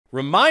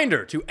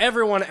Reminder to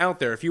everyone out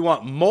there, if you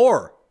want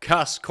more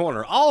Cust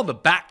Corner, all the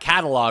back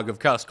catalog of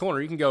Cust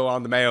Corner, you can go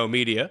on the Mayo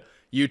Media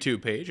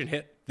YouTube page and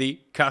hit the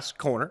Cust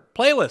Corner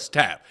playlist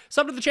tab.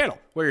 Sub to the channel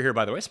while you're here,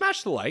 by the way.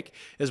 Smash the like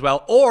as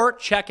well, or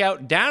check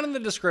out down in the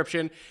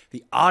description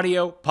the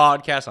audio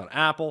podcast on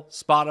Apple,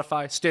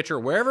 Spotify, Stitcher,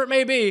 wherever it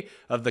may be,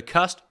 of the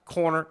Cust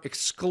Corner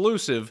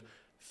exclusive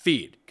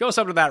feed. Go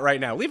sub to that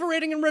right now. Leave a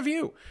rating and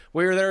review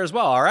while you're there as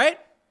well, all right?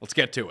 Let's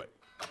get to it.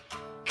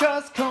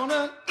 Cust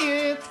Corner,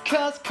 it's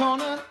Cust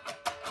Corner.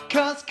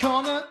 Cust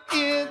Corner,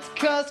 it's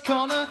Cust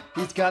Corner.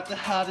 He's got the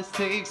hottest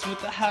takes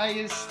with the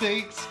highest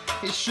stakes.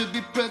 He should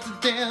be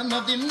president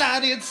of the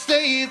United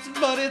States,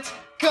 but it's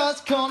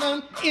Cust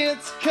Corner,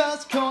 it's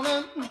Cust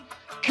Corner.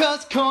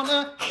 Cust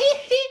Corner.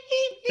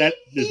 That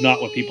is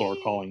not what people are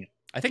calling it.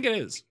 I think it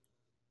is.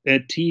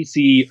 That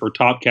TC or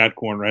Top Cat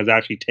Corner has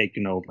actually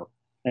taken over.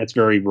 That's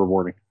very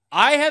rewarding.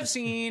 I have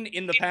seen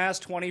in the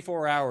past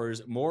 24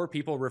 hours more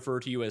people refer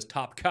to you as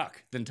Top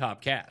Cuck than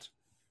Top Cat.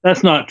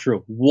 That's not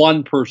true.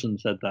 One person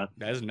said that.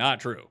 That is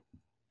not true.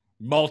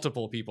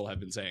 Multiple people have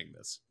been saying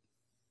this.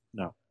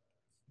 No.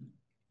 I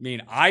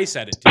mean, I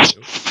said it to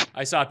you.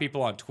 I saw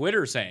people on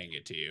Twitter saying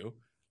it to you.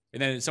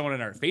 And then someone in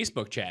our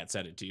Facebook chat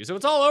said it to you. So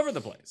it's all over the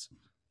place.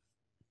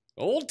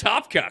 Old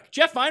Top Cuck.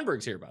 Geoff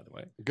Fienberg's here, by the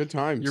way. Good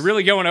times. You're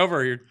really going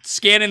over. You're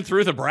scanning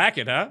through the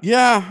bracket, huh?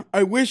 Yeah,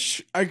 I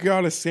wish I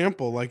got a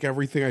sample like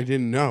everything I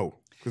didn't know.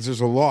 Because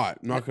there's a lot.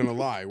 I'm not going to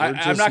lie.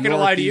 I'm not going to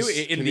lie to you.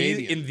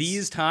 In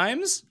these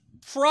times,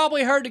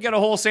 probably hard to get a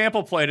whole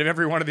sample plate of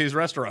every one of these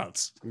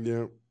restaurants.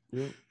 Yeah.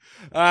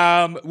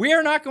 We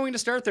are not going to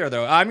start there,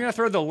 though. I'm going to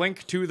throw the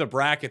link to the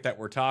bracket that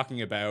we're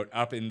talking about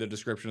up in the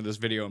description of this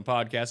video and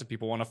podcast if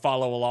people want to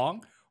follow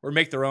along or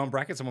make their own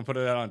bracket. Someone put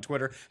it out on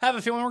Twitter. I have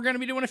a feeling we're going to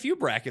be doing a few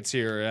brackets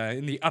here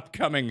in the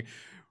upcoming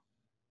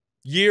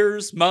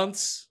years,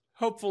 months,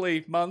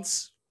 hopefully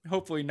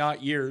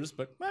not years,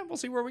 but we'll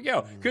see where we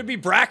go. Could be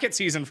bracket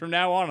season from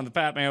now on in the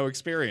Pat Mayo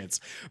experience.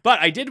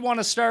 But I did want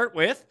to start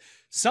with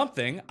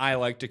something I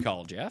like to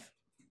call, Geoff,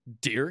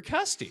 Dear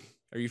Custy.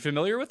 Are you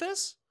familiar with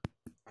this?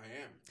 I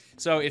am.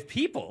 So if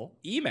people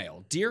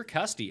email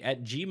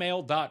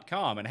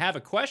dearcusty@gmail.com and have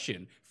a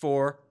question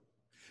for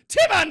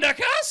Tim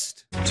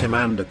Andercust. Tim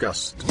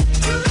Andercust.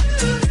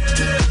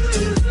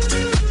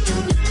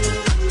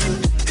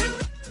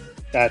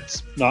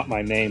 That's not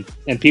my name.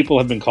 And people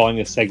have been calling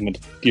this segment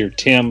Dear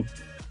Tim.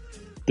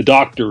 The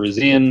doctor is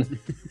in.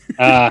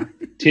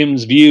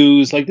 Tim's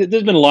views. Like,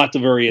 there's been lots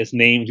of various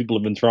names people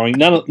have been throwing.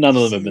 None of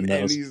them have been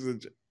those.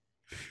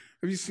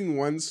 Have you seen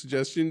one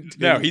suggestion?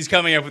 No, he's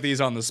coming up with these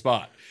on the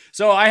spot.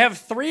 So I have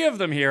 3 of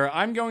them here.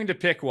 I'm going to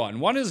pick one.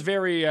 One is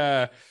very,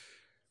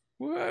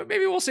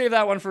 maybe we'll save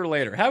that one for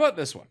later. How about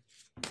this one?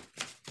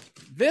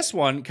 This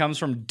one comes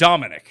from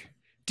Dominic.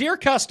 Dear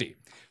Custy,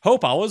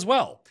 hope all is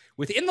well.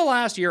 Within the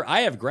last year,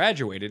 I have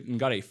graduated and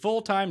got a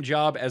full-time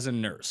job as a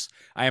nurse.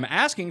 I am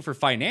asking for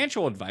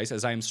financial advice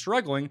as I am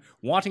struggling,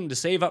 wanting to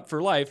save up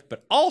for life,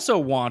 but also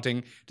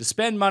wanting to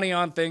spend money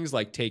on things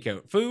like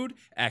takeout food,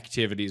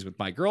 activities with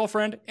my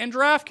girlfriend, and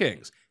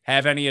DraftKings.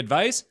 Have any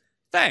advice?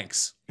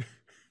 Thanks.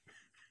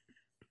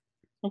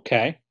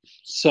 Okay.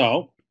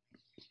 So,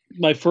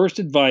 my first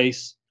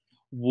advice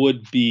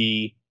would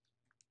be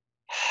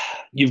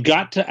you've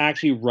got to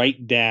actually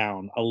write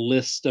down a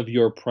list of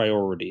your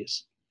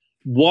priorities.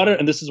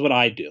 And this is what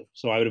I do,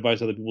 so I would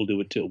advise other people do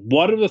it too.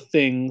 What are the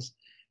things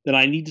that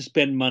I need to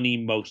spend money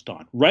most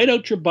on? Write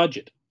out your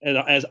budget,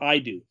 as I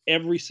do,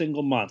 every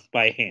single month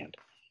by hand.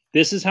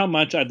 This is how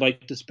much I'd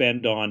like to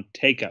spend on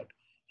takeout.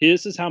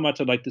 This is how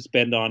much I'd like to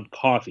spend on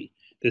coffee.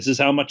 This is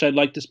how much I'd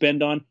like to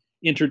spend on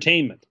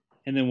entertainment.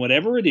 And then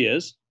whatever it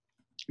is,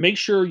 make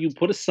sure you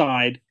put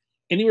aside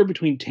anywhere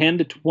between 10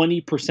 to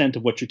 20%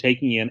 of what you're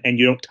taking in, and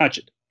you don't touch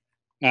it.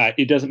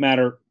 It doesn't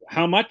matter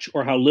how much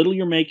or how little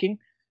you're making.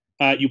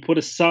 You put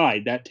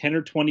aside that 10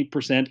 or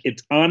 20%,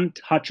 it's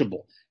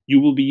untouchable. You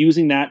will be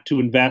using that to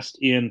invest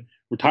in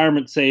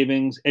retirement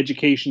savings,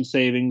 education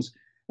savings,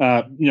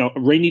 a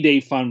rainy day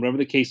fund, whatever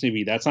the case may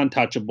be. That's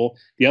untouchable.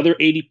 The other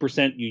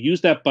 80%, you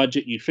use that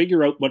budget, you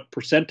figure out what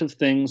percent of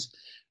things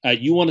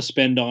you want to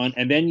spend on,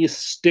 and then you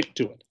stick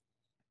to it.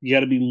 You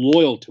got to be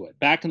loyal to it.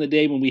 Back in the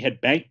day when we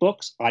had bank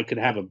books, I could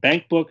have a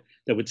bank book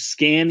that would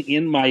scan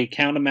in my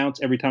account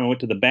amounts every time I went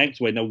to the bank,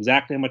 so I know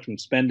exactly how much I'm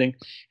spending,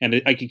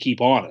 and I could keep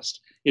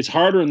honest. It's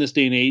harder in this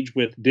day and age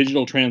with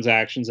digital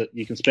transactions that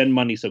you can spend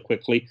money so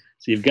quickly,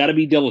 so you've got to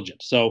be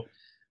diligent. So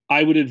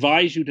I would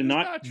advise you to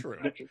not true.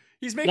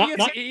 He's making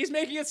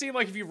it seem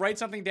like if you write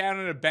something down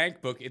in a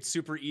bank book, it's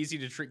super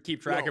easy to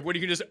keep track of when you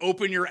can just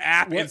open your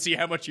app and see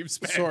how much you've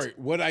spent. Sorry,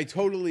 what I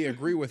totally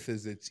agree with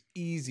is it's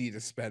easy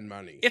to spend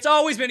money. It's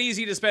always been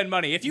easy to spend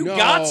money. If you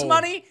got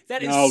money,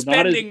 that is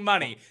spending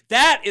money.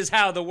 That is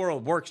how the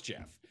world works,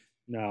 Geoff.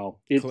 No,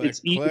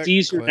 it's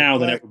easier now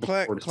than ever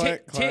before.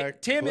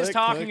 Tim is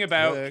talking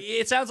about,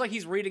 it sounds like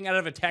he's reading out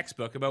of a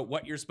textbook about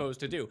what you're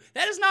supposed to do.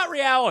 That is not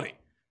reality.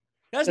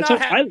 That's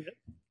not how...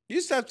 You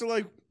just have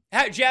to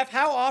Jeff,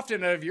 how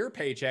often of your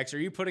paychecks are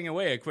you putting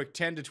away a quick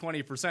 10 to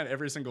 20%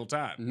 every single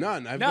time?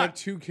 None. I've got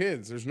 2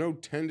 kids. There's no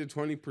 10 to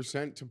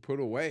 20% to put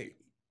away.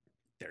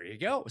 There you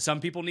go. Some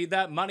people need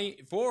that money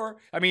for,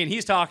 I mean,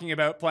 he's talking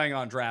about playing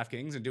on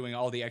DraftKings and doing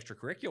all the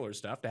extracurricular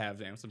stuff to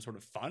have some sort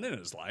of fun in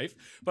his life.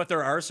 But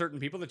there are certain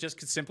people that just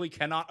simply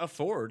cannot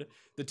afford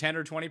the 10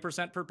 or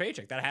 20% per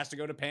paycheck. That has to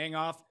go to paying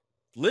off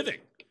living.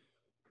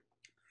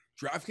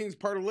 DraftKings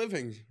part of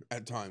living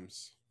at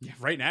times. Yeah,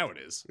 right now it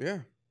is. Yeah.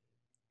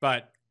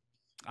 But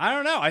I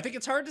don't know. I think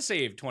it's hard to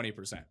save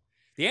 20%.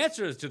 The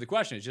answer to the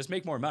question is just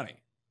make more money.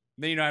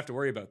 Then you don't have to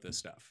worry about this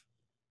stuff.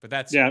 But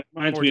that's it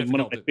reminds me of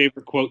one of my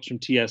favorite quotes from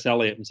T.S.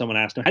 Eliot when someone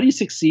asked him, how do you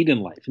succeed in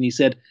life? And he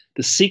said,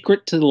 the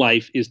secret to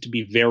life is to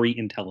be very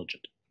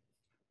intelligent.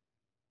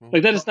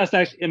 Like that's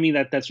actually, I mean,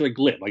 that's very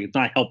glib. Like it's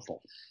not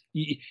helpful.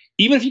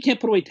 Even if you can't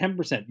put away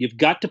 10%, you've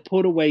got to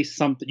put away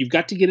something. You've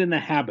got to get in the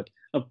habit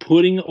of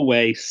putting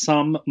away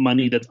some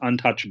money that's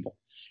untouchable.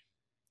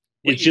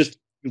 It's just,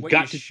 what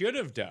you should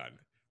have done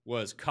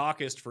was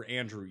caucused for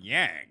Andrew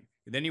Yang.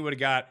 And then you would have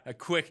got a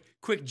quick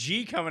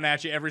G coming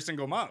at you every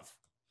single month.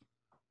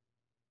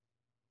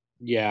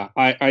 Yeah,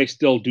 I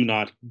still do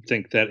not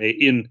think that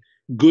in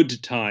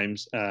good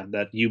times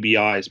that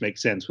UBIs make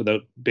sense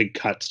without big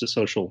cuts to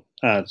social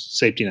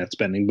safety net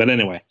spending. But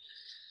anyway.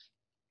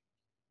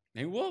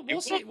 And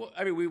we'll see.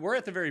 I mean, we're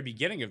at the very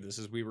beginning of this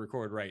as we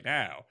record right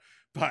now.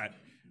 But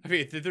I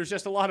mean, there's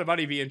just a lot of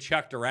money being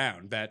chucked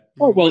around that.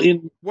 Oh well,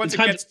 once it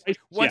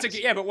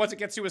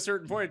gets to a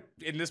certain point,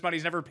 and this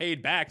money's never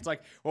paid back, it's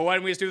like, well, why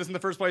didn't we just do this in the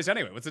first place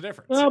anyway? What's the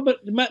difference? Well, but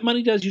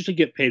money does usually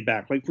get paid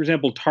back. Like for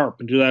example,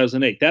 TARP in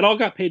 2008, that all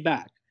got paid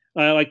back.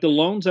 Like the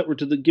loans that were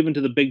given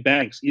to the big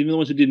banks, even the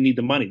ones who didn't need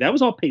the money, that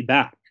was all paid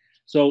back.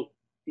 So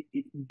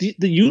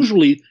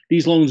usually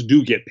these loans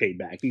do get paid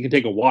back. It can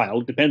take a while.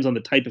 It depends on the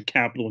type of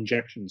capital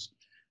injections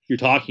you're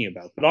talking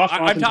about. But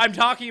I'm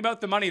talking about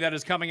the money that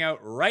is coming out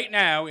right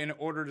now in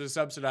order to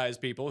subsidize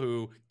people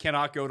who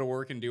cannot go to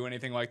work and do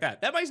anything like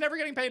that. That money's never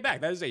getting paid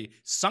back. That is a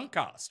sunk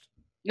cost.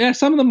 Yeah,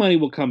 some of the money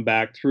will come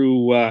back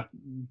through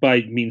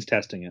by means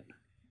testing it.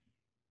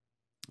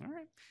 All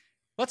right.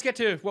 Let's get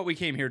to what we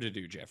came here to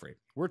do, Jeffrey.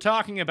 We're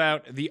talking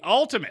about the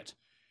ultimate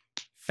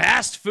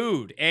fast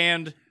food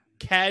and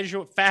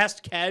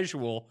fast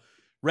casual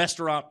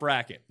restaurant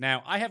bracket.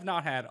 Now, I have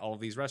not had all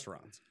of these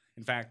restaurants.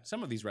 In fact,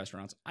 some of these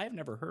restaurants I have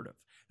never heard of.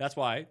 That's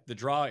why the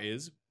draw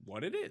is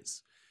what it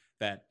is.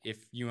 That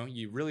if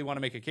you really want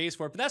to make a case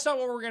for it, but that's not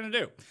what we're going to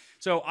do.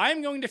 So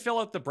I'm going to fill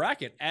out the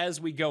bracket as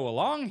we go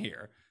along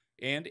here,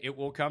 and it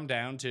will come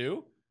down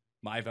to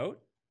my vote,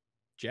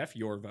 Jeff,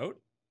 your vote,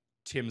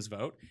 Tim's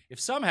vote. If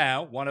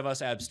somehow one of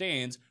us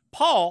abstains,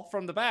 Paul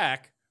from the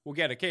back will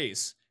get a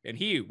case, and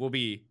he'll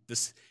be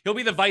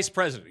the vice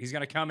president. He's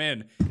going to come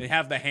in and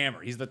have the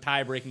hammer. He's the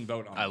tie-breaking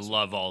vote on this. I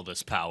love all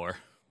this power.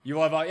 You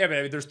love all, yeah, but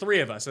I mean, there's 3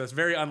 of us, so it's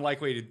very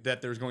unlikely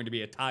that there's going to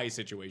be a tie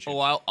situation.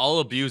 Oh, I'll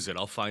abuse it.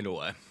 I'll find a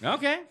way.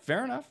 Okay,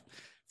 fair enough.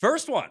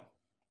 First one.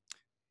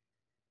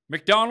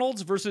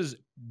 McDonald's versus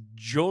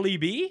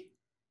Jollibee?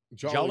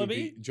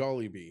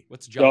 Jollibee.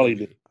 What's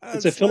Jollibee?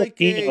 It's a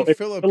Filipino, like a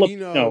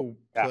Filipino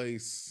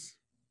place.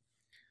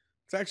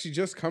 It's actually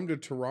just come to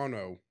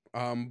Toronto,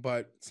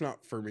 but it's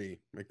not for me,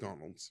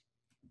 McDonald's.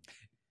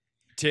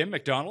 Tim,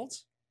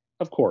 McDonald's?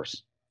 Of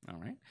course. All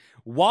right.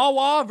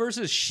 Wawa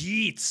versus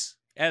Sheetz.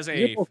 These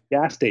are both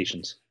gas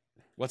stations.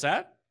 What's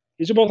that?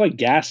 These are both like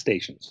gas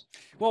stations.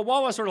 Well,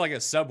 Wawa's sort of like a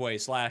Subway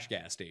 /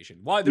 gas station.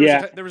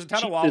 There was a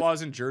ton of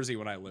Wawas in Jersey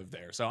when I lived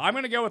there. So I'm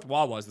going to go with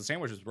Wawa's. The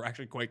sandwiches were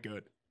actually quite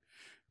good.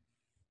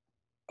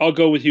 I'll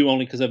go with you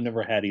only because I've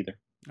never had either.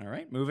 All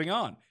right, moving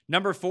on.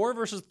 Number 4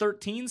 versus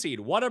 13 seed.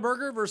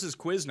 Whataburger versus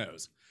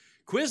Quiznos.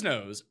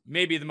 Quiznos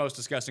may be the most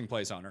disgusting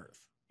place on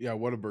earth. Yeah,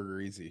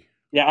 Whataburger easy.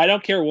 Yeah, I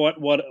don't care what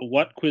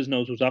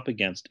Quiznos was up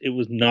against. It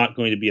was not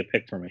going to be a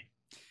pick for me.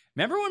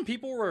 Remember when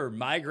people were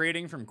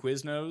migrating from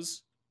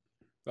Quiznos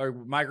or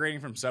migrating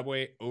from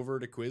Subway over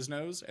to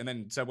Quiznos, and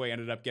then Subway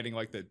ended up getting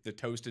like the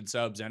toasted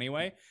subs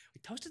anyway?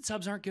 Like, toasted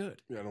subs aren't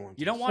good. Yeah, I don't want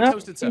you don't want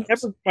toasted subs.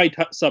 Never buy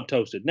sub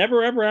toasted.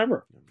 Never, ever,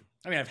 ever.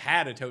 I mean, I've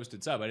had a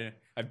toasted sub.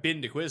 I've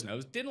been to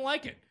Quiznos. Didn't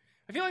like it.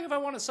 I feel like if I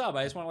want a sub,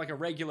 I just want like a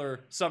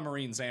regular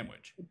submarine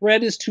sandwich. The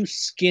bread is too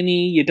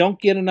skinny. You don't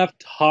get enough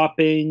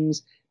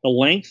toppings. The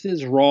length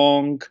is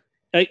wrong.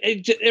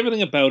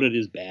 Everything about it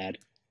is bad.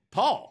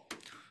 Paul.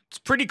 It's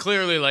pretty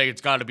clearly like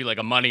it's got to be like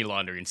a money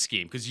laundering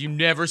scheme because you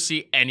never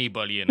see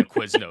anybody in a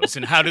Quiznos.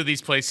 And how do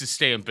these places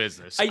stay in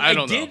business? I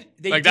don't know.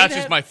 Like that's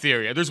just my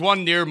theory. There's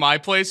one near my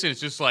place, and it's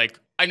just like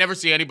I never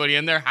see anybody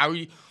in there. How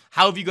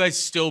have you guys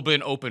still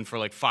been open for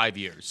like 5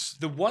 years?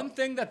 The one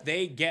thing that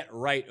they get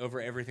right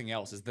over everything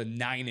else is the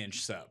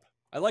 9-inch sub.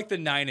 I like the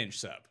 9-inch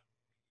sub.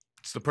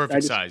 It's the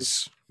perfect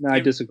size. No, I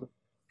disagree.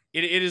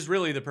 It is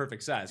really the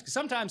perfect size because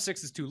sometimes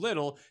 6 is too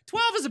little.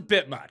 12 is a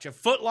bit much. A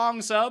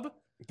foot-long sub.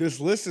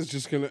 This list is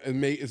just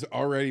is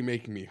already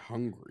making me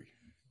hungry.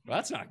 Well,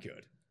 that's not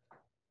good.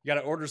 You got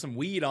to order some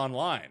weed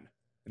online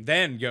and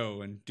then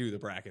go and do the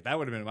bracket. That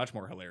would have been a much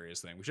more hilarious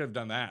thing. We should have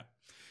done that.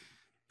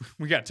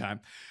 We got time.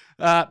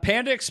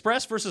 Panda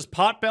Express versus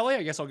Potbelly.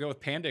 I guess I'll go with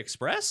Panda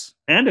Express.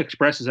 Panda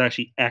Express is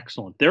actually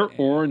excellent. Their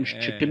orange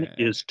chicken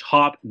is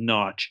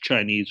top-notch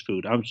Chinese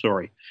food. I'm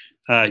sorry.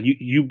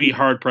 You'd be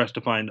hard-pressed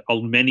to find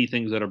many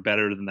things that are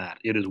better than that.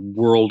 It is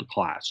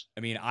world-class. I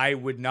mean, I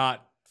would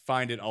not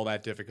find it all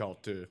that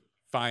difficult to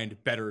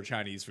find better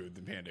Chinese food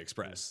than Panda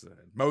Express.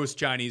 Most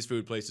Chinese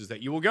food places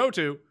that you will go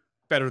to,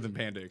 better than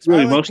Panda Express.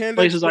 Really, I like most Panda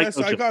places Express.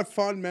 I go to. I got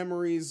fond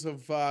memories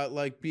of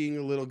like being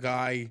a little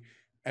guy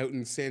out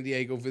in San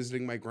Diego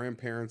visiting my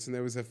grandparents, and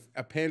there was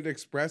a Panda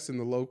Express in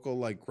the local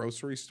like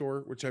grocery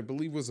store, which I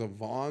believe was a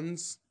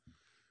Vaughn's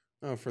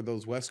for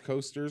those West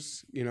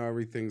Coasters. You know,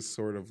 everything's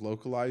sort of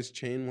localized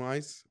chain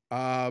wise.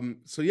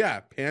 So yeah,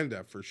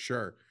 Panda for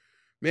sure.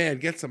 Man,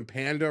 get some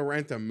Panda,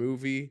 rent a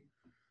movie.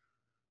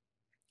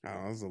 Oh,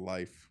 that was a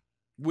life.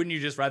 Wouldn't you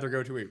just rather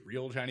go to a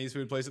real Chinese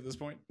food place at this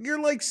point? You're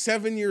like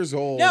 7 years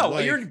old. No,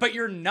 like, but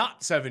you're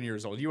not 7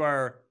 years old. You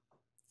are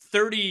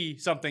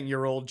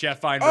 30-something-year-old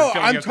Geoff Fienberg. Oh,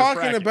 I'm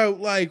talking about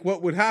like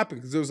what would happen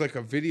because there was like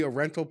a video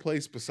rental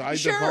place beside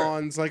the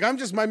Vaughn's. Like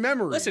my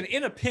memory. Listen,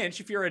 in a pinch,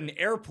 if you're at an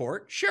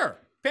airport, sure,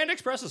 Panda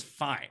Express is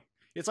fine.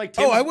 It's like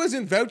I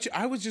wasn't vouching.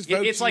 I was just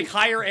vouching. It's like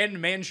higher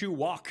end Manchu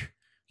Wok.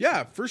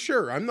 Yeah, for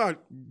sure. I'm not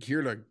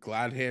here to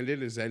glad hand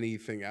it as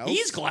anything else.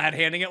 He's glad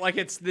handing it like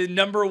it's the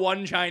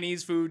 #1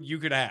 Chinese food you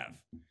could have.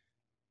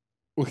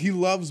 Well, he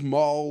loves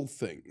mall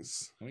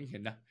things. I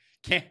mean,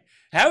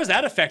 how is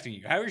that affecting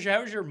you? How is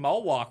your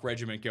mall walk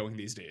regiment going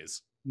these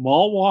days?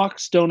 Mall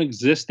walks don't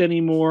exist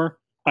anymore.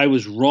 I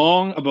was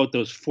wrong about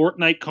those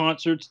Fortnite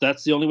concerts.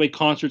 That's the only way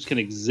concerts can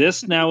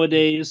exist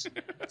nowadays.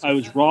 I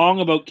was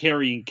wrong about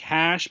carrying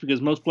cash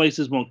because most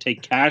places won't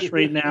take cash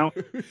right now.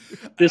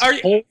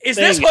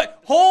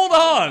 Hold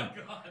on.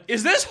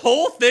 Is this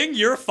whole thing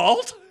your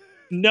fault?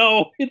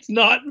 No, it's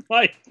not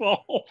my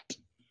fault.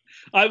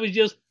 I was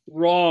just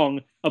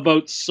wrong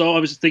about I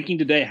was thinking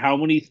today how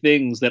many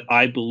things that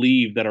I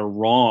believe that are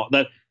wrong,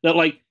 that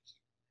like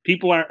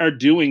people are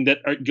doing that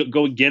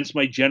go against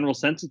my general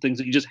sense of things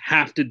that you just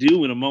have to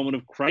do in a moment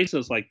of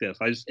crisis like this.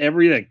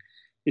 Everything.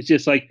 It's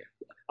just like,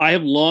 I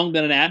have long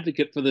been an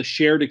advocate for the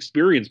shared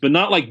experience, but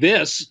not like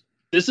this.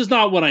 This is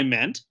not what I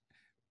meant.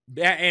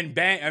 And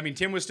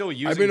Tim was still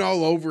using... I've been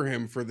all over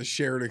him for the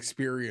shared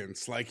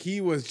experience. Like,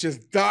 he was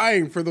just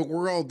dying for the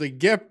world to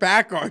get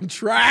back on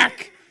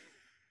track.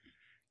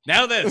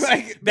 Now this.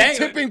 Like, the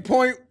tipping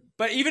point...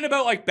 But even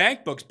about like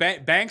bank books,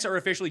 banks are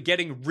officially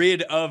getting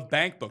rid of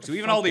bank books. So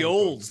even all the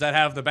olds that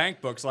have the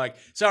bank books, like,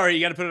 sorry, you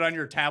got to put it on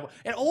your tablet.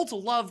 And olds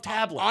love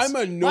tablets. I'm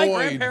annoyed. My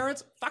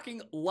grandparents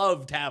fucking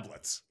love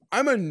tablets.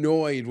 I'm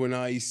annoyed when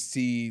I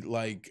see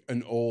like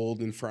an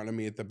old in front of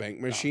me at the bank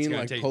machine,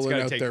 pulling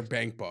out their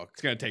bank book.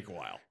 It's gonna take a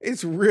while.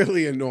 It's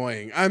really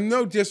annoying. I'm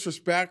no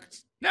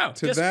disrespect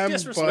to them,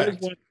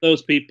 disrespect. But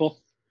those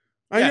people.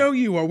 I know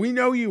you are. We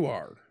know you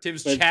are.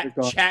 Tim's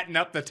chatting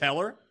up the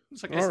teller.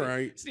 It's like,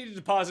 I just need to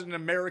deposit an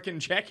American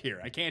check here.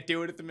 I can't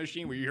do it at the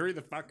machine. Will you hurry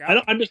the fuck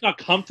up? I'm just not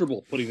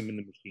comfortable putting them in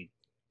the machine.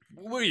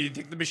 What, do you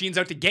think the machine's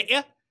out to get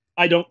you?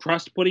 I don't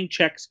trust putting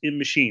checks in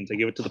machines. I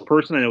give it to the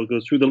person. I know it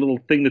goes through the little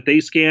thing that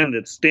they scan.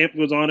 That stamp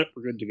goes on it.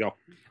 We're good to go.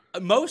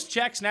 Most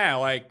checks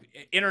now, like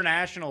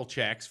international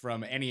checks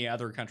from any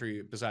other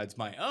country besides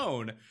my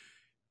own,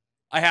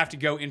 I have to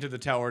go into the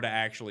teller to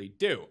actually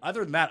do.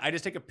 Other than that, I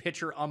just take a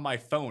picture on my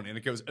phone and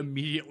it goes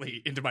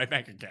immediately into my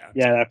bank account.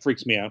 Yeah, that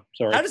freaks me out.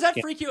 Sorry. How does that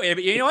freak you?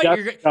 You know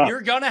what?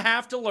 You're going to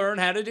have to learn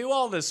how to do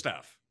all this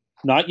stuff.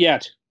 Not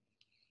yet.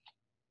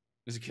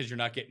 Is it because you're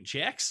not getting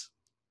checks?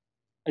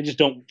 I just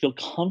don't feel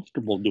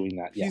comfortable doing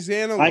that yet. He's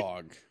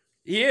analog.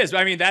 He is.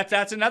 I mean,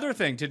 that's another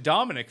thing to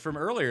Dominic from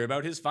earlier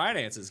about his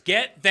finances.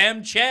 Get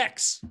them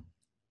checks.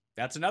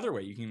 That's another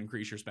way you can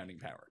increase your spending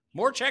power.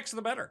 More checks,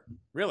 the better.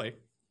 Really.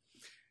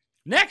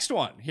 Next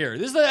one here.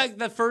 This is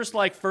the first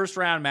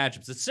round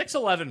matchups. It's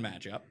 6-11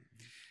 matchup.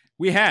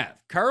 We have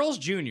Carl's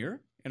Jr.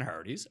 and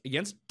Hardee's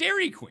against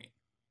Dairy Queen.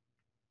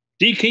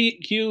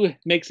 DQ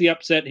makes the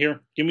upset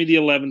here. Give me the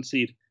 11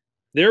 seed.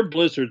 Their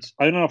blizzards,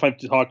 I don't know if I've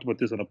talked about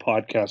this on a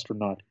podcast or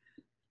not.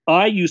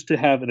 I used to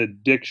have an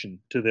addiction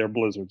to their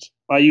blizzards.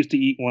 I used to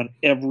eat one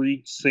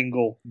every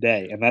single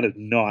day, and that is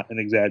not an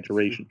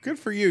exaggeration. Good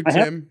for you,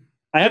 Tim.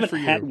 I haven't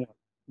had one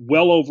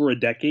well over a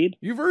decade.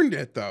 You've earned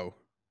it, though.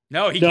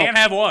 No, he can't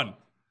have one.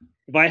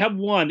 If I have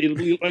one, it'll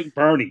be like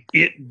Barney.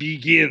 It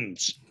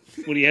begins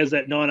when he has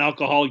that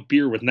non-alcoholic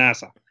beer with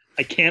NASA.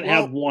 I can't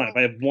have one. If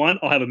I have one,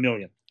 I'll have a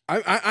million.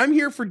 I'm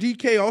here for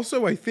DK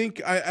also. I think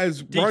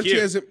as raunchy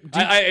as it...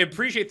 I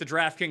appreciate the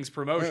DraftKings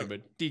promotion,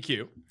 but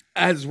DQ.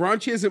 As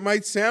raunchy as it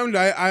might sound,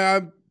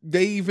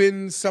 they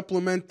even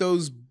supplement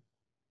those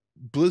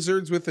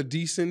blizzards with a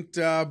decent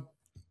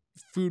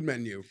food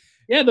menu.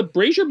 Yeah, the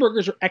Brazier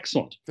burgers are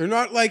excellent. They're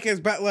not like as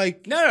bad.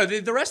 Like no,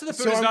 the rest of the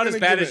food is not as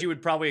bad as you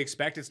would probably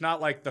expect. It's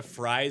not like the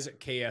fries at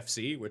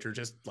KFC, which are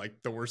just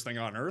like the worst thing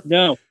on earth.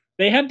 No,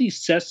 they have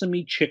these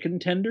sesame chicken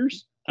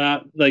tenders.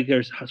 Like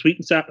there's sweet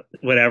and sour,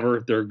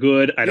 whatever. They're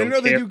good. I don't care.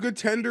 They do good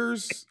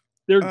tenders.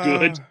 They're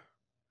good.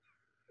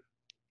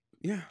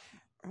 Yeah.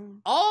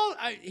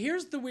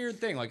 Here's the weird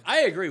thing. Like,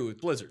 I agree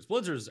with Blizzards.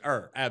 Blizzards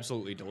are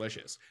absolutely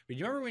delicious. But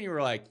you remember when you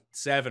were like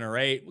 7 or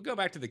 8? We'll go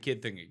back to the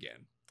kid thing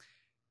again.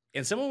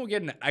 And someone will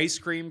get an ice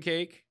cream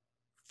cake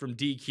from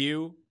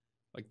DQ,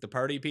 like the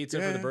party pizza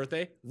for the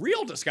birthday.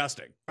 Real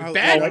disgusting.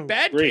 Like,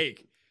 bad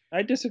cake.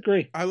 I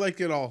disagree. I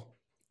like it all.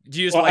 Do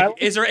you just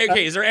is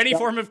there any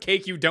form of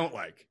cake you don't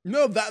like?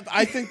 No,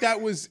 I think that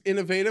was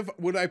innovative.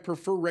 Would I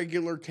prefer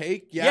regular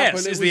cake? Yeah, yes,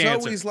 but it was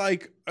always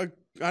like I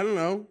don't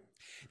know.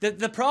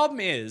 The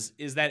problem is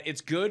that it's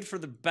good for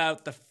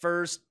about the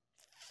first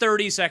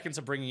 30 seconds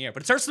of bringing it up,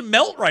 but it starts to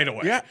melt right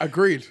away. Yeah,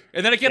 agreed.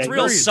 And then it gets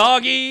real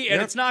soggy,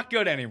 and it's not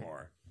good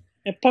anymore.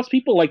 And plus,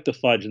 people like the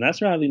fudge, and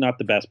that's really not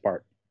the best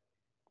part.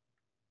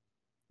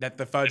 That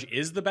the fudge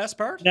is the best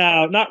part?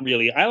 No, not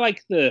really. I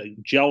like the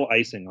gel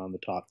icing on the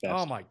top best.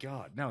 Oh my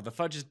god, no! The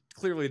fudge is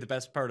clearly the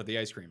best part of the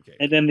ice cream cake.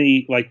 And then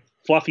the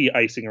fluffy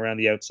icing around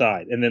the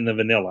outside, and then the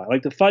vanilla.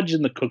 Like the fudge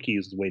and the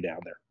cookies is way down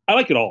there. I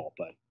like it all,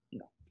 but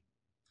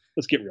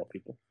let's get real,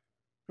 people.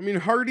 I mean,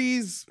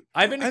 Hardee's.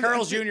 I've been to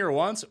Carl's Jr.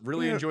 once.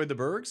 Really enjoyed the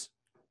burgers.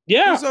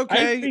 Yeah, it was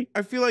okay.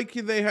 I feel like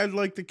they had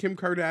like the Kim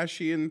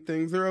Kardashian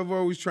things. They're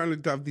always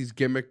trying to have these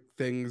gimmick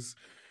things,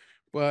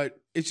 but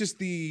it's just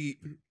the.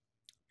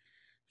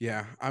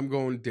 Yeah, I'm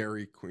going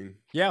Dairy Queen.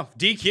 Yeah,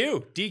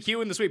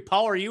 DQ in the suite.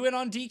 Paul, are you in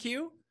on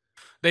DQ?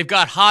 They've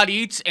got hot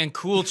eats and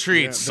cool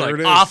treats.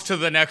 Off to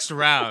the next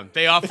round.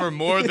 They offer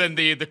more than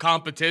the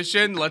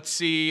competition. Let's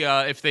see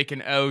if they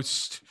can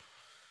oust.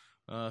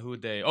 Who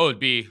would they? Oh, it'd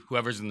be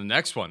whoever's in the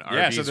next one.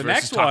 Yeah, Arby's so the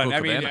next Taco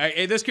one, Cabana. I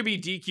mean, this could be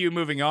DQ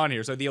moving on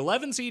here. So the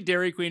 11 seed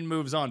Dairy Queen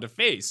moves on to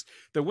face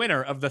the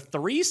winner of the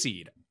 3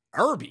 seed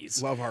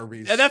Arby's. Love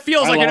Arby's. And that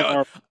feels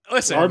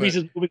listen. Arby's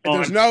is moving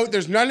on.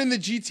 There's none in the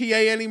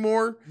GTA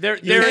anymore.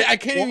 I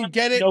can't even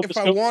get it if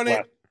I want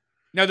it.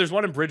 No, there's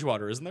one in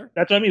Bridgewater, isn't there?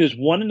 That's what I mean. There's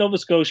one in Nova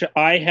Scotia.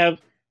 I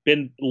have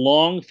been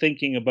long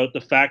thinking about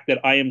the fact that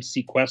I am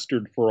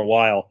sequestered for a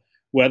while,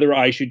 whether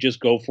I should just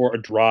go for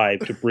a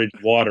drive to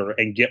Bridgewater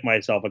and get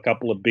myself a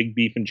couple of big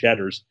beef and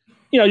cheddars.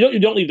 You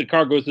don't leave the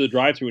car, go through the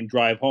drive-thru and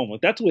drive home.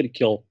 Like, that's a way to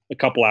kill a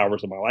couple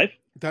hours of my life.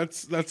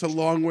 That's a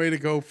long way to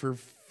go for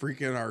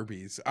freaking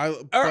Arby's.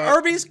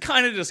 Arby's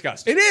kind of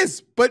disgusting. It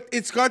is, but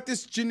it's got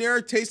this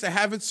generic taste. I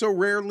have it so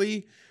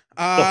rarely.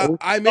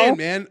 I'm in,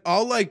 man.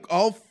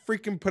 I'll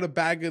freaking put a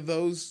bag of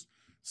those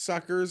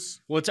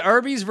suckers. Well, it's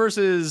Arby's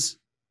versus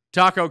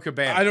Taco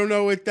Cabana. I don't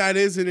know what that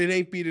is, and it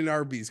ain't beating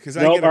Arby's because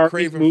I get a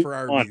craving for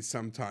Arby's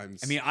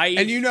sometimes. I mean,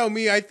 and you know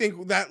me, I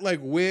think that like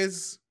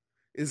Whiz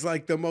is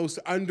like the most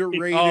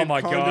underrated. Oh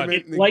my god!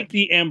 It's like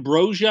the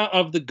ambrosia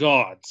of the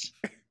gods.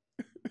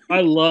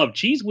 I love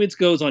Cheese Whiz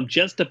goes on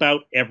just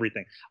about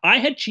everything. I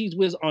had Cheese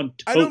Whiz on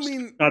toast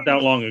not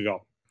that long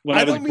ago.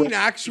 I don't mean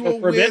actual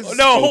Whiz.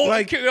 No,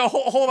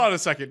 hold on a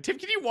second. Tim,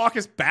 can you walk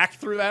us back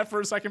through that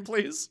for a second,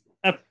 please?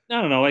 I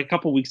don't know. Like a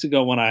couple weeks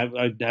ago when I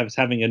was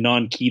having a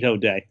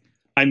non-keto day,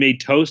 I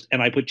made toast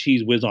and I put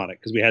Cheese Whiz on it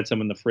because we had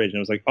some in the fridge. And I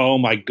was like, oh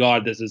my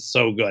God, this is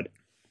so good.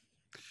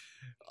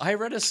 I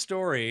read a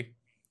story.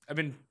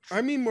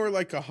 I mean more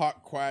like a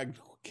hot quag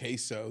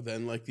queso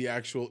than like the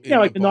actual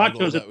like the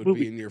nachos that would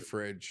be in your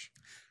fridge.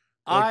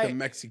 Like the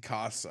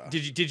Mexicasa.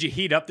 Did you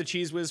heat up the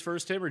Cheese Whiz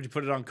first, Tim, or did you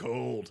put it on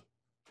cold?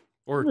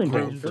 Or room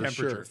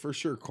temperature? For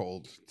sure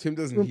cold. Tim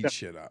doesn't heat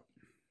shit up.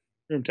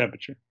 Room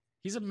temperature.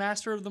 He's a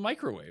master of the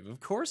microwave. Of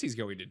course he's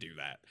going to do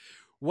that.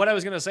 What I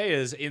was going to say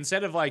is,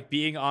 instead of like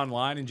being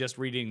online and just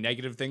reading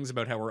negative things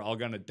about how we're all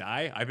going to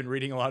die, I've been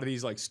reading a lot of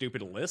these like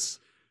stupid lists.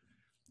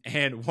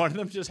 And one of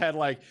them just had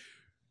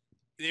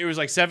it was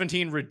like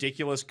 17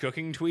 ridiculous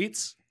cooking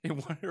tweets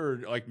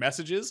or like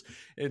messages.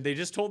 And they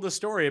just told the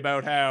story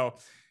about how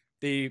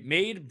they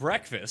made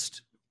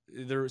breakfast.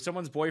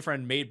 Someone's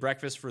boyfriend made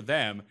breakfast for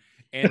them.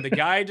 And the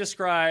guy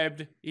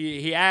described,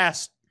 he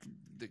asked,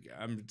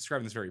 I'm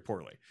describing this very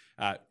poorly.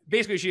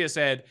 Basically, she has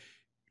said,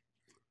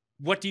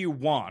 what do you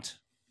want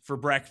for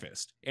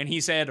breakfast? And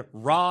he said,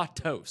 raw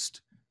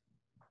toast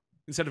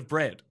instead of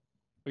bread,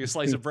 like a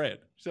slice of bread.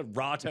 She said,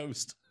 raw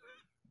toast.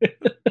 It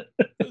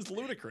was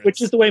ludicrous.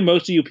 Which is the way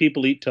most of you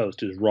people eat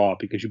toast, is raw,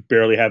 because you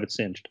barely have it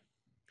singed.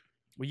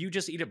 Well, you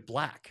just eat it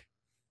black.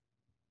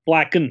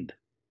 Blackened.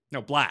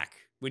 No, black.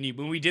 When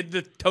we did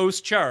the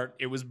toast chart,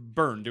 it was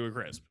burned to a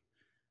crisp.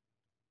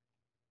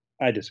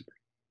 I disagree.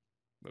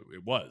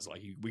 It was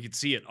we could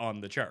see it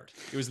on the chart.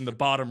 It was in the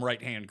bottom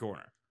right-hand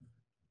corner.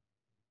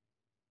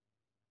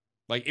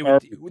 Like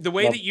the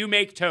way that you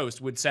make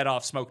toast would set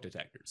off smoke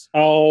detectors.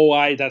 Oh,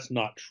 that's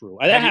not true.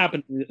 That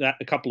happened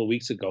a couple of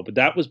weeks ago, but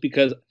that was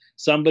because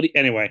somebody.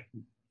 Anyway,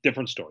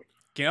 different story.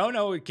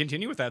 No,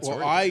 continue with that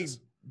story. Well, I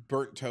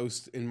burnt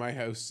toast in my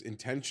house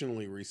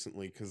intentionally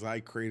recently because I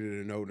created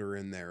an odor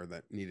in there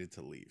that needed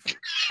to leave.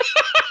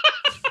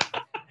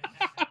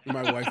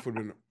 My wife would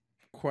have been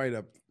quite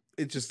up.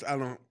 It just,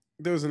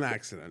 there was an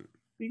accident.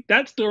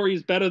 That story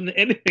is better than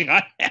anything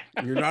I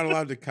have. You're not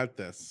allowed to cut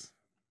this.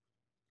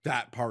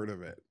 That part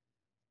of it.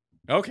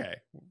 Okay.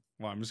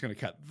 Well, I'm just going to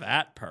cut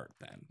that part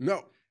then.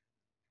 No,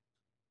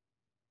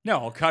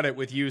 I'll cut it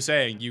with you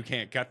saying you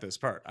can't cut this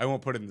part. I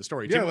won't put it in the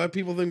story. Yeah, let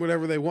people think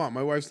whatever they want.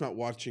 My wife's not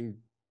watching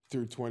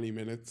through 20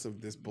 minutes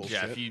of this bullshit.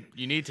 Jeff,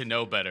 you need to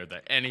know better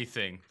than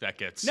anything that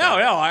gets No,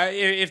 said.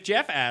 if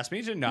Jeff asked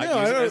me to not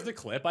use it as the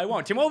clip, I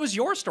won't. Tim, what was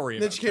your story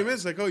about? Then she came in,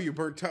 it's like, oh, you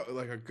burnt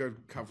like a good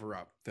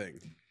cover-up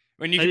thing.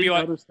 When you can be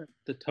like, that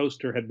the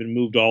toaster had been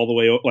moved all the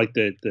way, like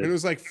the. And it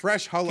was like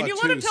fresh challah. Can you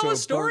let him tell a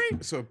story?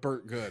 So it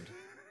burnt good.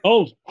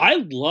 Oh,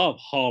 I love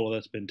challah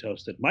that's been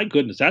toasted. My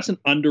goodness, that's an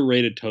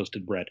underrated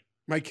toasted bread.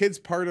 My kid's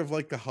part of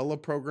like the challah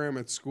program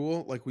at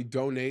school. Like we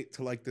donate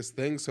to like this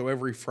thing, so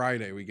every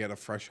Friday we get a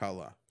fresh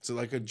challah. So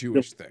like a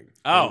Jewish thing.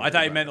 Oh, I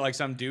thought you meant like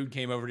some dude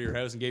came over to your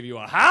house and gave you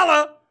a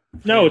challah.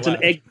 No, it's an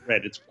egg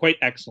bread. It's quite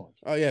excellent.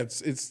 Oh yeah,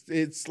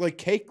 it's like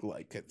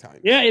cake-like at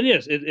times. Yeah, it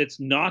is. It's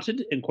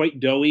knotted and quite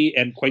doughy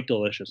and quite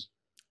delicious.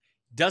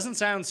 Doesn't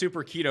sound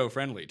super keto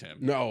friendly, Tim.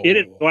 No, it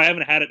is. Well, I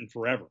haven't had it in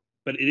forever,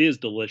 but it is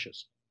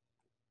delicious.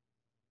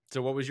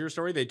 So what was your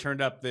story? They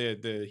turned up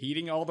the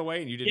heating all the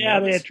way, and you didn't. Yeah,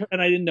 notice?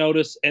 and I didn't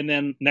notice. And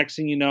then next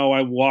thing you know,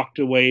 I walked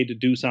away to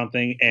do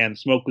something, and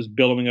smoke was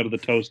billowing out of the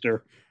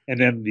toaster. And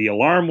then the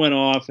alarm went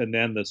off, and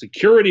then the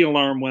security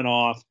alarm went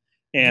off,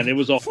 and it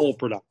was a whole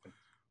production.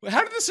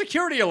 How did the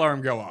security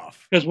alarm go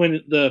off? Because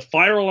when the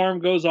fire alarm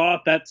goes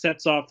off, that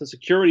sets off the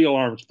security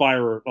alarm's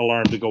fire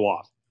alarm to go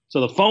off.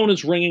 So the phone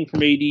is ringing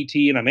from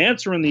ADT, and I'm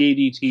answering the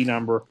ADT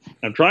number.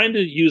 I'm trying to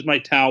use my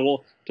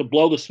towel to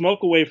blow the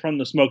smoke away from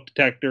the smoke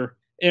detector.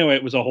 Anyway,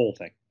 it was a whole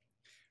thing.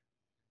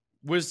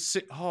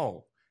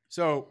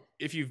 So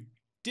if you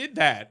did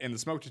that and the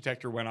smoke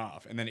detector went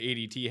off and then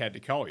ADT had to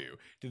call you,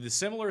 did the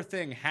similar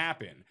thing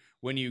happen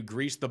when you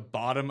greased the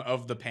bottom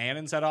of the pan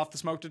and set off the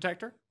smoke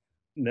detector?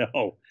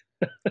 No,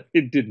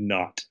 it did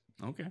not.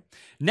 Okay.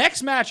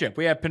 Next matchup,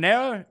 we have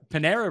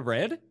Panera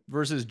Bread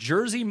versus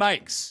Jersey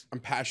Mike's. I'm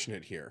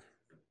passionate here.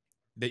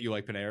 That you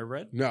like Panera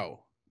Bread?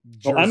 No.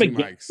 Well, I'm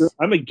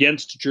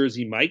against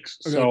Jersey Mike's.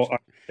 So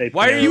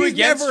why are you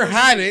against? Never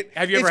had it.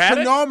 Have you ever had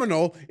it? It's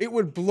phenomenal. It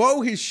would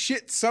blow his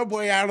shit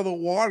Subway out of the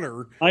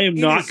water. I am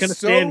not going to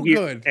stand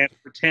here and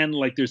pretend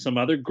like there's some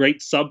other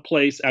great sub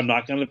place. I'm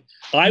not going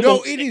to.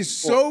 No, it is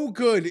so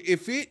good.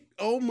 If it,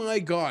 oh my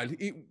God,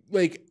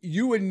 like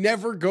you would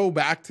never go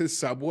back to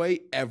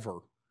Subway ever,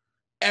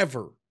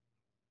 ever,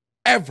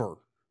 ever.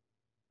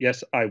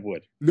 Yes, I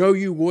would. No,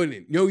 you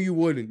wouldn't. No, you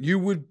wouldn't. You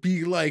would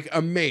be like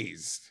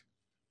amazed.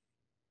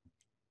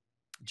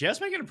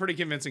 Jeff's making a pretty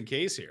convincing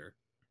case here.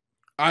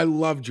 I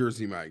love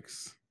Jersey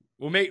Mike's.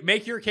 Well,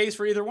 make your case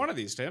for either one of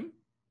these, Tim.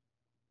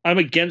 I'm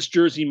against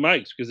Jersey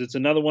Mike's because it's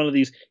another one of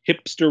these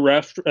hipster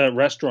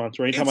restaurants.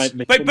 Right?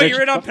 But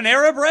you're in on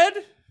Panera Bread?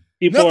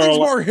 Nothing's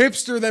more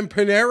hipster than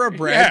Panera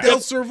Bread. Yeah.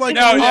 They'll serve like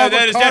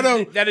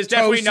that is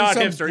definitely not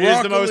hipster.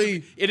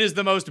 It is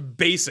the most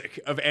basic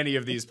of any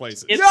of these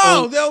places.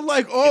 They'll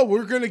like, oh,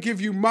 we're gonna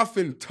give you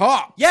muffin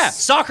tops. Yeah,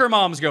 soccer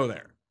moms go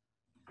there.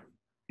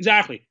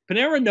 Exactly.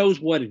 Panera knows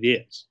what it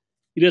is.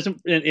 He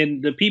doesn't,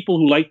 and the people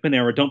who like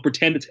Panera don't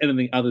pretend it's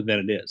anything other than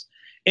it is.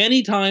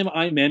 Anytime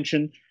I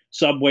mention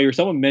Subway or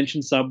someone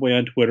mentions Subway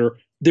on Twitter,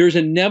 there's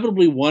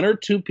inevitably one or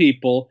two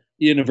people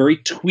in a very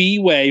twee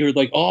way who are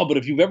like, oh, but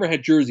if you've ever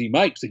had Jersey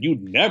Mike's, then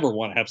you'd never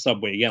want to have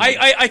Subway again.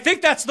 I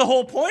think that's the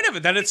whole point of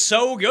it, that it's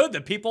so good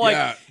that people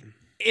like...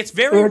 It's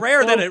very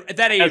rare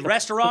that a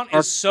restaurant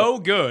is so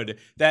good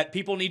that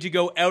people need to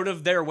go out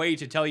of their way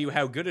to tell you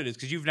how good it is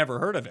because you've never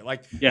heard of it.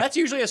 Like that's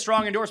usually a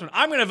strong endorsement.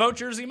 I'm going to vote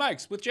Jersey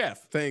Mike's with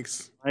Jeff.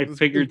 Thanks. I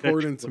figured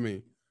important to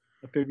me.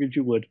 I figured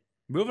you would.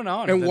 Moving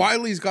on. And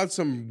Wiley's got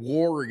some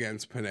war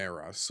against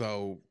Panera,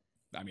 so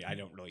I mean, I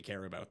don't really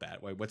care about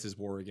that. What's his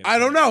war against? I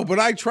don't know, but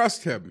I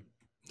trust him.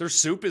 Their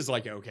soup is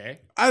like okay.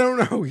 I don't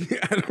know.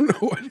 I don't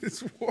know what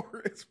his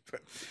war is.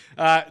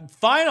 But.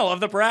 Final of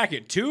the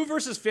bracket: 2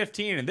 versus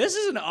 15, and this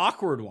is an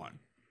awkward one.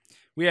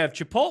 We have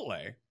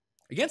Chipotle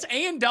against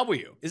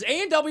A&W. Is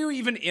A&W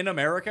even in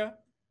America?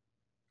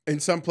 In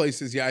some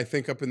places, yeah. I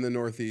think up in the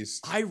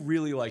Northeast. I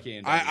really like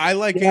A&W. I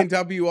like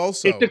A&W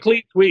also. It's a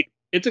clean sweep.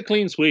 It's a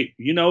clean sweep.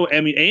 You know, I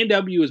mean,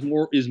 A&W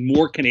is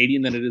more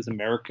Canadian than it is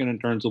American in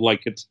terms of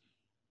like it's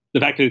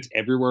the fact that it's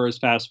everywhere as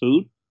fast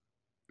food.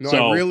 No,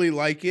 I really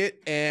like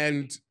it.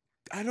 And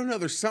I don't know.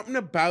 There's something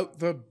about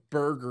the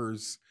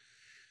burgers.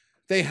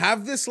 They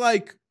have this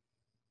like,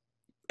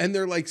 and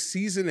their like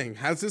seasoning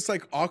has this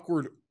like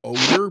awkward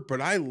odor,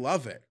 but I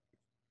love it.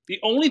 The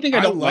only thing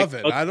I don't love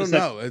it. I don't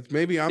know.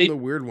 Maybe I'm the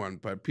weird one,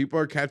 but people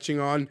are catching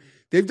on.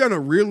 They've done a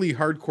really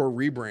hardcore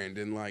rebrand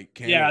in like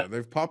Canada. Yeah.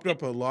 They've popped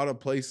up a lot of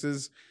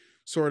places,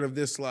 sort of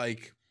this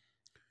like,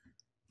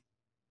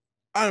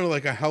 I don't know,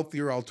 like a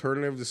healthier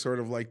alternative to sort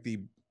of like the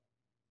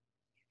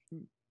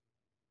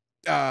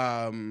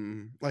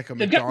like a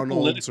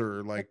McDonald's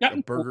or like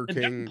a Burger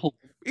King,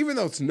 even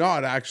though it's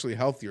not actually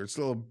healthier. It's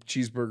still a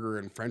cheeseburger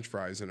and French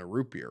fries and a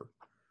root beer.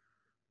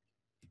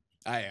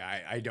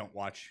 I don't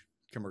watch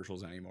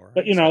commercials anymore.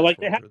 But you know, like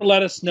they have to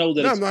let us know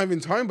that I'm not even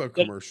talking about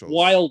commercials.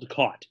 Wild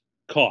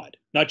cod,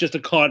 not just a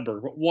cod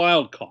burger, but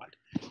wild cod.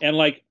 And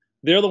like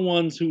they're the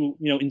ones who,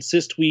 you know,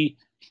 insist we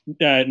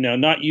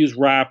not use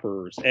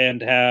wrappers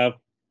and have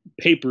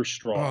paper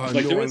straws.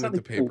 Like there is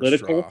something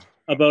political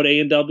about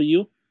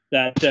A&W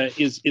that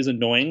is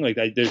annoying. Like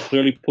they're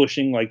clearly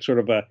pushing like sort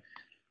of a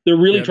They're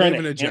really Yeah, trying they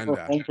to have an hammer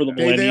agenda. home for the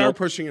They are millennials.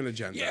 pushing an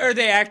agenda.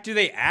 Yeah, do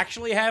they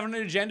actually have an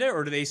agenda,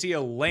 or do they see a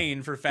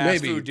lane for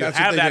fast food to that's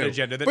what have they that do.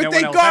 agenda that but no they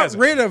one else got has?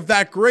 rid of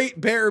that great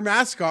bear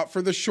mascot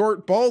for the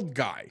short bald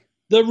guy.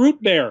 The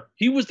root bear.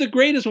 He was the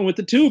greatest one with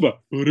the tuba.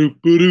 Boo-doo,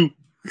 boo-doo.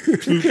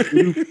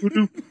 Boo-doo,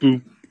 boo-doo,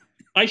 boo.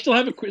 I still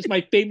have it's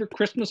my favorite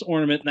Christmas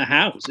ornament in the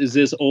house is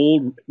this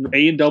old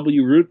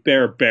A&W root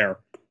bear.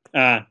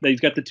 That he's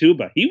got the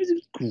tuba. He was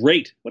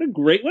great. What a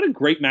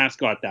great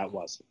mascot that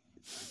was.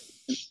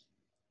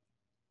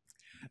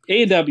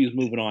 A&W's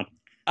moving on.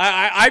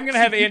 I'm gonna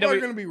have People A&W.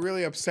 are going to be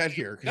really upset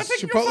here because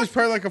That's like, Chipotle's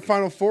probably like a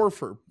Final Four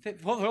for.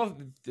 Well,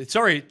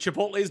 sorry,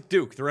 Chipotle's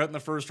Duke. They're out in the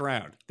first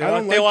round. They I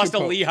don't lost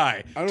like to Chipotle.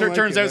 Lehigh. I don't like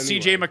Turns it out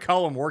C.J. anyway.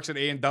 McCollum works at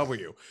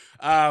A&W.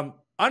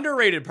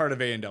 Underrated part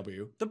of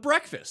A&W, the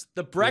breakfast.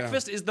 The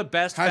breakfast is the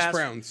best. Hash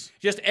browns.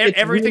 Just It's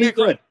everything really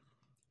good.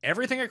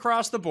 everything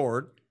across the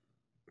board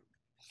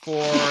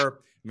for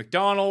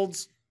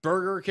McDonald's,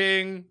 Burger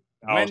King,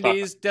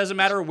 Wendy's. Doesn't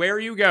matter where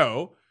you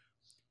go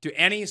to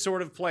any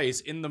sort of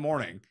place in the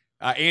morning.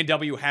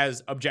 A&W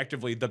has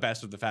objectively the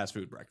best of the fast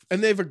food breakfast.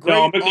 And they have a great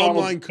McDonald's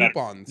online is better.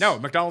 coupons. No,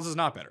 McDonald's is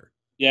not better.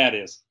 Yeah, it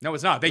is. No,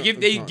 it's not. They No, give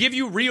it's they not. give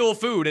you real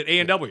food at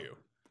A&W.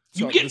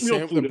 So You get the,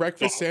 real food the at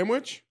breakfast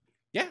McDonald's. sandwich,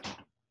 Yeah.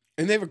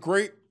 and they have a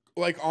great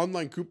like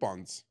online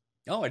coupons.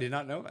 Oh, I did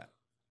not know that.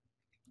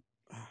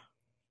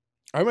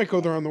 I might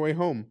go there on the way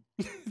home.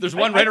 There's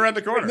one right around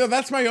the corner. No,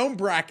 that's my own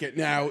bracket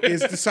now.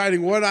 Is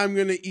deciding what I'm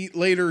going to eat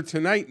later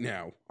tonight.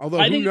 Now, although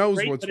I who think it's knows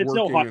great, what's but it's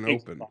no working hot and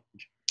cakes open.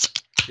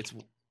 It's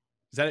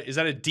is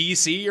that a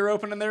DC you're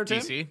opening there, Tim?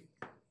 DC.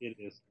 It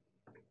is.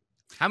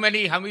 How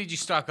many did you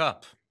stock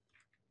up?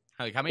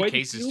 How many Quite a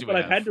cases few, do but we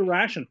I've have? had to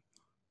ration.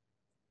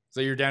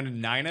 So you're down to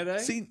 9 a day?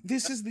 See,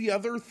 this is the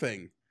other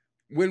thing.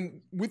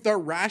 When with our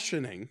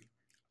rationing,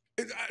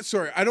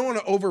 sorry, I don't want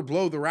to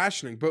overblow the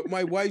rationing, but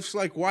my wife's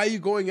like, "Why are you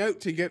going out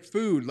to get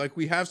food? Like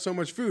we have so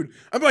much food."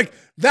 I'm like,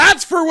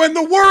 "That's for when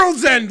the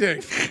world's ending.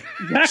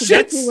 Exactly.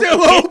 Shit's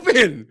still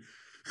open."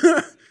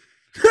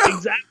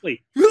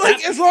 Exactly.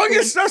 Like, as long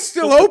as stuff's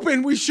still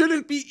open, we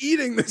shouldn't be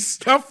eating the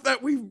stuff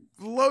that we've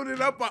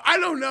loaded up on. I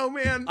don't know,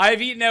 man. I've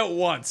eaten out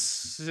once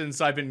since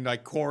I've been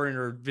like quarantined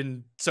or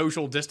been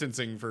social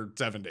distancing for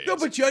 7 days. No,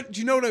 but do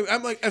you know what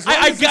I'm like? As long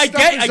I as this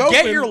stuff get is I get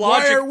open, your why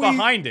logic are we-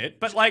 behind it,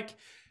 but like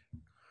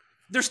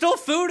there's still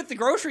food at the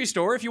grocery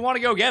store if you want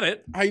to go get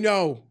it. I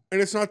know, and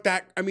it's not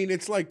that. I mean,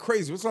 it's like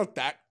crazy. But it's not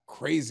that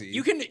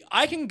crazy.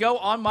 I can go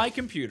on my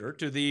computer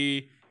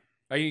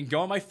I can go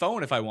on my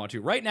phone if I want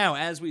to. Right now,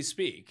 as we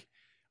speak,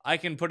 I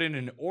can put in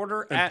an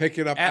order And pick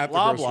it up at at the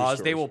grocery Loblaws.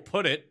 They stores. will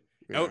put it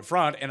Yeah. out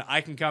front, and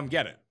I can come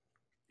get it.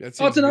 That Oh,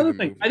 seems it's to be another the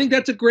thing. move. I think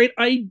that's a great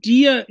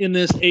idea in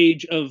this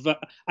age of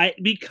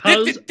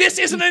because This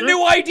isn't a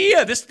new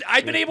idea.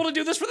 I've been able to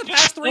do this for the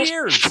past 3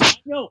 years.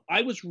 No,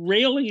 I was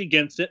railing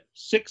against it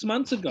 6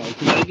 months ago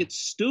because I think it's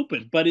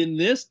stupid. But in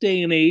this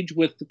day and age,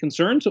 with the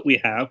concerns that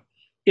we have,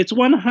 it's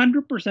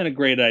 100% a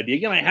great idea.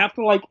 Again, I have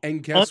to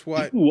And guess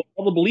what? undo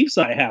all the beliefs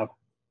I have.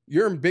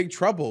 You're in big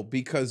trouble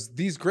because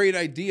these great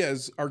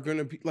ideas are going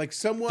to be like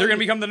someone. They're going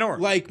to become the norm.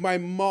 like my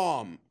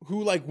mom,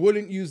 who like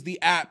wouldn't use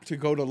the app to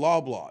go to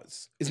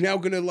Loblaws, is now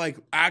going to like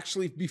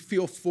actually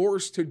feel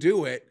forced to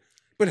do it,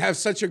 but have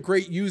such a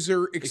great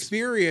user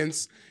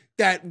experience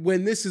that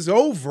when this is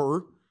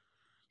over,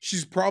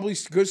 she's probably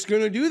just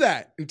going to do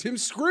that. And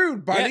Tim's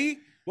screwed, buddy. Yeah.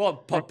 Well,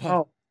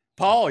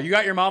 Paul, you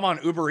got your mom on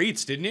Uber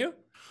Eats, didn't you?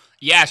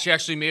 Yeah, she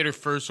actually made her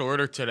first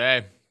order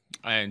today,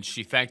 and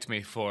she thanked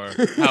me for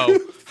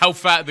how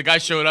fat the guy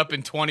showed up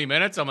in 20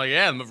 minutes. I'm like,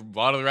 yeah, a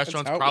lot of the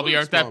restaurants how it probably works,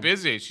 aren't that Mom.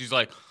 busy. She's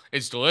like,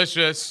 it's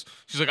delicious.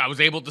 She's like, I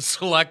was able to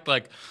select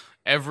like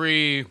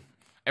every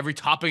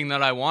topping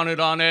that I wanted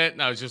on it,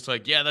 and I was just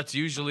like, yeah, that's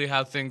usually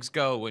how things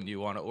go when you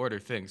want to order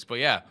things. But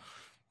yeah,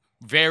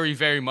 very,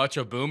 very much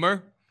a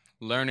boomer,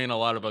 learning a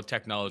lot about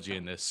technology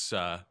in this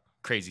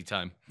crazy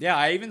time. Yeah,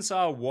 I even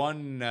saw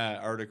one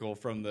article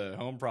from the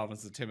home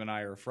province that Tim and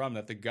I are from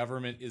that the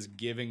government is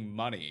giving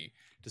money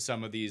to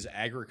some of these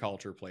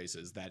agriculture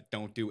places that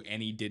don't do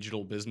any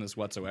digital business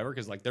whatsoever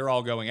because like they're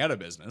all going out of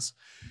business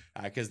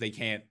because they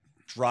can't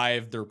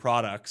drive their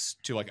products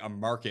to like a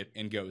market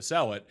and go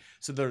sell it.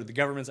 So the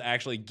government's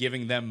actually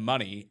giving them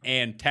money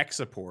and tech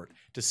support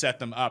to set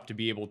them up to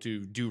be able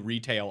to do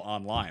retail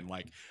online.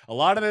 Like a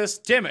lot of this,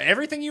 Tim,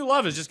 everything you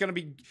love is just going to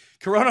be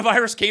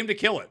coronavirus came to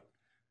kill it.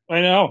 I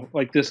know,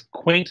 like this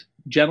quaint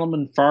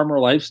gentleman farmer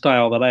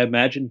lifestyle that I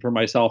imagined for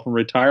myself in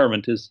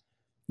retirement is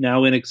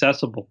now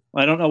inaccessible.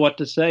 I don't know what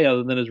to say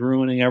other than it's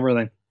ruining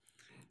everything.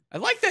 I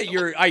like that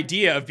your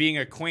idea of being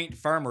a quaint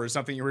farmer is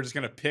something you were just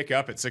going to pick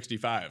up at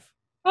 65.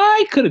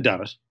 I could have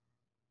done it.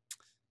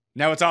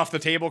 Now it's off the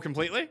table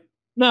completely?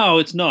 No,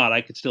 it's not.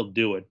 I could still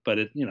do it, but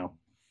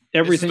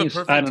everything This is.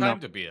 is the I perfect don't know. time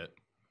to be it.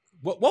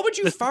 What would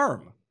you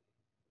farm?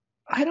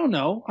 I don't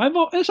know.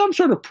 Some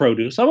sort of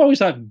produce. I've always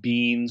thought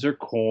beans or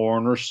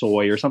corn or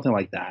soy or something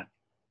like that.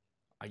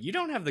 You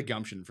don't have the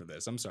gumption for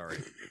this. I'm sorry.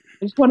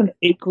 I just want an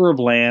acre of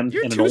land.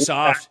 You're and an too old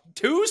soft.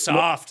 Too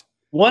soft.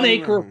 1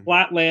 acre of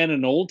flat land,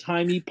 an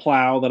old-timey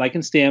plow that I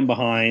can stand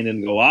behind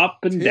and go up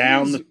and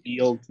down the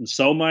field and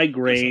sow my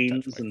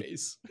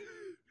grains.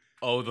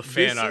 Oh, the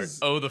fan art.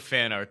 The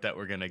fan art that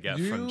we're going to get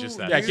from just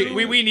that. Yeah,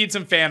 we need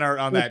some fan art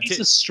on that. A piece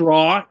of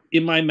straw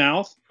in my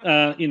mouth,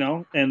 and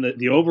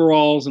the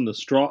overalls and the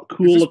straw,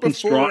 cool-looking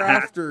straw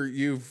hat. After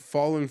you've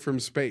fallen from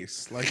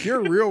space. Like,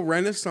 you're a real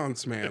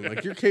Renaissance man.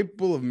 Like, you're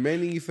capable of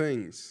many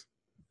things.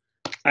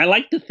 I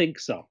like to think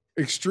so.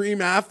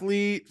 Extreme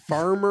athlete,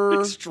 farmer.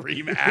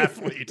 Extreme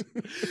athlete.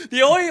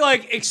 The only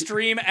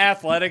extreme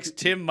athletics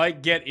Tim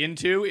might get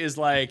into is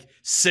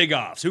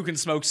cig-offs. Who can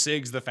smoke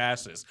cigs the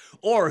fastest?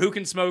 Or who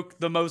can smoke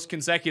the most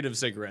consecutive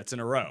cigarettes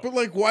in a row? But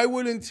why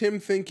wouldn't Tim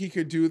think he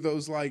could do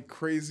those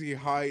crazy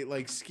high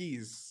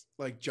skis?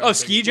 Jumping. Oh,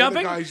 ski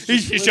jumping?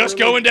 He's just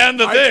going down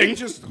the thing. I can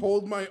just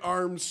hold my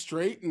arms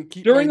straight and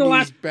keep During my the knees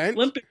last bent.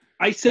 Olympic,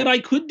 I said I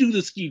could do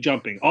the ski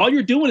jumping. All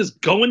you're doing is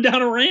going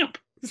down a ramp.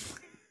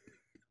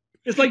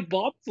 It's like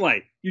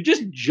bobsleigh. You're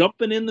just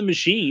jumping in the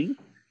machine.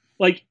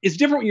 It's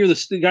different when you're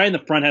the guy in the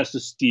front has to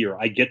steer.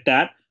 I get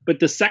that. But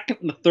the second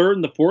and the third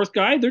and the fourth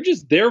guy, they're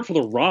just there for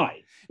the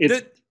ride.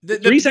 It's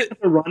 3 seconds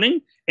of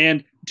running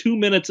and 2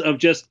 minutes of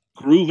just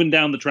grooving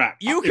down the track.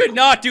 You could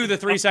not do the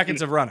 3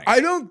 seconds of running. I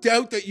don't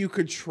doubt that you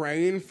could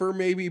train for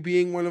maybe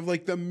being one of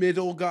the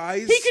middle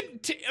guys. He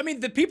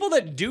could. The people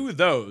that do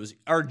those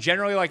are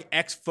generally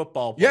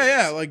ex-football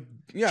players.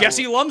 Yeah,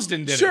 Jesse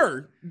Lumsden did it.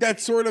 Sure,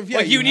 that's sort of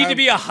you need to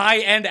be a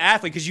high-end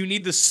athlete because you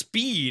need the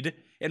speed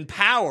and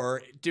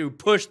power to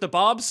push the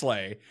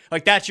bobsleigh.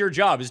 That's your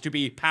job, is to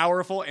be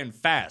powerful and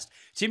fast.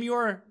 Tim, you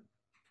are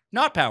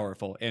not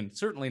powerful and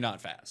certainly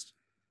not fast.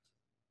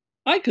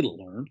 I could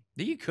learn.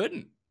 You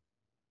couldn't.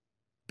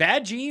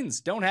 Bad genes.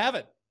 Don't have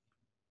it.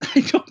 I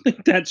don't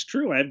think that's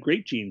true. I have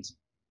great genes.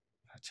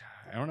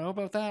 I don't know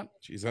about that.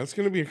 Jeez, that's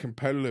going to be a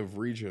competitive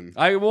region.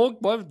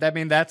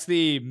 That's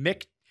the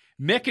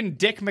Mick and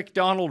Dick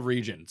McDonald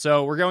region.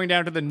 So we're going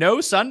down to the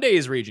no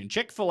Sundays region.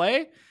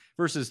 Chick-fil-A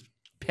versus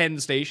Penn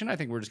Station. I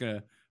think we're just going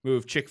to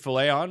move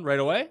Chick-fil-A on right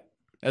away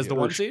as the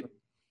 1 seed.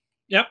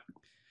 Yep.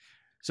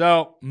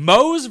 So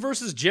Moe's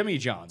versus Jimmy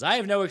John's. I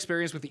have no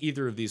experience with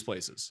either of these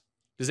places.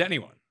 Does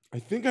anyone? I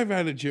think I've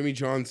had a Jimmy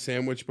John's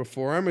sandwich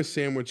before. I'm a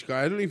sandwich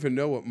guy. I don't even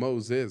know what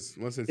Moe's is,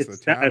 unless it's the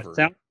tavern.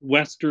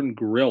 Southwestern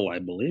Grill, I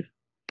believe.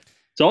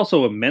 It's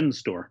also a men's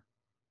store.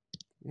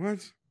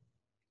 What?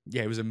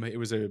 Yeah, it was a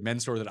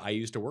men's store that I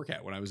used to work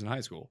at when I was in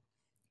high school.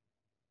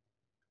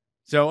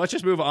 So let's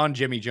just move on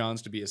Jimmy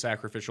John's to be a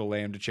sacrificial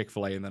lamb to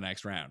Chick-fil-A in the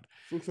next round.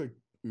 Looks like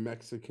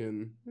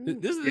Mexican.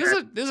 This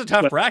is a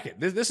tough bracket.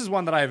 This is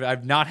one that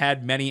I've not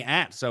had many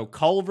at. So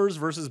Culver's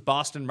versus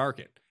Boston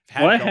Market.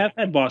 I have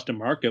had Boston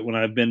Market when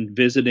I've been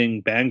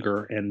visiting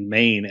Bangor and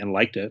Maine and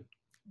liked it.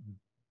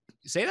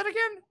 Say that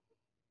again?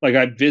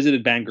 I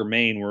visited Bangor,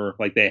 Maine, where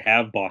they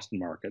have Boston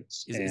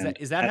markets.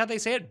 Is that how they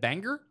say it?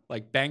 Bangor?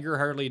 Bangor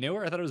hardly knew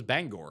her? I thought it was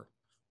Bangor.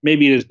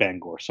 Maybe it is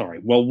Bangor. Sorry.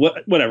 Well,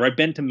 whatever. I've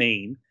been to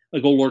Maine,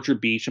 Old Orchard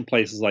Beach and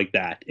places like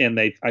that, and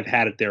I've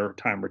had it there a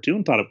time or two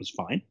and thought it was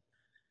fine.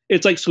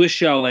 It's like Swiss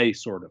Chalet,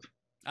 sort of.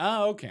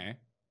 Oh, okay.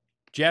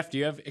 Jeff, do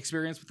you have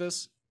experience with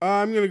this?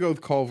 I'm gonna go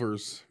with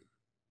Culver's.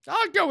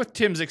 I'll go with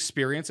Tim's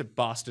experience at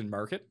Boston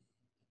Market.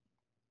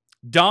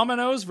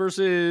 Domino's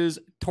versus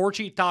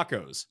Torchy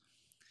Tacos.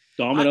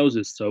 Domino's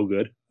is so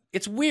good.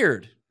 It's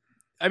weird.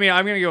 I'm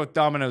going to go with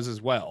Domino's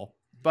as well.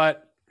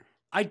 But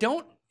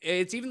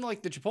it's even the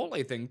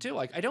Chipotle thing too.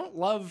 I don't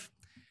love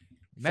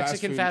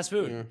Mexican fast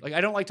food. Yeah.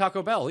 I don't like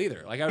Taco Bell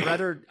either. I'd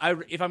rather,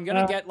 if I'm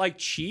going to get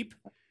cheap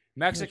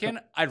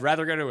Mexican, I'd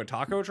rather go to a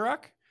taco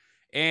truck.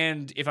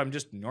 And if I'm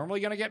just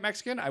normally going to get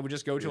Mexican, I would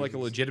just go to a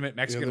legitimate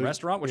Mexican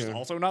restaurant, which is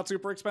also not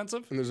super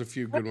expensive. And there's a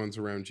few good ones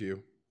around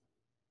you.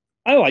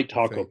 I like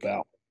Taco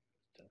Bell.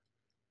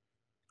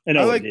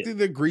 I like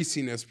the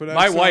greasiness, but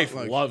my wife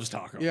loves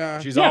taco. Yeah,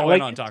 she's all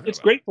in on Taco Bell. It's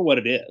great for what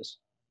it is.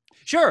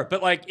 Sure,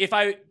 but if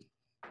I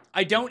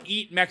don't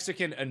eat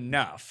Mexican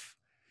enough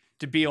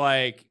to be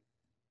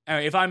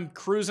if I'm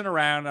cruising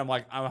around, I'm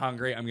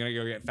hungry, I'm gonna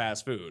go get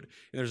fast food.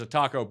 And there's a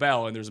Taco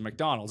Bell and there's a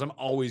McDonald's. I'm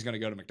always gonna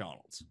go to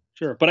McDonald's.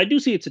 Sure, but I do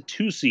see it's a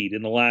 2 seed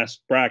in the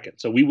last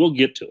bracket, so we will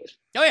get to it.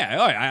 Oh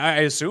yeah, I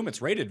assume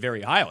it's rated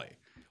very highly.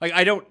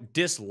 I don't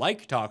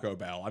dislike Taco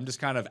Bell. I'm just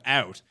kind of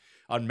out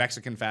on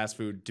Mexican fast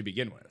food to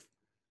begin with.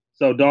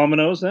 So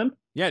Domino's then?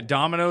 Yeah,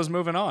 Domino's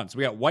moving on. So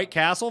we got White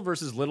Castle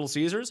versus Little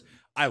Caesars.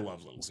 I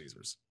love Little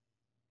Caesars.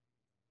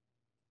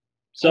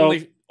 So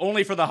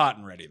only for the hot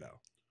and ready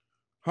though.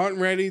 Hot and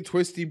ready,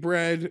 twisty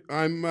bread.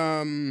 I'm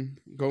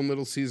going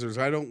Little Caesars.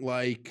 I don't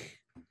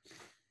like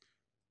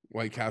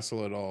White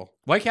Castle at all.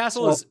 White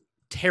Castle is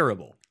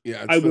terrible.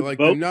 Yeah, it's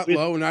the nut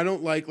low, and I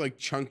don't like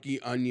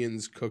chunky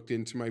onions cooked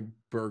into my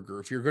burger.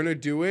 If you're gonna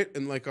do it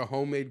in a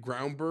homemade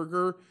ground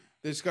burger,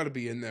 there's got to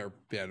be in there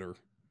better.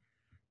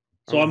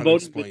 So I'm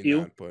voting with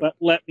you, but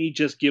let me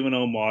just give an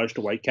homage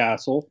to White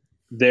Castle.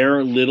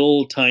 Their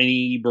little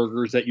tiny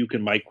burgers that you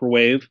can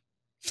microwave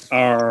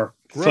are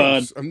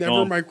gross. I've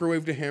never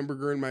microwaved a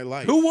hamburger in my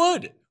life. Who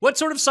would? What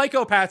sort of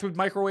psychopath would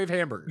microwave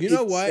hamburgers? You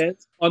know what? It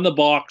says on the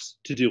box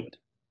to do it.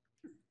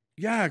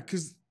 Yeah,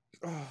 because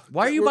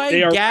Why are you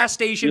buying gas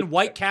station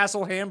White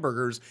Castle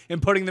hamburgers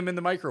and putting them in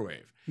the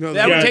microwave? No,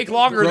 that would take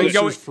longer than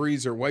going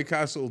freezer. White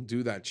Castle will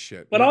do that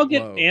shit. But I'll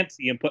get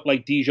fancy and put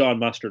like Dijon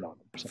mustard on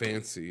them.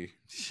 Fancy.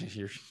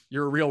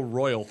 You're a real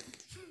royal.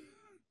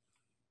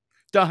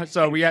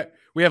 So we have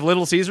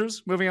Little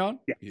Caesars. Moving on.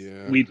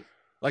 Yeah.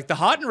 Like the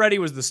hot and ready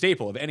was the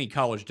staple of any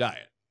college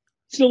diet.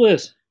 Still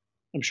is,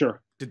 I'm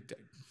sure.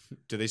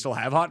 Do they still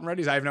have hot and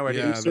readies? I have no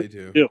idea. Yeah, they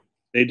do.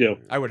 They do.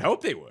 I would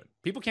hope they would.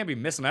 People can't be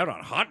missing out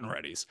on hot and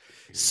readies.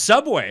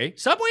 Subway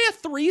a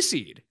 3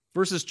 seed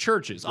versus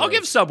Churches. I'll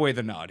give Subway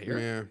the nod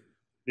here.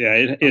 Yeah,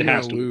 it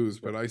has to lose,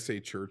 but I say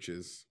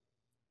Churches.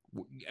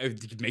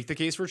 Make the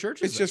case for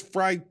Churches. It's just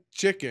fried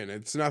chicken.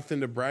 It's nothing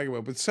to brag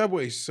about. But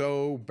Subway's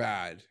so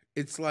bad.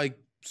 It's like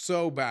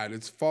so bad.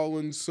 It's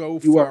fallen so far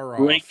off. You are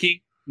breaking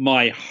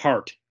my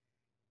heart.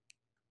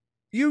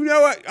 You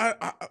know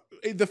what?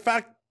 The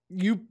fact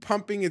you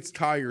pumping its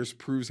tires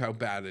proves how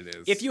bad it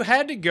is. If you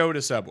had to go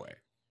to Subway,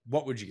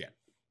 what would you get?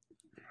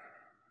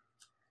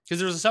 Because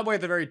there's a Subway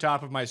at the very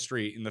top of my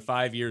street in the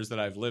 5 years that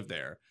I've lived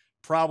there.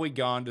 Probably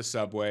gone to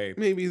Subway.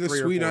 Maybe the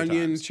sweet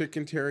onion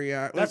chicken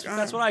teriyaki.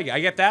 That's what I get. I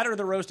get that or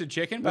the roasted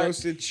chicken. But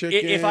roasted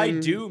chicken. If I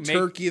do make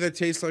turkey that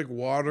tastes like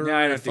water. No,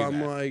 I don't if do I'm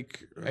that.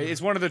 like,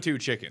 it's one of the two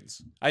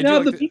chickens. The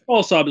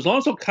meatball sub, as long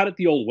as they'll cut it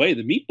the old way,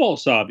 the meatball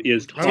sub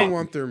is top. I don't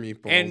want their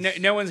meatballs.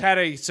 And no one's had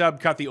a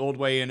sub cut the old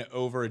way in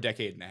over a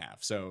decade and a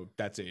half. So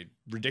that's a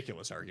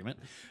ridiculous argument.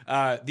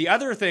 The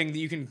other thing that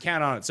you can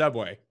count on at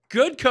Subway,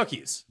 good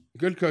cookies.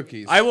 Good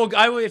cookies. I will.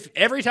 If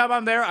every time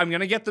I'm there, I'm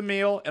gonna get the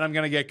meal and I'm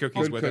gonna get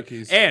cookies with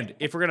it. And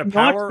if we're gonna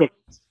power,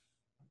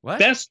 what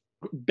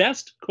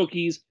best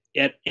cookies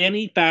at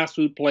any fast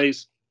food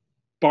place,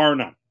 bar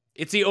none.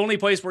 It's the only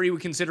place where you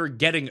would consider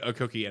getting a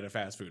cookie at a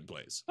fast food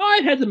place.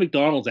 I've had the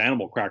McDonald's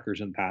animal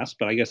crackers in the past,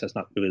 but I guess that's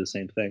not really the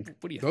same thing.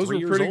 What are you, those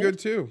were pretty good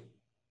too.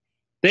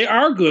 They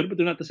are good, but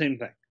they're not the same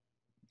thing.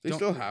 They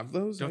still have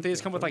those? Don't they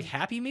just come with like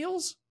Happy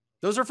Meals?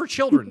 Those are for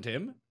children,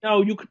 Tim.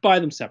 No, you could buy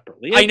them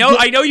separately. I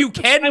know you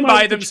can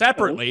buy them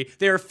separately.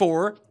 They're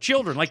for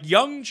children, like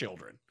young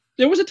children.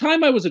 There was a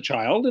time I was a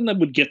child, and I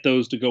would get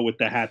those to go with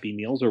the Happy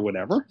Meals or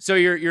whatever. So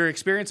your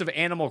experience of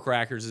animal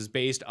crackers is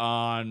based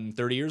on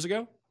 30 years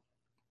ago?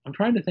 I'm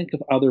trying to think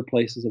of other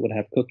places that would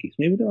have cookies.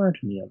 Maybe there aren't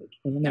any others.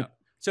 I don't know. No.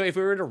 So if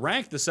we were to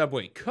rank the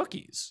Subway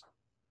cookies,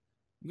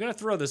 I'm going to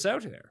throw this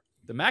out there.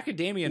 The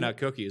macadamia nut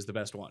cookie is the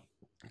best one.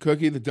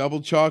 Cookie, the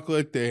double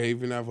chocolate. They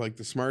even have like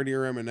the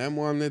Smartier M&M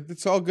one.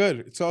 It's all good.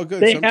 It's all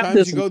good. They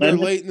Sometimes you go there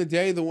late in the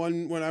day. The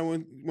one when I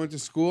went to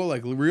school,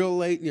 like real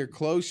late and you're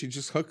close, you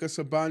just hook us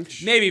a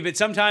bunch. Maybe, but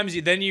sometimes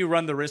then you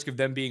run the risk of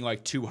them being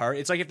like too hard.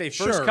 It's like if they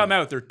first come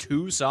out, they're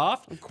too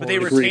soft, but they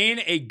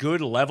retain a good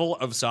level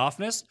of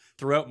softness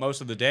throughout most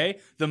of the day.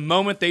 The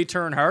moment they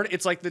turn hard,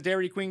 it's like the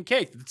Dairy Queen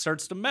cake that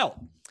starts to melt.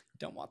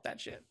 Don't want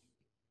that shit.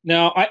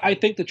 Now, I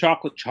think the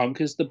chocolate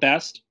chunk is the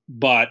best,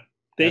 but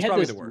That's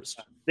probably the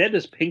worst. They had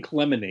this pink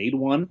lemonade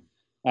one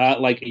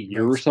like a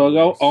year or so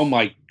ago. Oh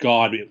my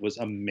God, it was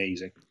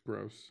amazing.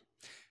 Gross.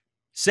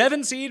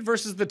 7 seed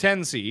versus the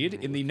 10 seed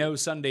in the No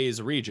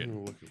Sundays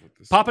region.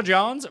 Papa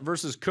John's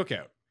versus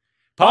Cookout.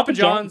 Papa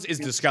John's is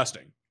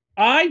disgusting.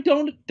 I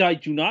do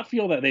not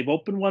feel that. They've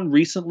opened one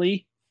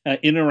recently in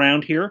and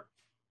around here,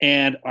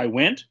 and I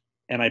went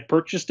and I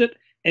purchased it.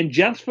 And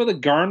just for the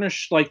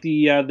garnish, like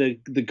the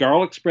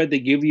garlic spread they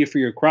give you for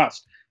your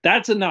crust,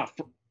 that's enough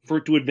for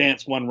it to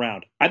advance one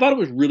round. I thought it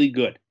was really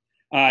good.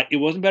 It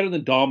wasn't better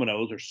than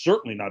Domino's, or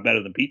certainly not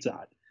better than Pizza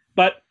Hut,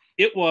 but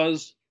it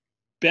was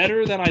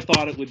better than I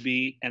thought it would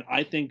be, and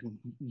I think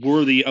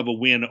worthy of a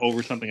win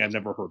over something I've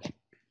never heard of.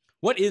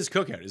 What is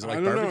Cookout? Is it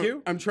like barbecue?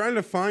 Know. I'm trying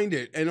to find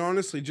it, and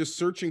honestly, just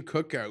searching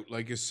Cookout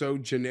like is so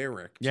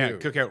generic. Yeah, too.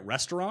 Cookout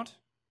restaurant.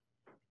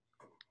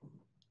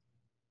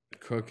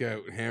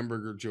 Cookout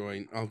hamburger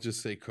joint. I'll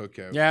just say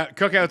Cookout. Yeah,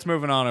 Cookout's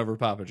moving on over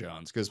Papa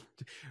John's because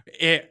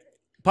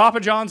Papa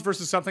John's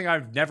versus something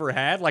I've never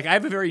had. Like I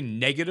have a very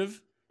negative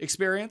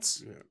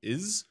experience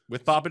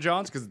with Papa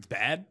John's because it's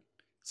bad.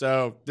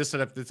 So this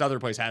other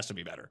place has to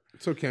be better.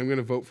 It's okay. I'm going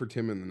to vote for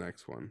Tim in the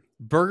next one.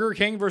 Burger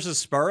King versus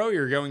Sparrow.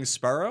 You're going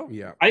Sparrow?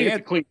 Yeah. I think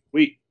it's clean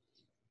sweet.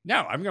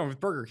 No, I'm going with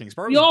Burger King.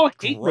 Sparrow's We all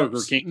hate gross.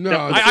 Burger King.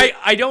 No,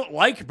 I don't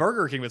like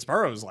Burger King, but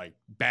Sparrow's like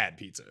bad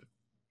pizza.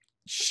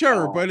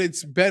 Sure, but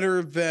it's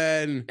better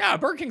than... Yeah,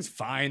 Burger King's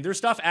fine. There's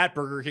stuff at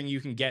Burger King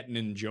you can get and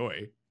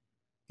enjoy.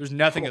 There's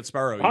nothing at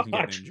Sparrow you can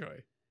get and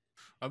enjoy.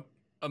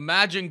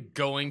 Imagine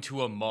going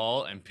to a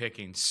mall and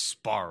picking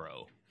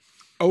Sparrow.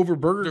 Over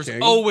Burger There's King.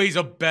 There's always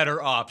a better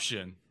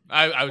option.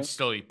 I would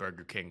still eat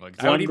Burger King.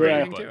 Like I would eat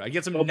Burger King too. I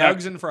get some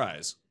nugs and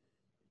fries.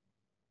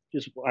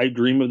 I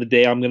dream of the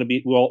day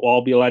we'll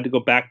all be allowed to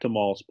go back to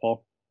malls,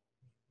 Paul.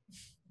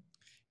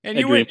 And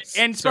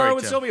Sparrow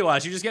would still be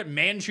last. You just get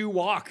Manchu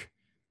Wok.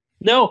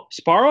 No,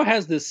 Sparrow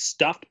has this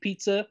stuffed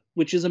pizza,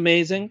 which is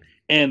amazing,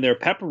 and their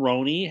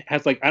pepperoni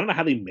has I don't know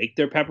how they make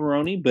their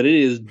pepperoni, but it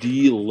is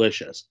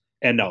delicious.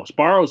 And no,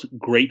 Sparrow's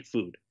great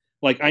food.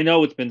 Like I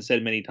know it's been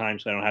said many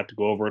times, so I don't have to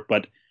go over it,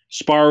 but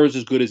Sparrow's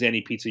as good as any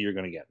pizza you're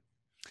going to get.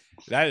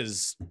 That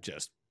is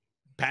just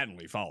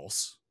patently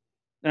false.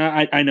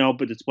 I know,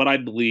 but it's what I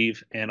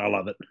believe, and I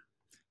love it.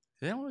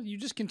 You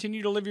just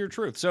continue to live your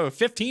truth. So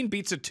 15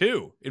 beats a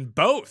 2 in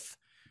both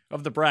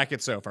of the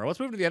brackets so far. Let's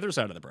move to the other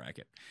side of the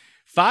bracket.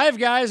 Five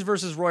Guys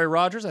versus Roy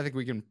Rogers. I think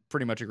we can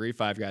pretty much agree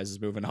Five Guys is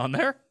moving on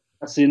there.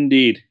 Yes,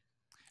 indeed.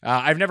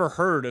 I've never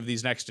heard of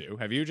these next two.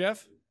 Have you,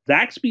 Jeff?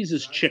 Zaxby's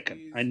is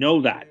chicken. I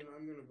know that.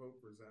 I'm going to vote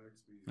for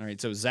Zaxby's. All right,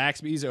 so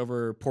Zaxby's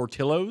over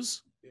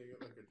Portillo's. Yeah, you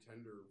got like a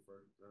tender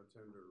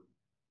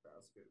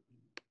basket.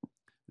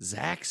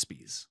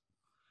 Zaxby's.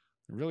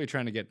 They're really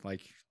trying to get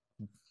like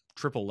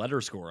triple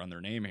letter score on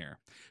their name here.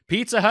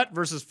 Pizza Hut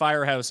versus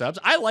Firehouse Subs.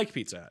 I like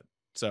Pizza Hut.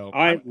 So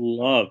I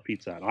love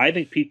Pizza Hut. I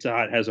think Pizza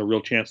Hut has a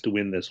real chance to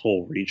win this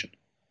whole region.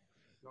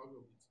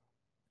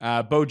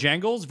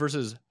 Bojangles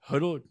versus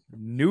Hoodle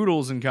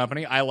Noodles and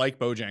Company. I like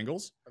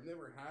Bojangles. I've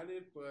never had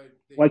it,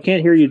 but I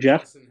can't hear you,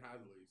 Jeff.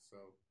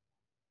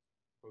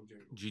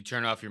 Did you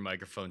turn off your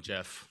microphone,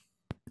 Jeff?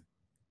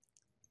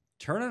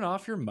 Turning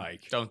off your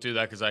mic. Don't do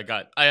that because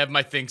I have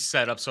my thing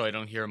set up so I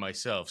don't hear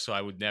myself. So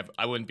I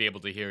wouldn't be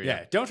able to hear you.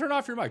 Yeah, don't turn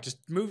off your mic. Just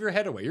move your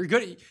head away. You're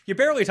good. You're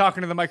barely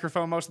talking to the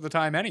microphone most of the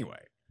time anyway.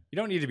 You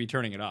don't need to be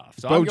turning it off.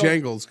 So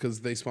Bojangles, because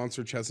they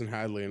sponsor Chess and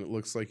Hadley, and it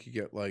looks like you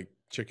get like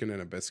chicken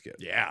and a biscuit.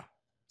 Yeah,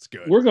 it's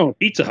good. We're going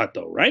Pizza Hut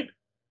though, right?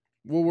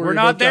 Well, we're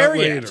not there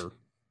yet.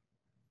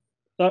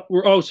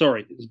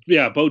 Sorry.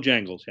 Yeah,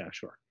 Bojangles. Yeah,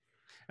 sure.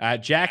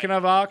 Jack in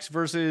the Box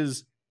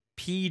versus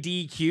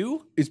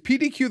PDQ. Is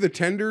PDQ the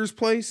Tenders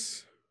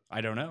place? I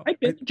don't know. I've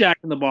been to Jack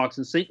in the Box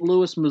in St.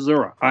 Louis,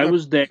 Missouri. I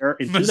was there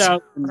in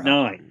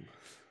 2009,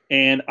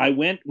 and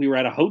we were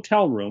at a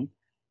hotel room,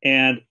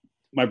 and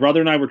my brother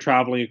and I were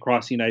traveling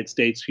across the United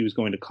States. He was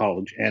going to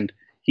college, and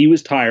he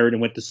was tired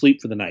and went to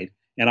sleep for the night.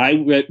 And I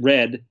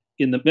read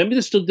maybe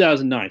this is still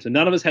 2009, so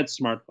none of us had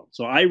smartphones.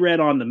 So I read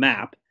on the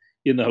map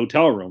in the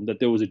hotel room that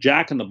there was a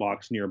Jack in the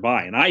Box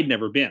nearby, and I'd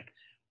never been.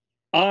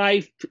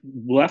 I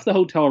left the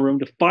hotel room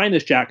to find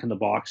this Jack in the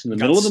Box in the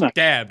middle of the night.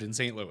 Stabbed in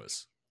St.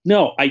 Louis.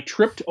 No, I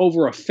tripped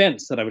over a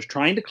fence that I was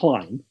trying to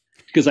climb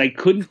because I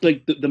couldn't,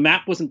 like, the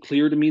map wasn't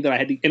clear to me that I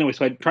had to, anyway,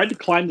 so I tried to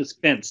climb this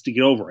fence to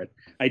get over it.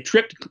 I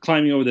tripped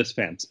climbing over this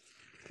fence,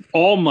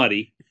 all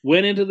muddy,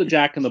 went into the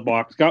Jack in the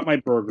Box, got my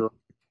burger.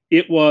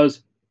 It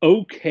was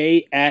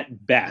okay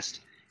at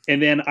best.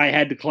 And then I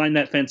had to climb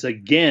that fence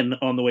again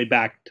on the way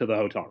back to the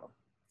hotel room.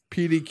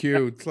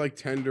 PDQ, it's like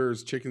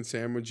tenders, chicken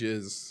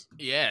sandwiches.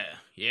 Yeah.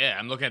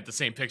 I'm looking at the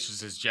same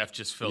pictures as Jeff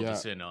just filled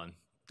us in on.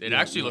 It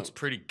actually looks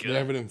pretty good. They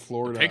have it in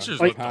Florida. The pictures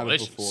look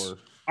delicious.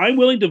 I'm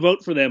willing to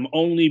vote for them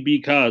only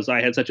because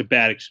I had such a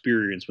bad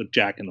experience with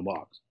Jack in the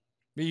Box.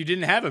 You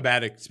didn't have a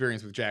bad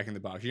experience with Jack in the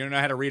Box. You don't know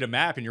how to read a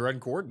map and you're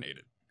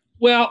uncoordinated.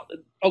 Well,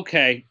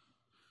 okay.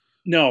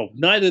 No,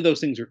 neither of those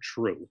things are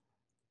true.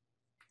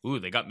 Ooh,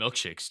 they got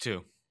milkshakes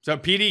too. So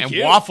PDQ.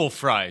 And waffle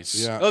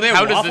fries. Yeah. Oh, they have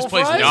How waffle does this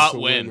place fries? not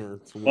win?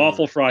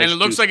 Waffle fries. And it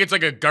looks like it's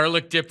like a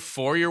garlic dip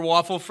for your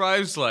waffle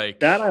fries. Like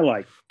that I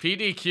like.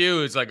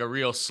 PDQ is like a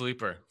real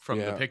sleeper from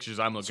the pictures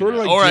I'm looking sort at.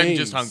 Like or James. I'm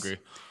just hungry.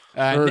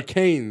 Or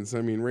Canes.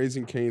 I mean,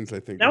 Raising Canes, I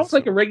think. Now it's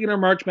like a regular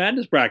March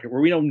Madness bracket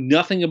where we know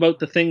nothing about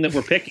the thing that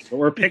we're picking. But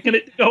we're picking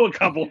it to go a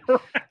couple.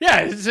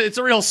 Yeah, it's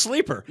a real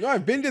sleeper. No,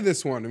 I've been to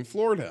this one in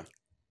Florida.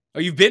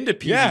 Oh, you've been to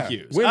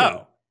PDQs?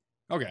 Yeah,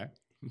 okay.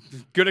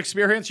 Good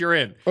experience. You're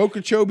in.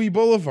 Okeechobee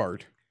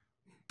Boulevard.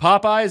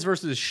 Popeyes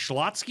versus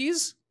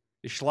Schlotzsky's?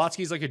 Is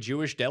Schlotzsky's like a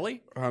Jewish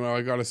deli? I don't know.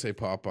 I got to say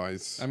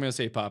Popeyes. I'm going to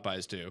say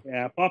Popeyes too.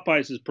 Yeah,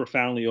 Popeyes is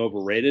profoundly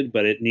overrated,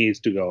 but it needs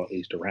to go at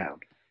least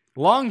around.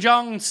 Long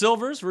John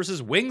Silver's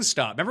versus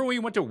Wingstop. Remember when we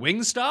went to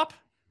Wingstop?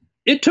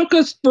 It took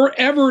us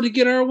forever to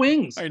get our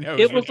wings. I know.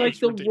 It was like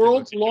the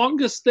world's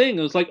longest thing.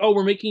 It was like, oh,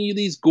 we're making you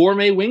these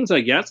gourmet wings,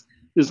 I guess.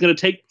 It's going to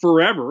take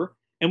forever.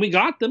 And we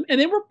got them,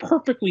 and they were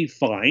perfectly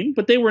fine,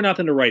 but they were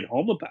nothing to write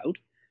home about.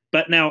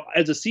 But now,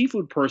 as a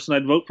seafood person,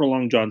 I'd vote for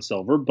Long John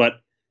Silver, but...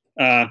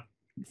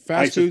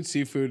 fast food,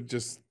 seafood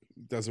just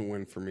doesn't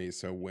win for me,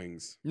 so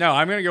wings. No,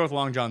 I'm going to go with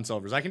Long John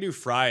Silver's. I can do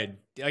fried.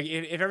 Like,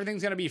 if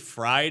everything's going to be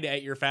fried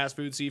at your fast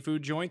food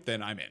seafood joint,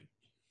 then I'm in.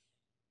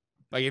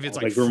 Like, if it's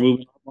like we're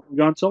moving on Long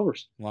John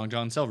Silver's. Long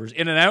John Silver's.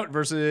 In-N-Out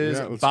versus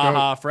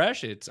Baja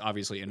Fresh. It's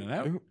obviously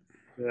In-N-Out.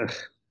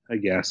 I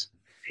guess.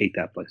 Hate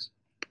that place.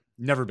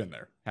 Never been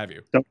there. Have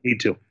you? Don't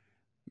need to.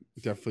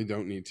 Definitely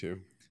don't need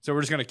to. So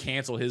we're just going to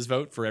cancel his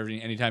vote for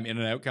anytime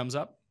In-N-Out comes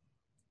up?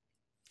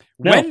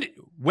 No.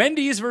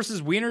 Wendy's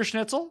versus Wiener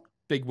Schnitzel.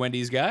 Big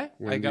Wendy's guy.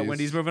 I got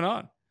Wendy's moving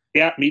on.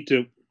 Yeah, me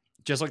too.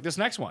 Just like this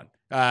next one.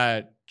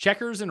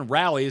 Checkers and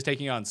Rally is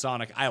taking on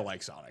Sonic. I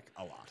like Sonic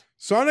a lot.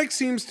 Sonic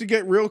seems to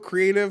get real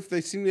creative.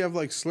 They seem to have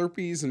like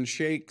Slurpees and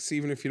shakes,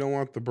 even if you don't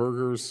want the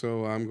burgers.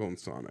 So I'm going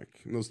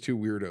Sonic. And those two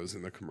weirdos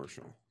in the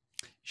commercial.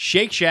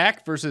 Shake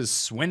Shack versus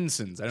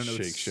Swenson's. I don't know.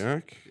 Shake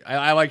Shack.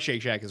 I like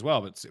Shake Shack as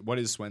well, but what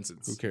is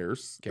Swenson's? Who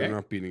cares? Okay. They're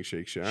not beating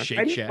Shake Shack.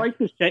 I didn't like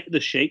the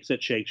shakes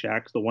at Shake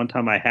Shack the one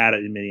time I had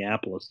it in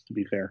Minneapolis, to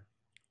be fair.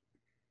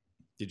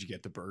 Did you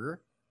get the burger?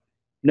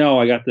 No,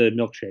 I got the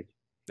milkshake.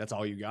 That's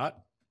all you got?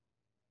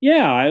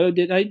 Yeah, I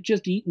did. I'd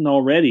just eaten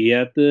already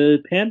at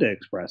the Panda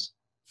Express.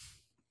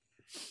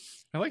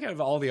 I like out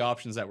of all the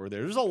options that were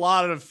there. There's a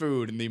lot of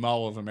food in the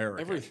Mall of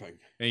America. Everything.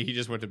 And he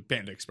just went to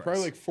Panda Express.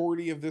 Probably like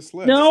 40 of this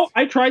list. No,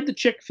 I tried the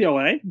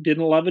Chick-fil-A.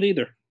 Didn't love it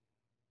either.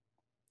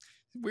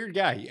 Weird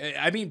guy.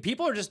 I mean,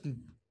 people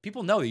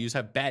know that you just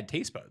have bad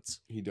taste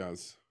buds. He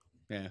does.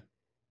 Yeah. I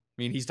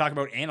mean, he's talking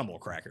about animal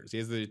crackers. He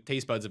has the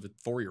taste buds of a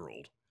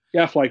 4-year-old.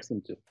 Jeff likes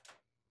them too.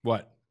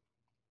 What?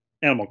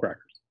 Animal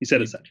crackers. He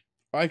said as such.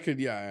 I could,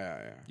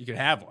 yeah. You could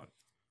have one.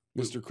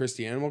 Mr.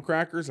 Christie animal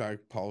crackers. I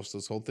polished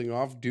this whole thing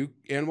off. Duke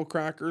animal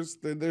crackers.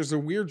 There's a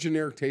weird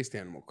generic taste to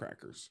animal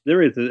crackers.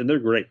 There is, and they're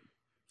great.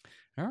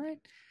 All right.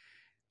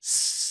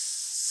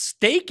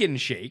 Steak and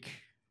Shake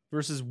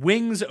versus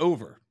Wings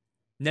Over.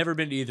 Never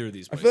been to either of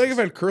these places. I feel like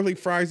I've had curly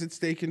fries at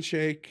Steak and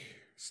Shake,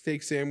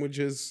 steak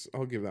sandwiches.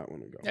 I'll give that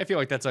one a go. I feel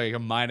like that's like a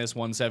minus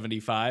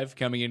 175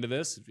 coming into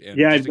this.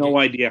 Yeah, I have no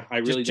idea. I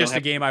really just a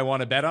game I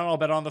want to bet on. I'll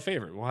bet on the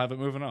favorite. We'll have it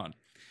moving on.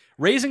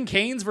 Raising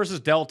Cane's versus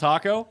Del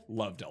Taco.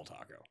 Love Del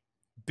Taco.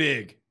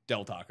 Big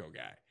Del Taco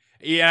guy.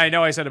 Yeah, I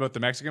know I said about the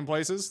Mexican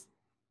places.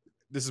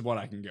 This is what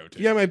I can go to.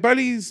 Yeah, my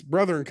buddy's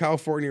brother in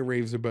California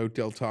raves about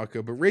Del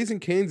Taco, but Raising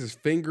Cane's is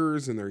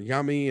fingers and they're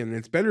yummy and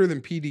it's better than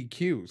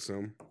PDQ.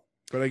 So,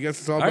 but I guess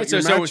it's all about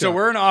your matchup. So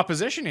we're in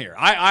opposition here.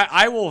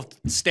 I will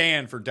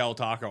stand for Del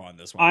Taco on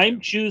this one.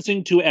 I'm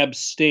choosing to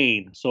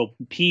abstain so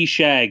P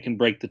Shag can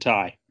break the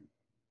tie.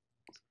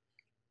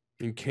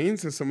 And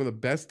Cane's has some of the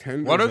best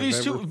tenders. What are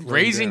these two?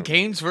 Raising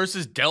Cane's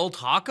versus Del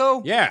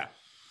Taco? Yeah.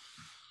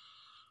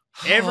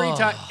 Every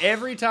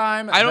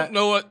time. I don't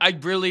know what. I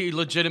really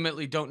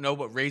legitimately don't know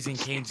what Raising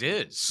Cane's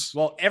is.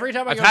 Well, every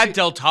time I've had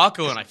Del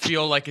Taco and I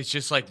feel like it's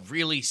just like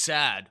really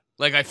sad.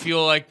 Like I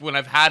feel like when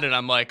I've had it,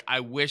 I'm like, I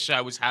wish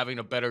I was having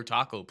a better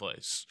taco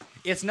place.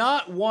 It's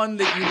not one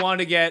that you want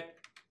to get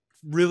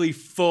really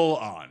full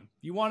on.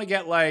 You want to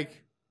get like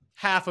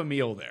half a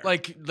meal there.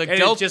 Like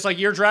it's just like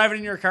you're driving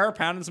in your car,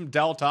 pounding some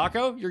Del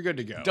Taco, you're good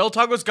to go. Del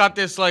Taco's got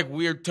this like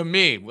weird, to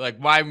me, like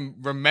my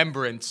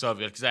remembrance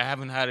of it, because I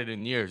haven't had it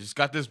in years. It's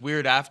got this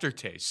weird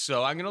aftertaste.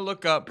 So I'm gonna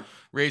look up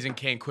Raising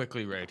Cane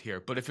quickly right here.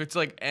 But if it's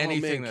like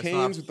anything that's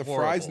Cane's not with the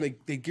horrible. fries, and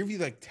they give you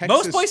like Texas.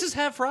 Most places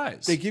have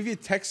fries. They give you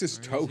Texas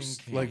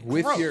toast, Cane. like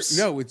with Gross.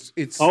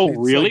 it's. Oh, it's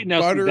really? Like Now,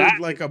 see, buttered, that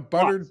like a is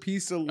buttered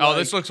piece of. Oh,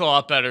 this looks a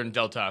lot better than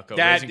Del Taco.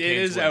 That Raising it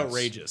Cane's is wins.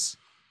 outrageous.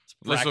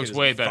 This looks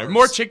way better. farce.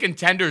 More chicken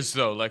tenders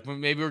though. Like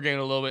maybe we're getting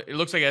a little bit. It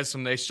looks like it has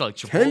some nice like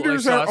Chipotle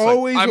Tenders are sauce.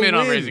 always I'm a in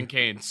on win. Raising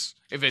Cane's.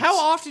 If it's How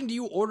often do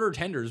you order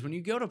tenders when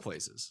you go to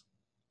places?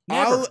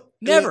 Never.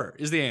 Never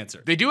is the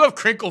answer. They do have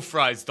crinkle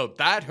fries though.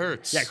 That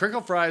hurts. Yeah, crinkle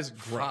fries,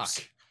 gross.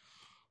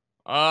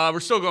 Fuck. We're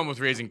still going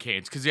with Raising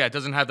Cane's because it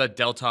doesn't have that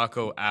Del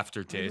Taco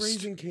aftertaste.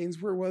 Raising Cane's.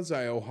 Where was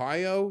I?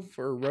 Ohio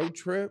for a road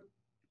trip.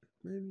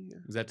 Maybe. Yeah.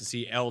 Was that to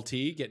see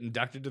LT get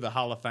inducted to the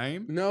Hall of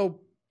Fame? No,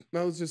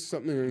 that was just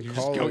something in You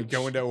college. just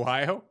going to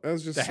Ohio? That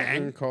was just to something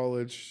hang? in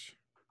college.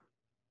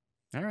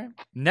 All right.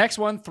 Next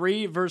one,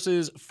 3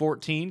 versus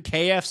 14.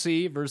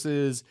 KFC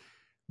versus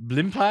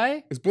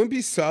Blimpie. Is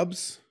Blimpie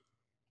subs?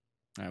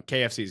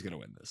 KFC is going to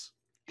win this.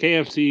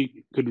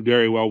 KFC could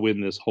very well win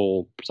this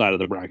whole side of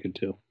the bracket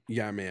too.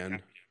 Yeah,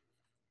 man.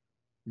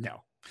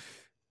 No.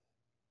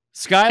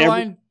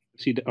 Skyline.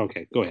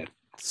 Okay, go ahead.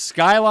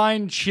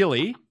 Skyline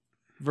Chili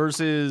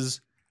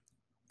versus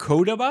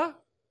Kodaba.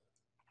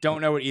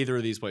 Don't know what either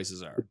of these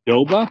places are.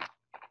 Doba?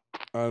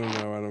 I don't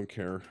know. I don't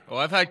care. Oh,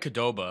 I've had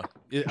Qdoba.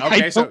 Okay,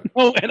 I don't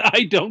know, and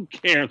I don't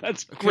care.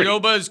 That's great.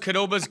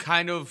 Qdoba's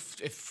kind of.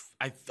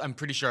 I'm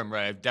pretty sure I'm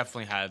right. I've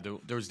definitely had.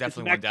 There was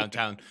definitely one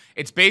downtown.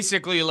 It's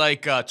basically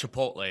like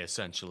Chipotle,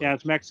 essentially. Yeah,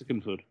 it's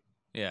Mexican food.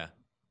 Yeah.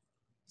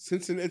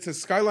 It's a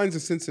Skyline's a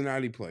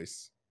Cincinnati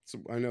place. So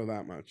I know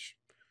that much.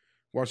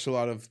 Watched a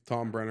lot of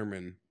Tom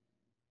Brennerman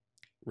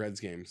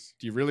Reds games.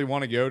 Do you really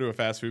want to go to a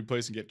fast food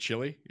place and get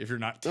chili if you're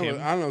not Tim?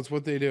 No, I don't know. It's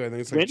what they do. I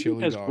think it's like Redmond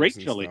chili has dogs great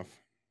and chili. stuff.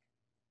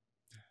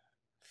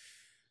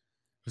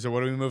 So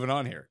what are we moving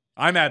on here?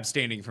 I'm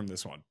abstaining from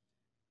this one.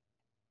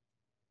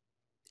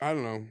 I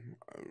don't know.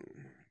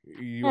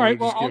 You All right,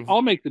 wanna well, just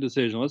I'll make the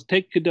decision. Let's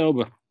take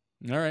Qdoba.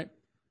 All right.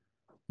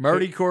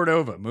 Marty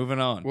Cordova, moving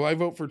on. Well, I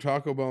vote for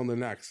Taco Bell in the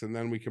next, and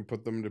then we can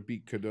put them to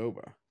beat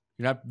Qdoba.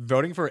 You're not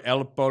voting for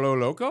El Polo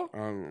Loco? I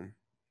don't know.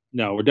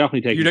 No, we're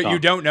definitely taking You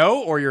don't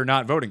know, or you're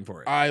not voting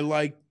for it? I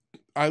like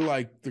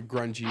the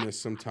grunginess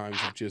sometimes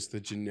of just the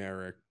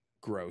generic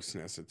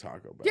grossness of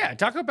Taco Bell. Yeah,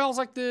 Taco Bell's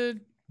like the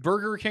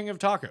Burger King of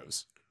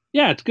tacos.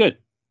 Yeah, it's good.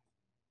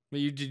 But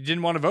you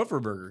didn't want to vote for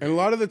Burger King. And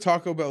a lot of the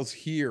Taco Bells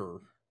here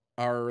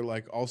are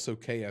like also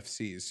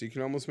KFCs, so you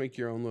can almost make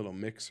your own little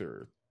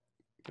mixer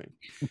thing.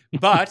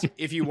 But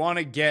if you want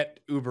to get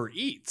Uber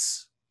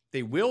Eats,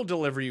 they will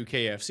deliver you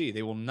KFC.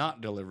 They will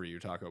not deliver you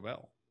Taco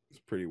Bell. It's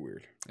pretty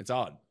weird. It's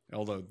odd,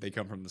 although they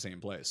come from the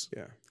same place.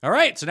 Yeah. All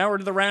right, so now we're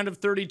to the round of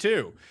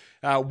 32.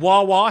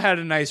 Wawa had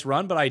a nice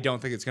run, but I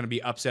don't think it's going to be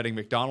upsetting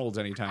McDonald's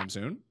anytime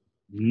soon.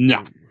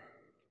 No.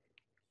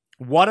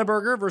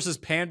 Whataburger versus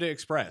Panda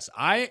Express.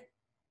 I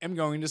am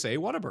going to say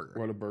Whataburger.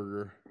 What a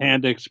burger.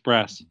 Panda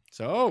Express.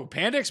 So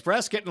Panda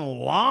Express getting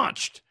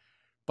launched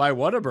by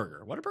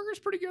Whataburger. Whataburger's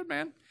pretty good,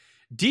 man.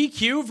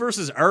 DQ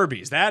versus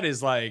Arby's. That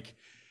is like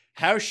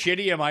How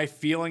shitty am I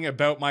feeling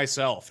about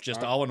myself?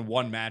 Just all in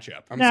one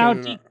matchup. Now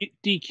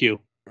DQ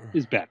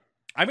is better.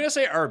 I'm going to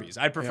say Arby's.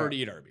 I'd prefer to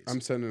eat Arby's.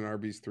 I'm sending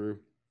Arby's through.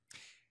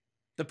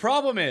 The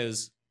problem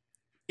is,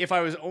 if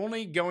I was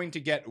only going to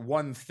get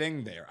one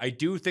thing there, I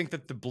do think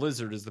that the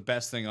Blizzard is the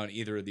best thing on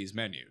either of these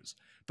menus.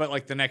 But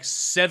like the next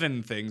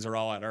 7 things are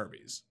all at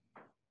Arby's.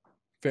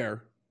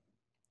 Fair.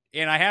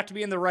 And I have to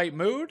be in the right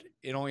mood.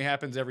 It only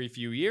happens every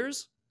few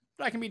years.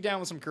 But I can be down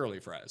with some curly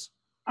fries.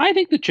 I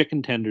think the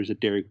chicken tenders at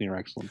Dairy Queen are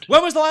excellent.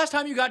 When was the last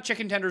time you got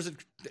chicken tenders?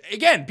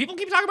 Again, people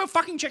keep talking about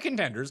fucking chicken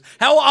tenders.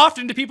 How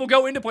often do people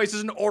go into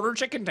places and order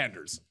chicken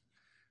tenders?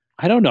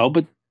 I don't know,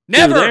 but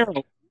never.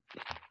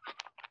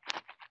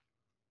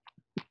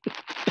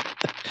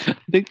 I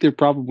think they're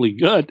probably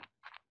good.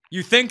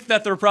 You think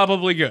that they're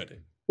probably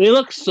good? They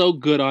look so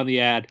good on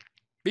the ad.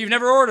 But you've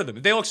never ordered them.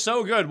 If they look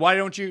so good, why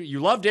don't you? You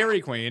love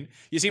Dairy Queen.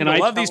 You seem to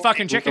love these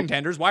fucking chicken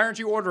tenders. Why aren't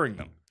you ordering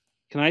them?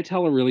 Can I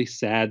tell a really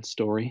sad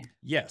story?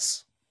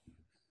 Yes.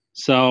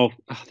 So,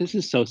 this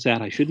is so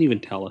sad. I shouldn't even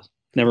tell us.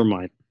 Never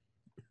mind.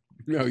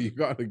 No, you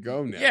gotta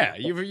go now. Yeah,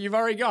 you've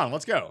already gone.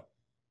 Let's go.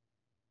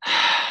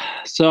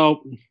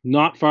 So,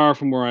 not far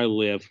from where I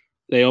live,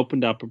 they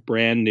opened up a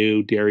brand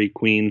new Dairy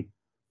Queen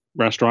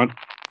restaurant.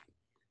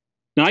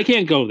 Now, I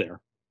can't go there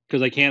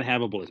because I can't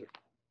have a Blizzard.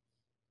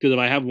 Because if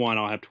I have one,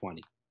 I'll have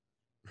 20.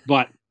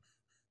 But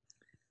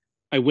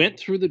I went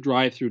through the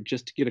drive-thru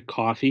just to get a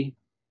coffee,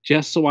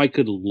 just so I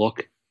could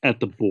look at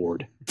the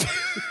board.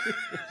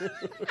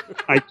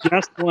 I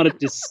just wanted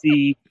to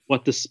see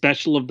what the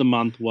special of the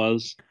month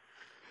was.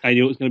 I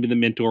knew it was going to be the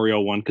mint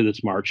Oreo one because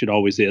it's March. It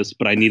always is,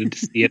 but I needed to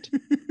see it.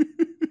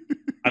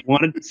 I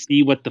wanted to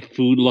see what the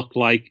food looked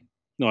like.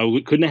 No,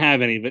 I couldn't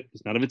have any of it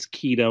because none of it's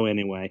keto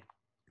anyway.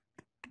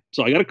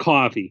 So I got a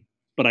coffee,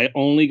 but I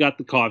only got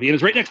the coffee. And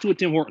it's right next to a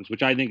Tim Hortons,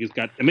 which I think has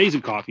got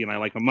amazing coffee, and I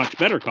like a much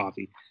better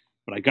coffee.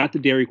 But I got the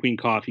Dairy Queen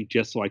coffee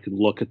just so I could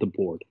look at the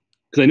board.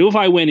 Because I knew if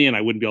I went in,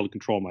 I wouldn't be able to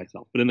control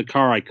myself. But in the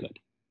car, I could.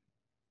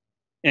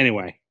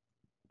 Anyway,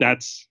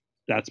 that's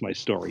my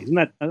story. Isn't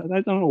that? I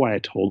don't know why I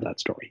told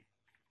that story.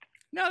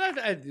 No,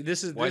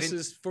 this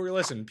is for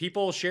listen.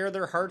 People share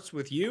their hearts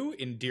with you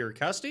in Dear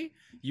Custy.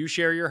 You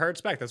share your hearts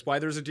back. That's why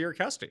there's a Dear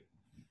Custy.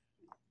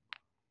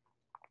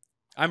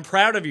 I'm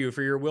proud of you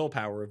for your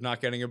willpower of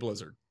not getting a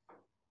Blizzard.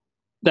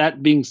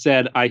 That being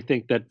said, I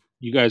think that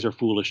you guys are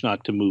foolish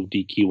not to move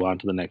DQ on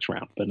to the next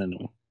round. But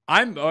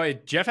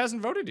anyway, Jeff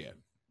hasn't voted yet.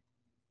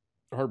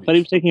 Arby's. But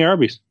he was taking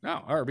Arby's.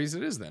 No, Arby's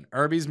it is then.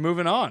 Arby's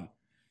moving on.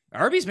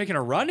 Arby's making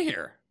a run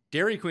here.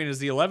 Dairy Queen is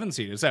the 11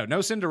 seed. It's out.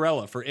 No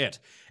Cinderella for it.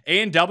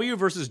 A&W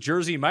versus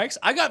Jersey Mike's.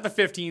 I got the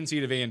 15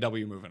 seed of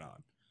A&W moving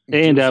on.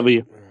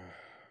 A&W.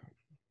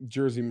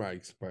 Jersey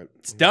Mike's, but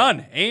it's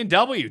done.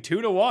 A&W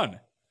 2-1.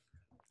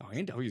 Oh,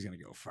 A&W is going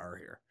to go far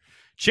here.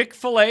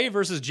 Chick-fil-A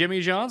versus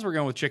Jimmy John's. We're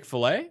going with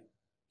Chick-fil-A.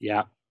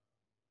 Yeah.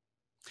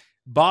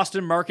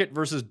 Boston Market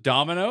versus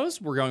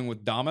Domino's. We're going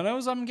with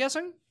Domino's, I'm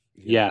guessing.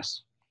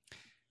 Yes.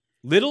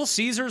 Little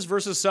Caesars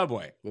versus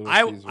Subway.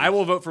 I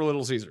will vote for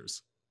Little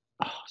Caesars.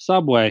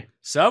 Oh,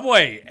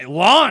 Subway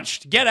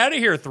launched. Get out of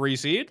here, 3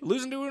 seed.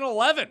 Losing to an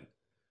 11.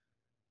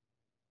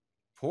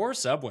 Poor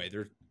Subway.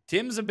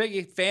 Tim's a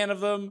big fan of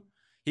them.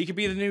 He could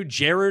be the new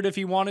Jared if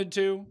he wanted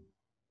to.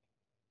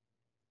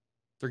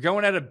 They're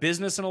going out of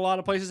business in a lot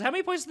of places. How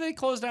many places did they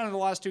close down in the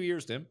last 2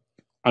 years, Tim?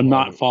 I'm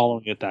not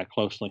following it that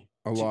closely.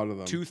 A lot of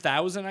them.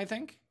 2,000, I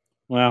think.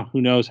 Well,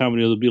 who knows how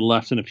many will be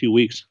left in a few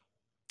weeks.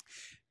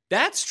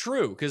 That's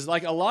true, because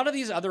like a lot of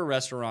these other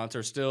restaurants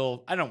are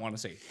still, I don't want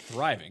to say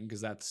thriving, because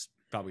that's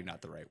probably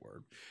not the right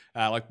word.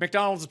 Like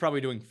McDonald's is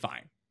probably doing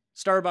fine.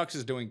 Starbucks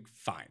is doing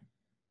fine.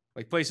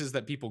 Like places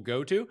that people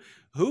go to.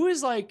 Who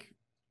is like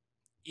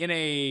in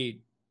a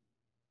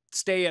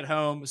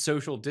stay-at-home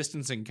social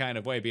distancing kind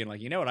of way being like,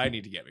 you know what I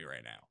need to get me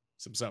right now?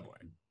 Some Subway.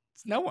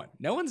 It's no one.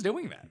 No one's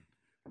doing that.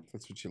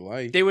 That's what you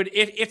like. They would,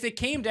 if it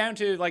came down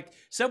to like,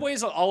 Subway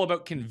is all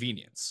about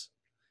convenience.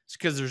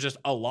 Because there's just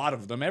a lot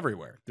of them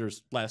everywhere.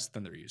 There's less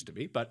than there used to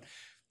be. But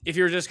if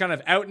you're just kind of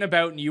out and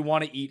about and you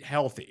want to eat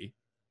healthy,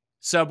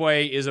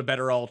 Subway is a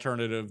better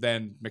alternative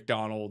than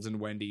McDonald's and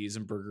Wendy's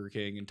and Burger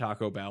King and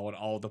Taco Bell and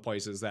all the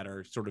places that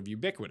are sort of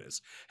ubiquitous.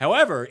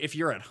 However, if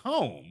you're at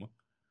home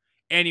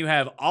and you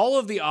have all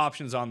of the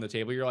options on the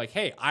table, you're like,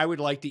 hey, I would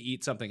like to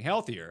eat something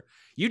healthier.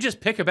 You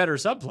just pick a better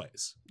sub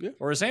place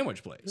or a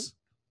sandwich place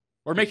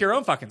or make your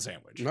own fucking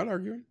sandwich. Not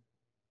arguing.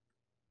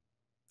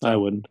 I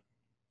wouldn't.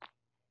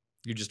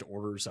 You just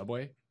order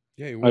Subway?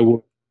 Yeah, I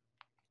would.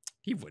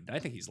 He wouldn't. I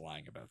think he's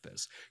lying about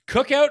this.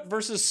 Cookout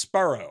versus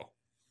Sparrow.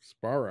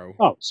 Sparrow.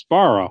 Oh,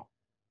 Sparrow. All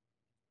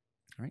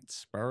right,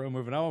 Sparrow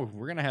moving on.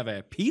 We're going to have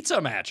a pizza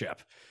matchup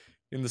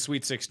in the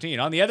Sweet 16.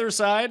 On the other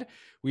side,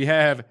 we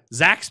have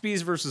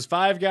Zaxby's versus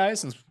Five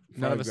Guys, since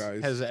none of us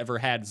has ever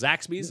had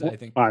Zaxby's. I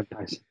think Five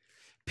Guys.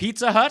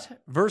 Pizza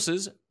Hut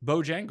versus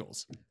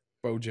Bojangles.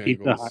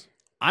 Bojangles.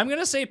 I'm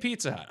going to say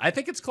Pizza Hut. I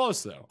think it's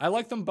close, though. I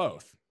like them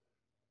both.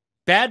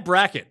 Bad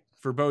bracket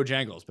for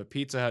Bojangles, but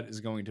Pizza Hut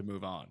is going to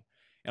move on.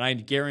 And I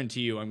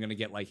guarantee you I'm going to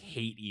get like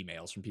hate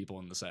emails from people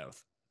in the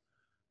South.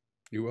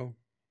 You will.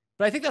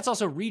 But I think that's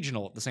also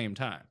regional at the same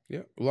time. Yeah,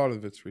 a lot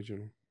of it's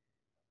regional.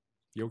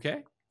 You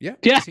okay? Yeah.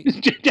 Yeah.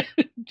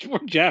 Poor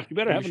Jeff. You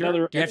better have sure?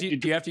 another. Do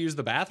you have to use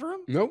the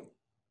bathroom? Nope.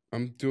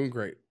 I'm doing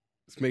great.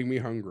 It's making me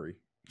hungry.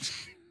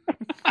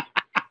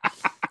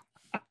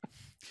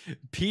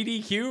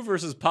 PDQ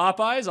versus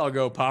Popeyes. I'll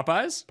go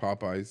Popeyes.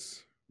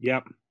 Popeyes.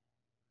 Yep.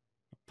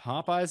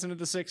 Popeyes into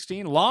the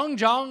 16. Long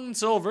John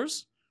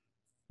Silver's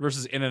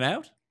versus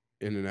In-N-Out.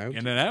 In-N-Out.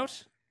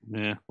 In-N-Out.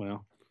 Yeah,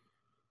 well.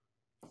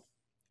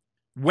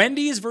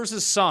 Wendy's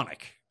versus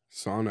Sonic.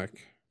 Sonic.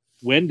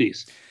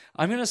 Wendy's.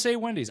 I'm going to say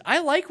Wendy's. I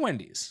like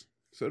Wendy's.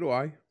 So do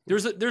I.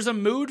 There's a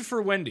mood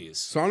for Wendy's.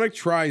 Sonic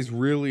tries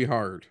really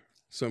hard,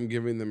 so I'm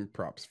giving them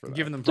props for that.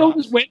 Giving them So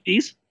props. does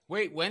Wendy's.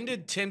 Wait, when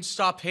did Tim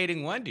stop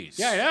hating Wendy's?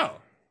 Yeah, I know.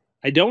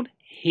 I don't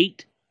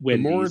hate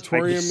Wendy's.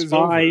 moratorium is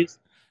over. The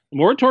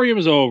moratorium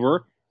is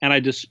over, and I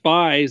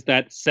despise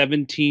that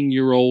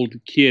 17-year-old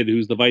kid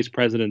who's the vice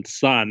president's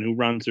son who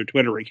runs their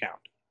Twitter account.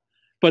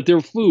 But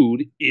their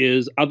food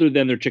is, other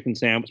than their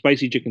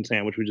spicy chicken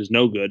sandwich, which is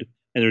no good,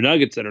 and their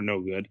nuggets that are no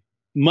good,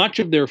 much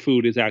of their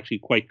food is actually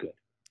quite good.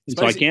 And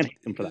so I can't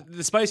hate them for that.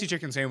 The spicy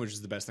chicken sandwich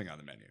is the best thing on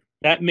the menu.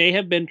 That may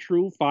have been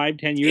true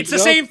 5-10 years ago. It's the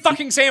same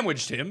fucking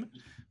sandwich, Tim.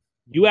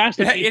 You ask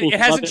the people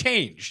It hasn't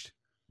changed.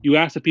 You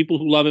ask the people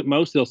who love it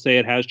most, they'll say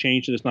it has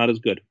changed and it's not as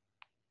good.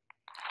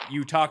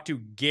 You talk to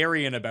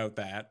Garion about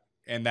that,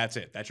 and that's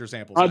it. That's your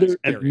sample Other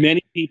size.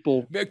 many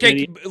people.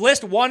 Okay,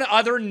 list one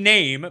other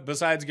name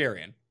besides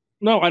Garion.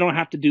 No, I don't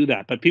have to do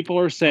that. But people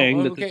are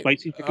saying that the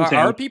spicy chicken sandwich.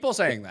 Are people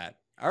saying that?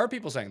 Are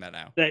people saying that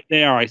now?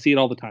 They are. I see it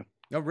all the time.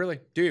 No, really?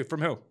 Do you?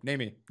 From who? Name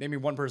me. Name me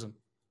one person.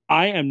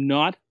 I am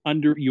not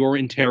under your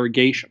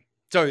interrogation.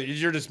 So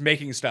you're just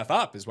making stuff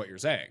up, is what you're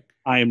saying.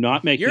 I am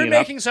not making. You're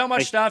making so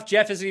much stuff.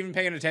 Jeff isn't even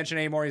paying attention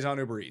anymore. He's on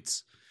Uber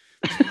Eats.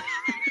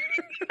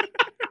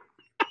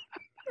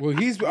 Well,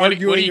 he's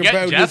arguing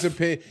about Jeff? his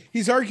opinion.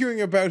 He's arguing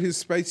about his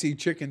spicy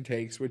chicken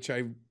takes, which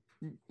I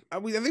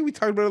think we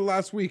talked about it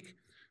last week.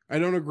 I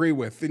don't agree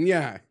with, and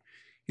yeah,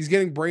 he's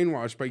getting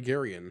brainwashed by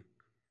Garion.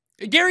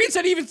 Garion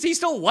said he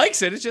still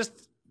likes it. It's just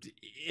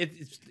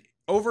it's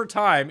over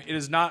time. It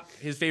is not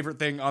his favorite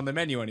thing on the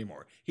menu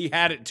anymore. He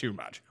had it too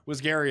much. Was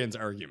Garion's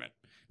argument?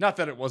 Not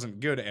that it wasn't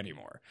good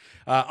anymore.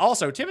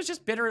 Also, Tim is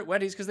just bitter at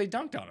Wendy's because they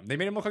dunked on him. They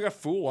made him look like a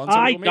fool on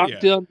social media.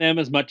 I dunked on them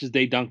as much as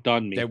they dunked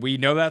on me. That we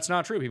know that's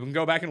not true. People can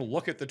go back and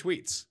look at the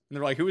tweets. And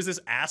they're like, who is this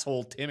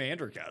asshole Tim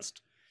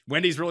Andercust?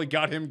 Wendy's really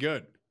got him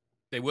good.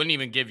 They wouldn't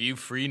even give you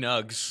free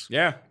nugs.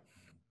 Yeah.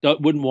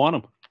 Wouldn't want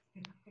them.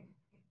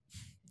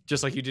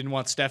 Just like you didn't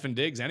want Stefan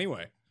Diggs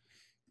anyway.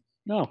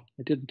 No,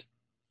 I didn't.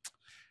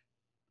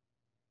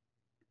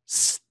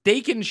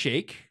 Steak and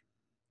Shake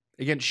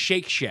against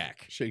Shake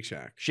Shack. Shake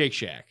Shack. Shake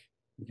Shack.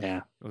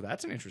 Yeah. Oh,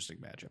 that's an interesting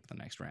matchup the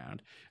next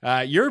round.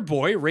 Your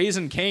boy,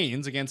 Raising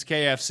Cane's against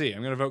KFC.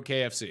 I'm going to vote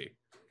KFC.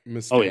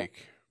 Mistake. Oh, yeah.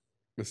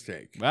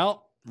 Mistake.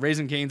 Well,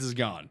 Raising Cane's is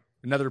gone.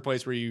 Another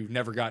place where you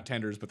never got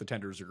tenders, but the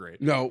tenders are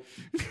great. No.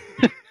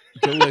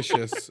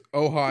 Delicious.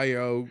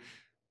 Ohio.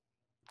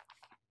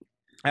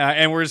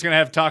 And we're just going to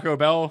have Taco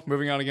Bell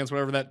moving on against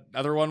whatever that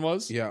other one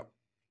was. Yeah.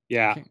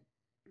 Yeah. Okay.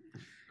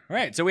 All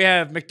right. So we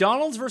have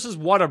McDonald's versus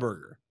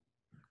Whataburger.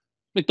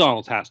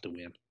 McDonald's has to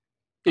win.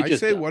 I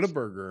say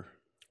Whataburger.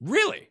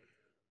 Really?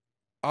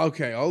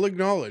 Okay, I'll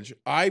acknowledge.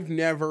 I've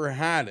never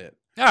had it.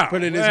 Oh,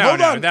 but it is. No, hold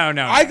no, on.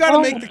 No. I got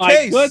to make the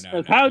case.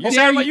 Goodness, how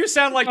You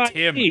sound like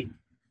Tim.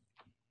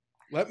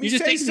 Let me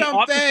say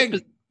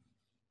something.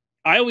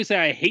 I always say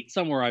I hate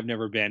somewhere I've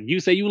never been. You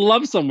say you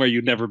love somewhere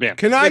you've never been.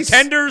 The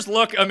tenders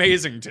look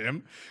amazing,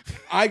 Tim.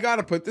 I got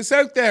to put this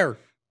out there.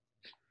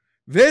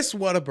 This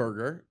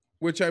Whataburger,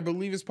 which I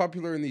believe is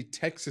popular in the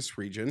Texas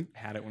region.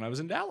 Had it when I was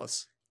in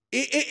Dallas.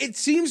 It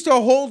seems to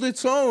hold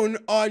its own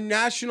on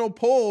national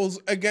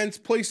polls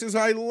against places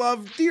I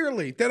love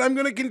dearly that I'm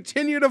going to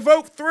continue to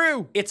vote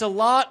through. It's a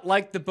lot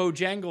like the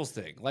Bojangles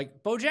thing.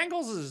 Like,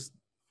 Bojangles is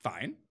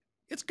fine.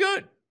 It's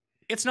good.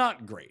 It's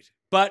not great.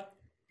 But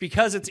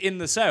because it's in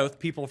the South,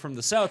 people from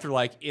the South are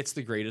like, it's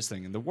the greatest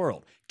thing in the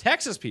world.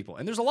 Texas people,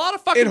 and there's a lot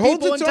of fucking people in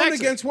Texas. It holds its own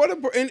against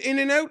what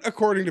In-N-Out,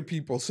 according to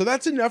people. So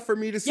that's enough for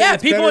me to say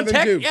it's people better in than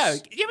Texas. Dukes. Yeah,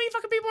 you know how many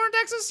fucking people are in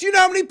Texas? Do you know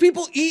how many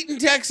people eat in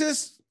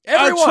Texas?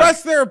 Everyone. I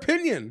trust their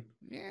opinion.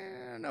 Yeah,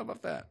 I don't know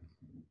about that.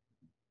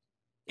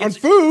 On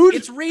food,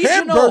 it's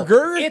regional.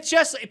 Hamburger. It's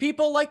just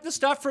people like the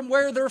stuff from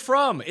where they're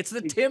from. It's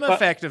the Tim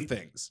effect of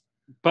things.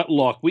 But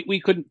look, we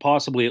couldn't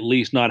possibly at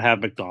least not have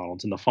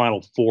McDonald's in the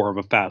final four of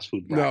a fast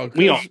food bracket.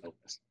 We all know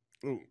this.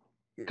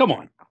 Come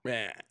on.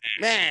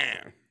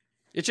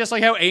 It's just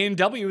like how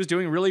A&W is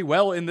doing really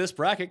well in this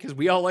bracket because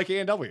we all like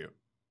A&W.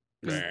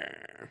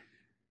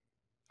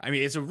 I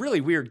mean, it's a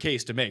really weird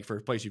case to make for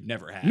a place you've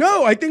never had.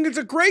 No, I think it's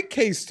a great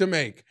case to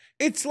make.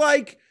 It's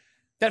like...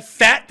 that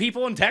fat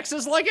people in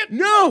Texas like it?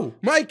 No!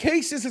 My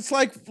case is it's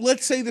like,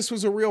 let's say this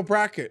was a real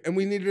bracket and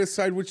we needed to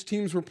decide which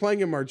teams were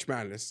playing in March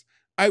Madness.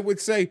 I would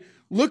say,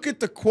 look at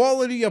the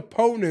quality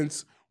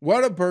opponents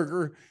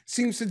Whataburger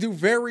seems to do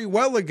very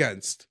well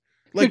against.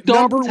 Like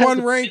McDonald's number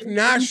one ranked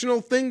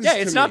national things. Yeah,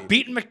 it's not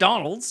beating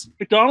McDonald's.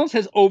 McDonald's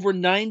has over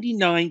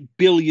 99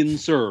 billion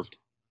served.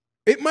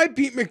 It might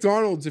beat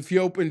McDonald's if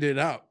you opened it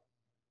up.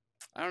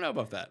 I don't know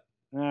about that.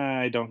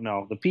 I don't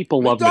know. The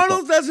people love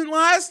McDonald's doesn't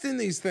last in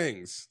these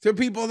things to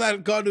people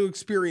that got to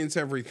experience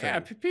everything. Yeah,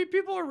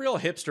 people are real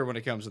hipster when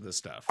it comes to this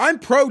stuff. I'm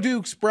pro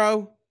Dukes,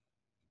 bro.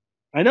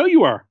 I know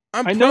you are.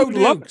 I'm I pro know you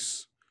love it.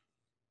 Dukes.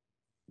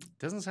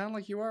 Doesn't sound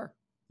like you are.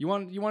 You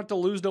want to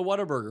lose to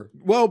Whataburger.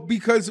 Well,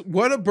 because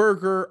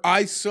Whataburger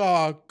I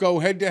saw go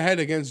head to head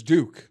against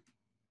Duke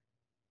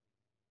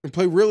and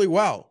play really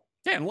well.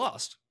 Yeah, and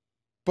lost.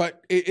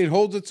 But it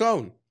holds its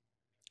own.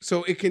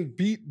 So it can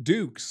beat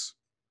Dukes.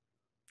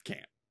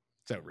 Can't.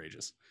 It's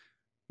outrageous.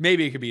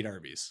 Maybe it could beat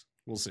Arby's.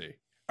 We'll see.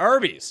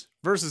 Arby's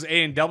versus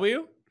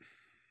A&W.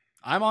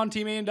 I'm on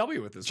Team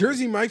A&W with this.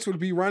 Jersey Mike's would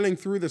be running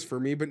through this for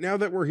me, but now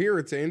that we're here,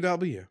 it's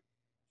A&W.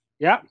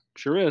 Yeah,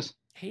 sure is.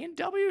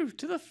 A&W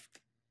to the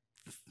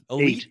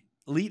Elite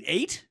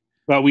 8?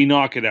 But we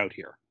knock it out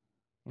here.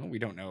 Well, we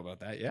don't know about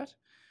that yet.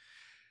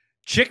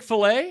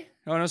 Chick-fil-A.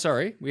 Oh, no,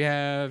 sorry. We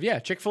have,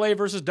 Chick-fil-A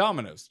versus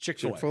Domino's.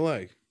 Chick-fil-A.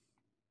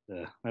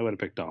 Chick-fil-A. I would have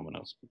picked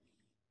Domino's.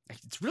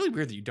 It's really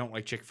weird that you don't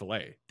like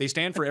Chick-fil-A. They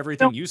stand for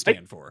everything you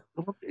stand for.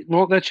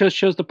 Well, that just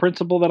shows the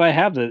principle that I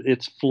have, that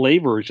its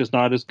flavor is just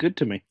not as good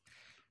to me.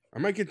 I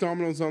might get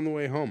Domino's on the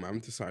way home. I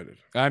haven't decided.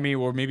 I mean,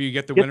 or maybe you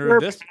get the winner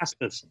of this.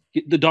 Pastas.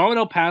 The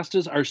Domino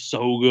pastas are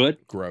so good.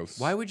 Gross.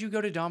 Why would you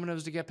go to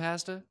Domino's to get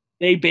pasta?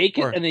 They bake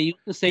it and they use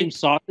the same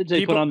sausage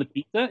they put on the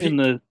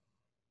pizza.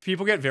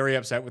 People get very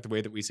upset with the way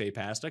that we say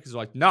pasta because they're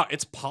like, no,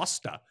 it's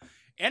pasta.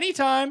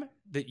 Anytime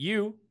that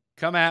you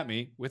come at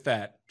me with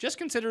that, just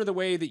consider the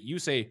way that you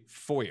say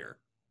foyer.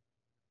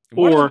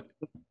 Or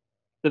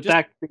the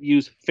fact that you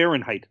use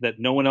Fahrenheit that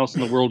no one else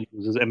in the world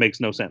uses. It makes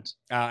no sense.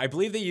 I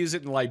believe they use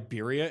it in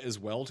Liberia as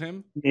well,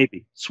 Tim.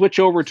 Maybe. Switch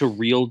over to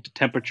real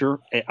temperature,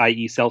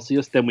 i.e.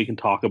 Celsius, then we can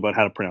talk about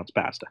how to pronounce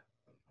pasta.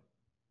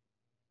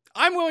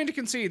 I'm willing to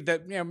concede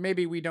that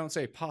maybe we don't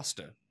say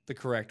pasta the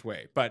correct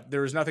way, but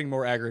there is nothing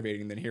more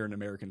aggravating than hearing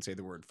Americans say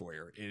the word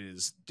foyer.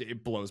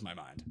 It blows my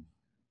mind.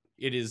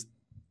 It is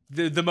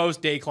the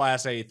most day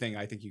class A thing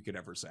I think you could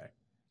ever say.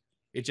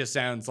 It just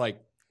sounds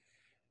like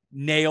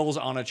nails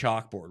on a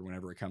chalkboard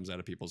whenever it comes out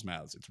of people's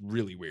mouths. It's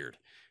really weird.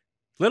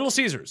 Little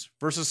Caesars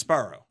versus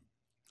Sparrow.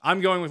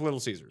 I'm going with Little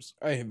Caesars.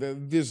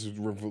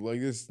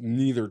 This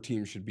neither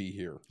team should be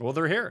here. Well,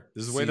 they're here.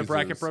 This is the way the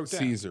bracket broke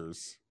down.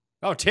 Caesars.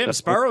 Oh, Tim,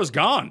 Sparrow's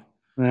gone.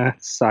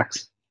 That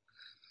sucks.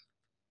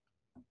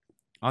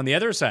 On the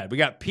other side, we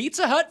got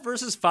Pizza Hut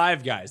versus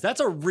Five Guys.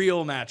 That's a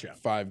real matchup.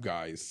 Five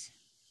Guys.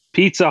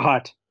 Pizza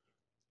Hut.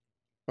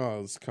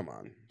 Oh, come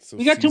on. So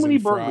we got too many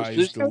burgers. Fries,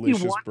 There's got to be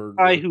one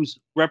guy who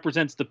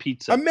represents the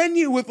pizza. A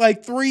menu with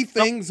 3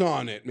 things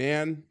on it,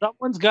 man.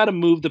 Someone's got to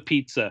move the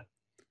pizza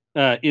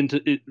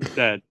into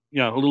a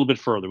little bit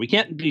further. We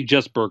can't be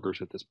just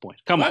burgers at this point.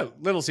 Come on.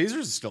 Little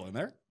Caesars is still in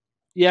there.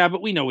 Yeah,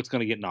 but we know it's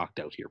going to get knocked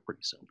out here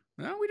pretty soon.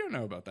 No, we don't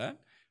know about that.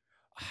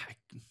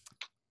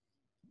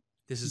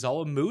 This is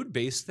all a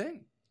mood-based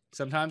thing.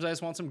 Sometimes I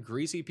just want some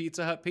greasy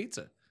Pizza Hut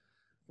pizza.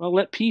 Well,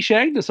 let P.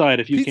 Shag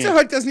decide if you can. Pizza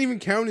Hut doesn't even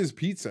count as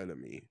pizza to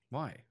me.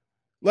 Why?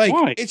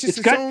 Why? It's just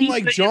its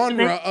own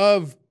genre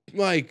of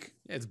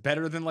it's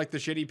better than the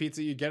shitty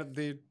pizza you get at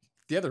the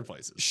other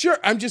places. Sure,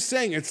 I'm just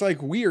saying it's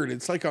weird.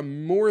 It's a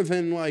more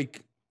than I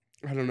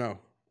don't know.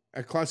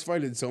 I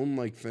classified its own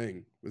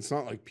thing. It's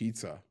not like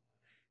pizza,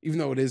 even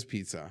though it is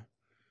pizza.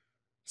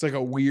 It's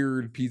a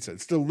weird pizza.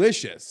 It's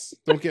delicious.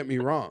 Don't get me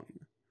wrong.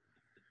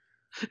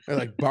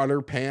 I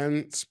butter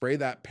pan, spray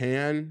that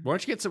pan. Why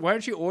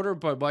don't you order,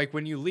 but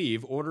when you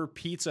leave, order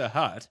Pizza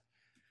Hut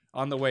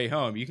on the way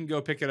home. You can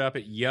go pick it up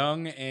at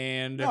Yonge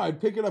and... No,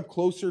 I'd pick it up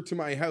closer to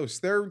my house.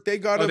 They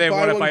got to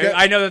buy one.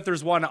 I know that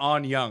there's one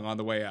on Yonge on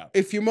the way up.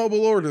 If you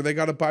mobile order, they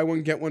got to buy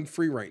one, get one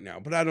free right now.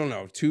 But I don't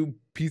know. 2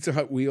 Pizza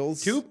Hut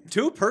wheels.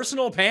 Two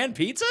personal pan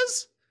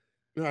pizzas?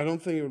 No, I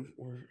don't think it would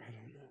work. I don't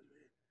know.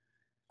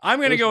 I'm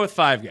going to go with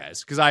Five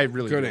Guys because I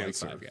really like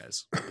Five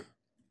Guys.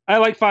 I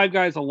like Five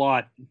Guys a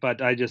lot,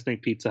 but I just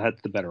think Pizza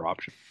Hut's the better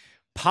option.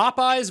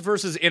 Popeyes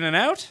versus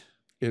In-N-Out?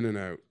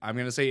 In-N-Out. I'm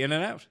going to say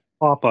In-N-Out.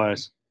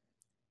 Popeyes.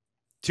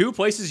 2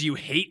 places you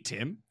hate,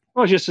 Tim.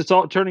 Well, it's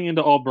all turning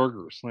into all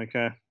burgers. I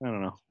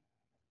don't know.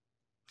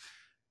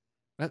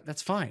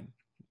 That's fine.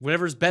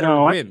 Whatever's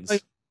better wins.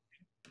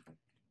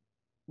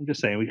 I'm just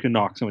saying we can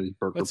knock some of these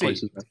burger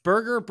places.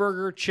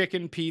 Burger,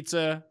 chicken,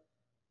 pizza,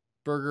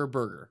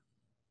 burger.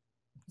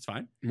 It's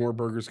fine. More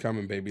burgers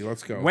coming, baby.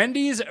 Let's go.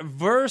 Wendy's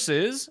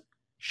versus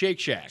Shake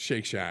Shack.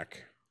 Shake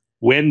Shack.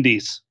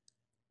 Wendy's.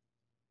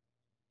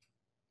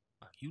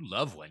 You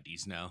love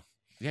Wendy's now.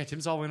 Yeah,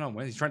 Tim's all in on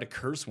Wendy's. He's trying to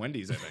curse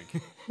Wendy's, I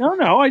think.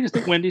 No. I just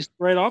think Wendy's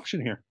the right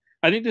option here.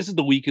 I think this is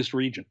the weakest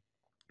region.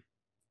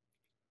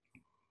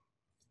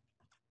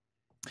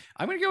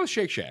 I'm going to go with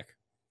Shake Shack.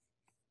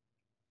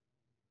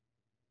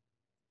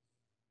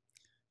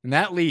 And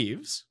that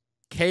leaves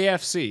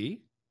KFC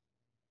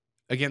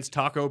against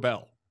Taco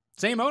Bell.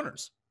 Same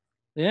owners.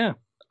 Yeah.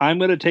 I'm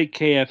going to take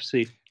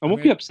KFC. I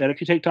won't be upset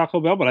if you take Taco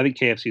Bell, but I think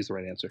KFC is the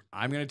right answer.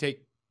 I'm going to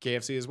take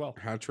KFC as well.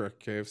 Hat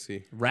trick,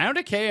 KFC. Round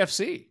of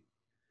KFC.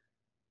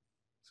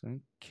 So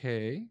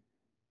KFC.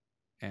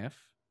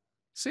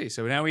 See,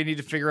 so now we need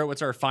to figure out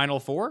what's our final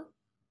 4.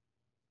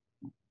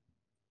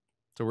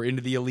 So we're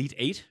into the Elite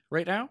 8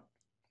 right now.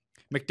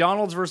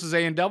 McDonald's versus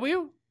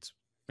A&W. It's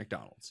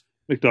McDonald's.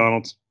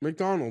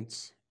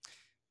 McDonald's.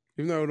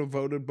 Even though I would have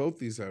voted both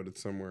these out at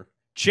somewhere.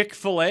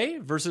 Chick-fil-A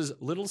versus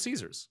Little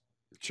Caesars.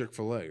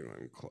 Chick-fil-A.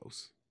 I'm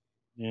close.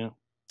 Yeah.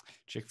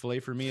 Chick-fil-A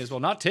for me as well.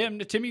 Not Tim.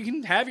 Tim, you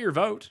can have your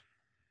vote.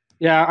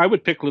 Yeah, I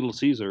would pick Little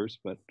Caesars,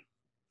 but...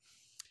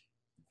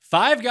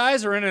 Five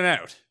Guys or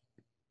In-N-Out?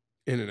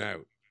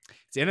 In-N-Out.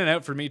 It's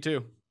In-N-Out for me,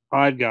 too.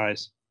 Five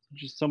Guys.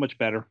 Just so much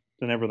better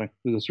than everything.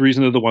 There's a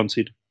reason they're the 1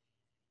 seed.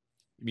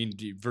 You mean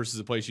versus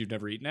a place you've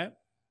never eaten at?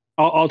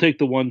 I'll take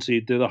the 1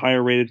 seed. They're the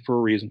higher rated for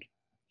a reason.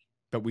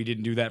 But we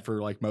didn't do that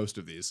for like most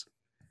of these.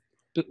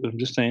 I'm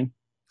just saying.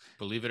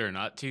 Believe it or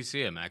not,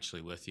 TC, I'm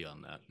actually with you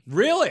on that.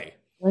 Really?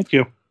 Thank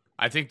you.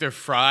 I think their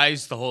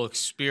fries, the whole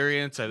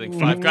experience, I think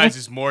Five Guys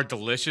is more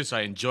delicious.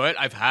 I enjoy it.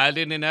 I've had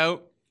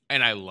In-N-Out,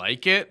 and I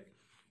like it,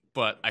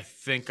 but I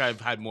think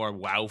I've had more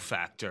wow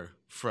factor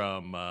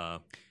from...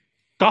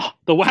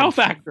 the wow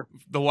factor.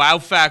 The wow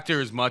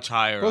factor is much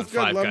higher Both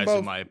on good. Five Guys, Both.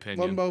 in my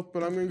opinion. Love both,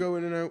 but I'm going to go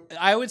In-N-Out.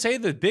 I would say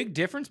the big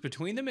difference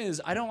between them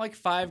is I don't like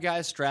Five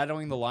Guys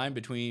straddling the line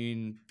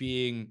between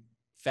being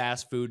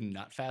fast food and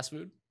not fast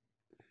food.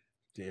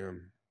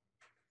 Damn.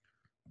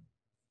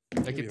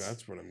 Like Maybe it's,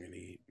 that's what I'm going to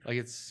eat. like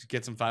it's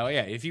get some five.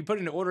 Yeah, if you put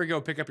in an order,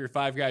 go pick up your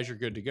Five Guys, you're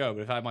good to go.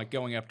 But if I'm like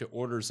going up to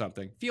order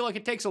something, feel like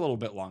it takes a little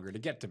bit longer to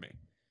get to me.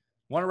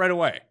 Want it right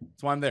away.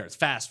 That's why I'm there. It's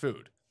fast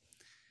food.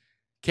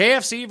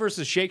 KFC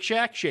versus Shake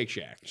Shack. Shake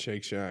Shack.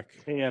 Shake Shack.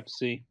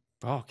 KFC.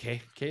 Oh,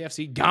 okay.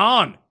 KFC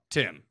gone,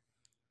 Tim.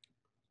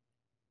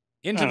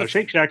 Into the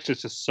Shake Shack's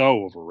just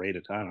so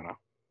overrated. I don't know.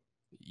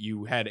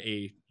 You had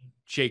a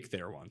shake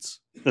there once.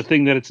 The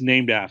thing that it's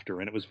named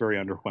after, and it was very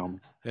underwhelming.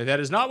 That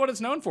is not what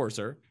it's known for,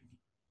 sir.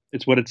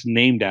 It's what it's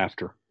named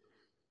after.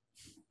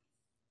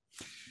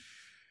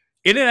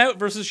 In-N-Out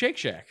versus Shake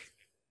Shack.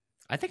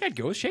 I think I'd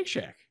go with Shake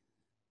Shack.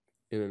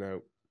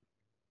 In-N-Out.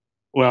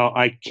 Well,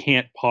 I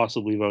can't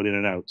possibly vote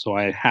In-N-Out, so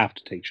I have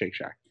to take Shake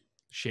Shack.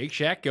 Shake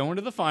Shack going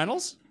to the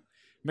finals.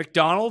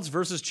 McDonald's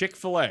versus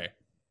Chick-fil-A.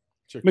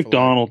 Chick-fil-A.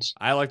 McDonald's.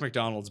 I like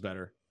McDonald's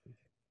better.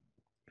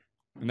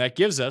 And that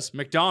gives us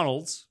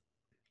McDonald's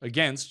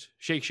against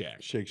Shake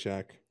Shack. Shake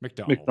Shack.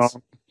 McDonald's.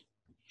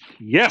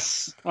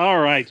 Yes. All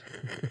right.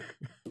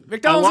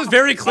 McDonald's is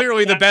very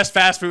clearly the best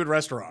fast food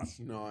restaurant.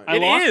 No, I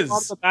It lost is. a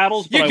lot of the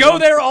battles, but You I go won.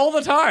 there all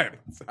the time.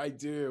 I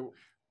do.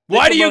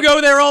 Why do you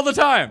go there all the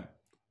time?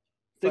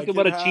 Think Like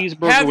about a it ha-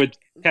 cheeseburger have- with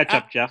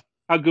ketchup, Jeff.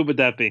 How good would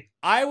that be?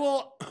 I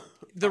will.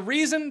 The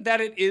reason that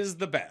it is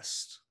the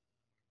best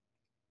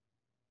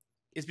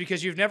is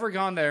because you've never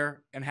gone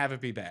there and have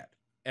it be bad.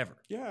 Ever.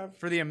 Yeah.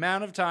 For the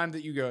amount of time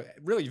that you go.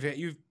 Really,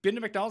 you've been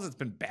to McDonald's, it's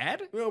been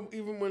bad? Well,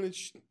 even when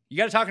it's... You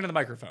got to talk into the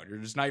microphone. You're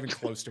just not even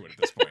close to it at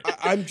this point.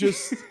 I'm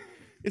just...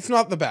 It's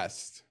not the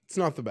best. It's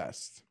not the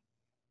best.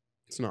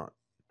 It's not.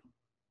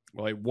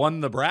 Well, it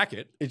won the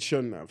bracket. It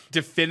shouldn't have.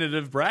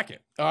 Definitive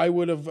bracket. I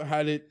would have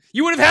had it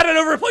You would have had it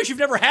over a place you've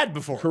never had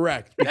before.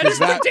 correct. That is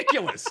because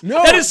ridiculous.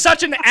 No. That is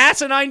such an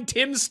asinine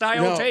Tim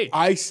style No, take.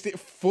 I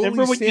fully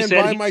Remember when you stand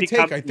said by he'd my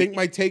become- take. I think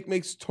my take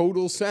makes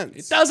total sense.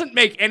 It doesn't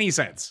make any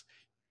sense.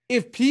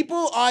 If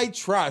people I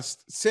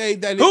trust say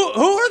that... Who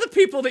are the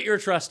people that you're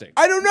trusting?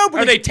 I don't know,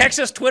 but Are they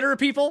Texas Twitter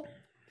people?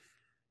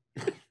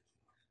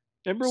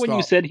 Remember when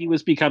you Stop. said he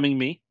was becoming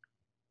me?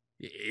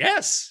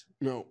 Yes.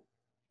 No.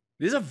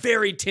 This is a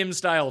very Tim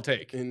style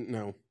take.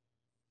 No.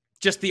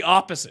 Just the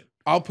opposite.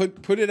 I'll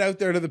put it out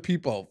there to the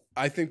people.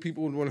 I think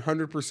people would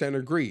 100%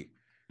 agree.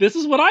 This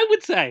is what I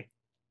would say.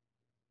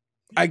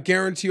 I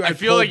guarantee you I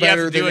feel pull like you have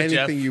better to do than it,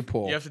 Jeff. anything you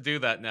pull. You have to do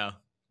that now.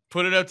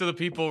 Put it out to the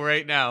people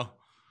right now.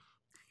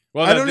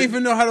 Well, I don't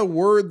even know how to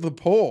word the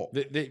poll.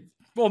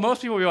 Well,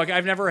 most people will be like,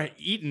 I've never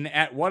eaten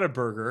at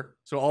Whataburger,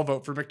 so I'll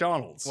vote for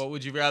McDonald's. What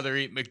would you rather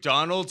eat,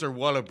 McDonald's or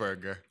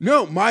Whataburger?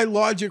 No, my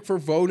logic for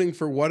voting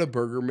for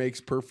Whataburger makes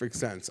perfect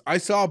sense. I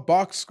saw a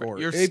box score.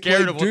 You're They scared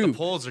played of what the Duke.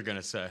 polls are going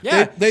to say.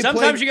 Yeah, they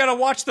sometimes played- you got to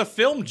watch the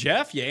film,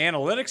 Jeff, you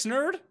analytics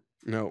nerd.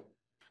 No.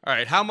 All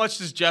right, how much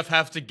does Jeff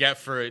have to get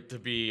for it to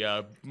be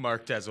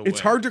marked as a win? It's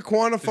hard to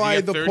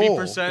quantify Does the he get poll.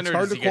 30% It's or hard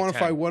does to he get quantify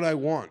 10? what I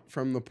want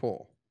from the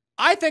poll.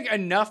 I think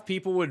enough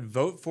people would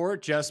vote for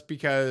it just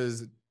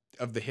because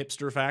of the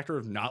hipster factor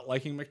of not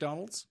liking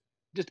McDonald's.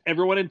 Just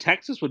everyone in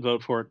Texas would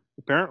vote for it,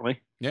 apparently.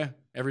 Yeah,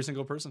 every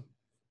single person.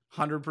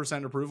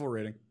 100% approval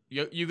rating.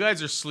 You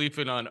guys are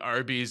sleeping on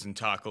Arby's and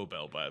Taco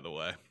Bell, by the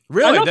way. I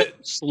Really? don't think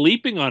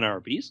sleeping on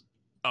Arby's.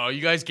 Oh,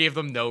 you guys gave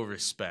them no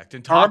respect.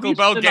 And Taco Arby's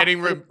Bell did getting...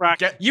 not put a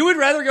bracket. You would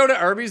rather go to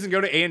Arby's than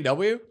go to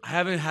A&W? I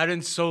haven't had it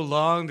in so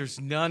long. There's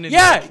none in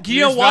Yeah, do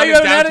you know there's why none you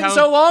haven't had it in downtown-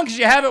 so long? Because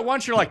you have it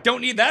once, you're like,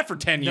 don't need that for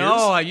 10 years.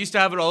 No, I used to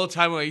have it all the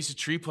time when I used to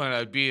tree plant.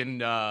 I'd be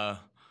in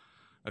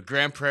a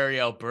Grand Prairie,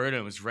 Alberta.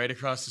 It was right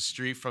across the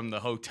street from the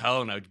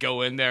hotel, and I'd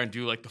go in there and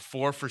do like the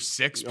 4 for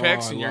 $6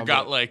 picks, and you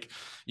got like,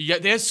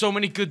 they have so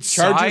many good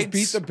Chargers sides.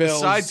 beat the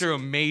Bills. The sides are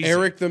amazing.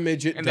 Eric the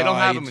Midget and died. they don't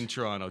have them in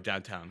Toronto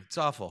downtown. It's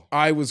awful.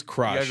 I was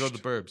crushed. You gotta go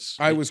to the burbs.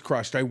 I was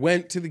crushed. I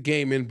went to the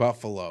game in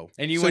Buffalo,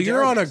 and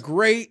you're on a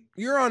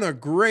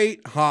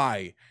great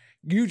high.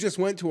 You just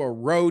went to a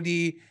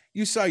roadie.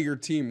 You saw your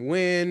team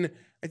win.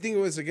 I think it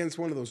was against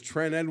one of those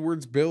Trent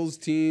Edwards Bills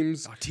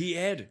teams. Oh,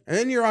 T-Ed. And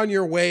then you're on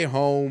your way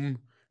home,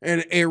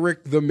 and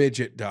Eric the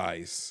Midget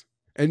dies.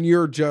 And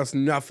you're just,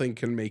 nothing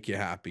can make you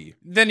happy.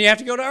 Then you have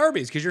to go to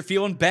Arby's because you're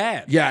feeling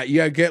bad. Yeah,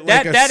 you get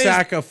like a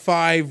sack of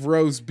 5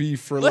 roast beef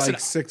for like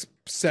 $6,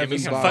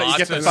 $7 bucks. You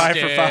get the 5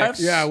 for 5?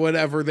 Yeah,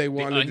 whatever they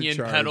wanted onion to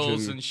charge.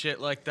 Petals and shit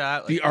like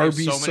that. Like, the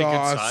Arby's so many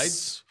sauce. good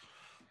sides.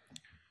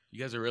 You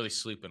guys are really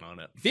sleeping on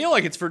it. I feel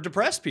like it's for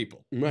depressed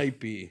people. Might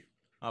be.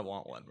 I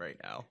want one right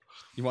now.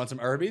 You want some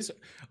Arby's?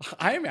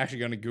 I am actually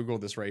going to Google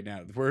this right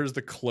now. Where's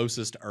the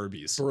closest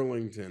Arby's?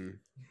 Burlington.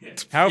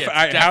 How far?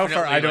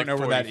 I don't know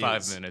where that is.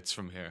 45 minutes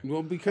from here.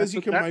 Well, because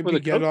you can maybe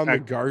get on the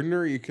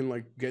Gardner, you can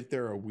like get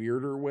there a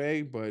weirder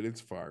way, but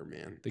it's far,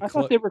 man. I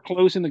thought they were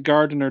closing the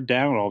Gardner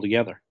down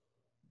altogether.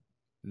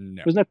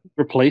 No. Wasn't that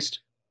replaced?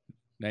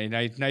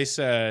 Nice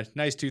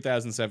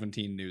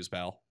 2017 news,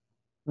 pal.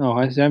 Oh,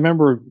 I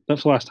remember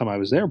that's the last time I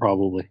was there,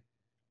 probably.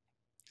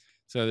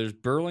 So there's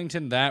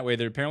Burlington that way.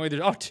 There's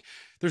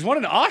one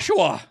in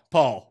Oshawa,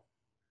 Paul.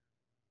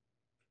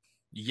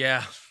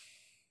 Yeah.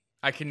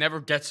 I can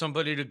never get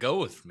somebody to go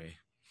with me.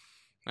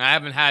 I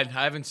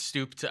haven't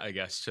stooped, I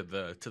guess, to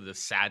the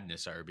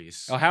sadness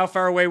Arby's. Oh, how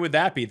far away would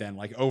that be then?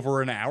 Like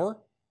over an hour?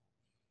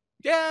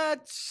 Yeah,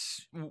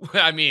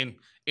 I mean,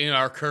 in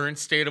our current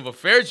state of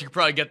affairs, you could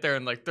probably get there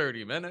in like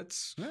 30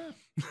 minutes. Yeah.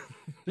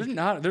 There's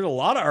a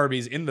lot of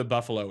Arby's in the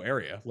Buffalo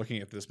area,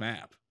 looking at this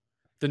map.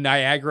 The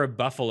Niagara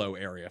Buffalo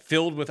area,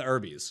 filled with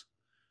Arby's.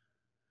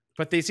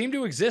 But they seem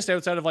to exist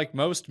outside of like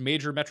most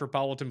major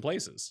metropolitan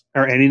places.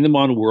 Are any of them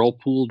on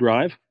Whirlpool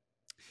Drive?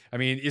 I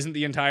mean, isn't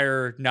the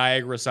entire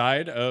Niagara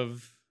side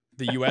of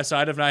the U.S.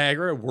 side of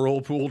Niagara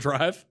Whirlpool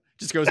Drive?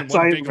 Just goes in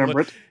one big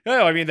loop.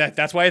 No, I mean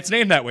that's why it's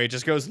named that way. It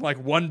just goes in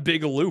like one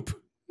big loop.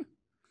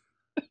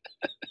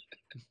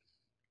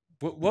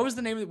 What was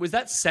the name of it? Was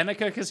that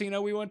Seneca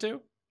Casino we went to?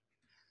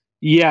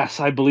 Yes,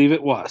 I believe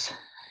it was.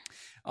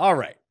 All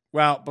right.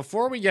 Well,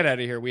 before we get out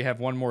of here, we have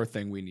one more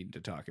thing we need to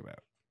talk about.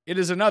 It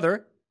is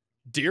another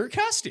Dear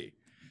Custy.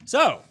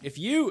 So if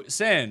you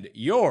send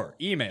your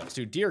emails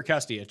to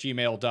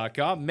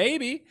dearcusty@gmail.com,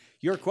 maybe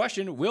your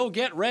question will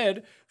get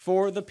read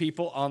for the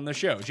people on the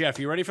show. Geoff,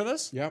 you ready for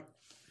this? Yep.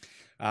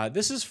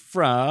 This is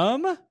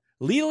from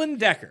Leland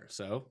Decker.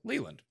 So,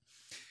 Leland.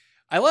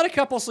 I let a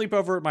couple sleep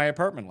over at my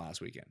apartment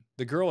last weekend.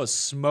 The girl is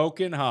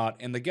smoking hot,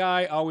 and the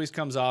guy always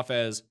comes off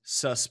as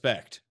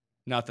suspect.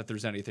 Not that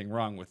there's anything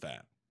wrong with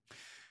that.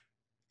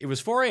 It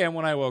was 4 a.m.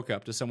 when I woke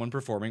up to someone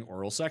performing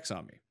oral sex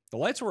on me. The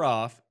lights were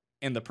off,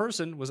 and the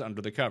person was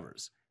under the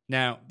covers.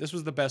 Now, this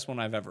was the best one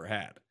I've ever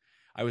had.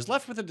 I was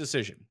left with a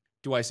decision.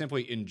 Do I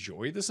simply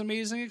enjoy this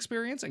amazing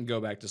experience and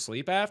go back to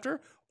sleep after?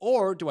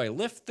 Or do I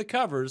lift the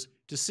covers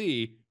to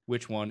see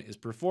which one is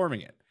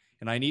performing it?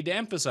 And I need to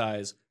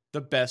emphasize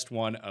the best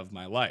one of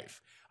my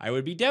life. I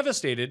would be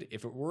devastated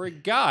if it were a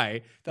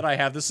guy that I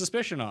have the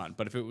suspicion on.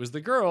 But if it was the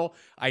girl,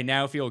 I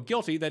now feel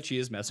guilty that she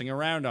is messing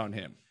around on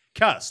him.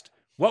 Cust,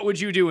 what would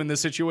you do in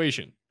this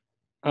situation?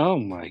 Oh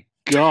my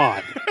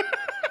God.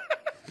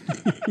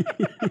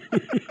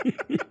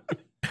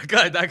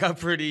 That got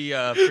pretty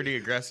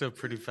aggressive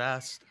pretty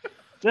fast.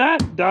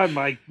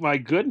 My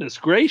goodness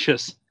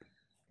gracious.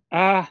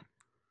 I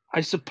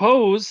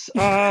suppose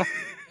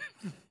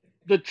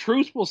the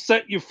truth will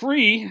set you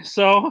free,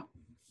 so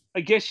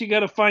I guess you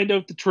got to find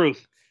out the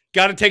truth.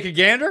 Got to take a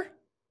gander?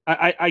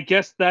 I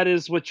guess that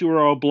is what you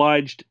are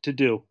obliged to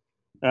do.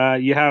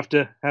 You have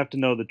to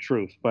know the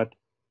truth, but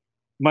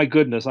my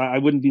goodness, I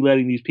wouldn't be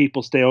letting these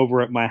people stay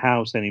over at my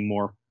house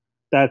anymore.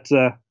 That's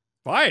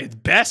why? It's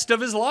best of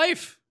his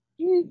life.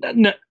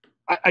 No,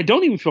 I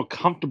don't even feel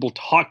comfortable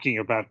talking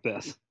about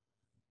this.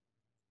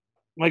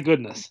 My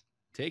goodness.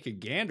 Take a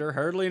gander,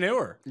 hardly knew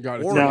her.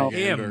 Gotta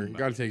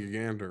take a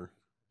gander.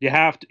 You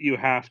have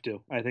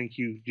to. I think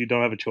you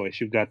don't have a choice.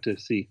 You've got to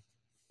see.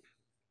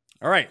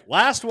 All right,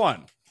 last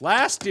one.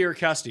 Last Dear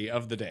Custy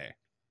of the day.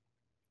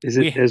 Is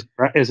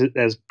it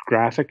as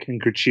graphic and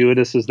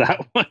gratuitous as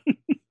that one?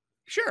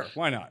 Sure,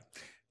 why not?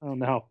 Oh,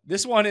 no.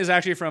 This one is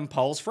actually from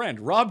Paul's friend,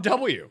 Rob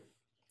W.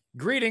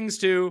 Greetings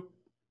to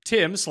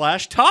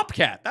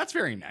Tim/Topcat. That's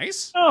very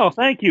nice. Oh,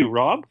 thank you,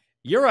 Rob.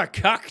 You're a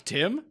cuck,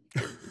 Tim.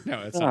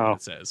 No, that's not what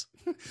it says.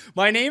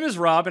 My name is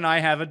Rob, and I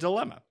have a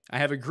dilemma. I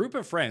have a group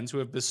of friends who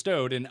have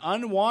bestowed an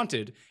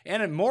unwanted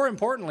and, more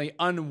importantly,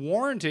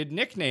 unwarranted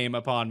nickname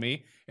upon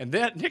me, and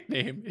that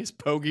nickname is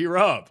Pogie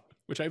Rob,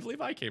 which I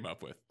believe I came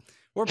up with.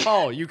 Or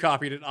Paul, you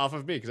copied it off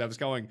of me because I was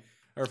going.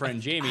 Our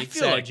friend Jamie. I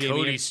feel like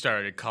Cody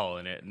started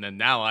calling it, and then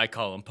now I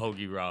call him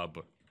Pogie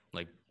Rob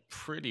like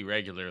pretty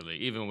regularly,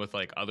 even with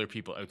like other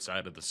people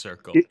outside of the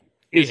circle.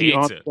 Is he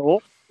on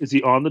Dole? Is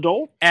he on the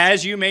dole?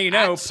 As you may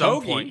know, At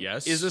some Pogie point,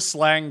 yes. is a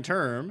slang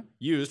term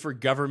used for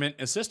government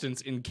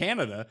assistance in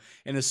Canada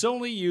and is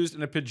solely used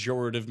in a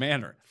pejorative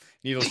manner.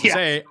 Needless to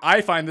say,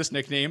 I find this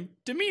nickname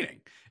demeaning,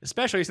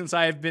 especially since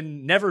I have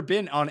never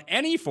been on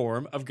any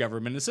form of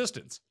government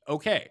assistance.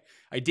 Okay,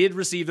 I did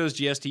receive those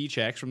GST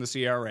checks from the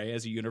CRA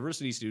as a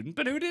university student,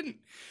 but who didn't?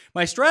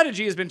 My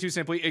strategy has been to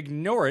simply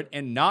ignore it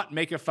and not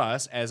make a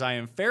fuss, as I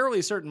am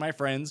fairly certain my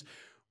friends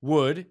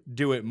would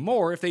do it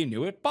more if they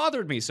knew it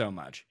bothered me so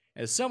much.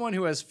 As someone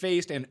who has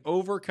faced and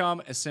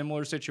overcome a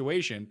similar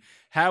situation,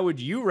 how would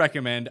you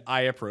recommend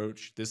I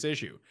approach this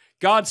issue?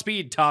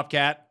 Godspeed, Top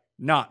Cat,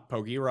 not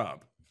Pogie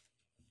Rob.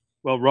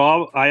 Well,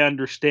 Rob, I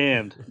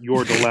understand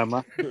your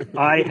dilemma.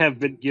 I have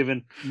been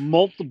given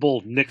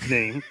multiple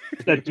nicknames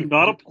that do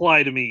not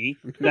apply to me,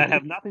 that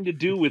have nothing to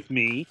do with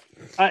me.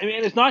 I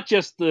mean, it's not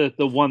just the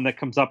one that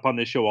comes up on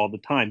this show all the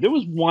time. There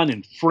was one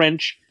in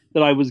French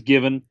that I was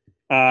given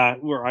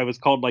where I was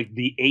called like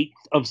the 8th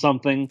of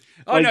something.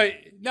 Oh,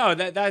 like, no,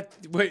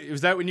 wait, was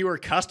that when you were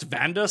Cust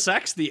Vanda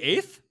Sex, the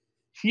 8th?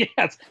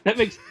 Yes, that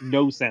makes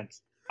no sense.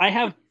 I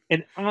have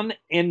an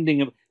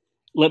unending of...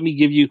 Let me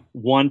give you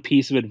one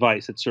piece of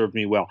advice that served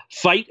me well.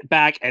 Fight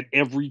back at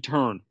every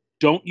turn.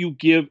 Don't you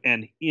give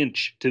an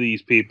inch to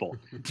these people.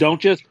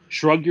 Don't just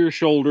shrug your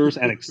shoulders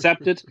and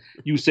accept it.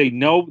 You say,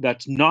 no,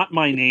 that's not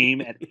my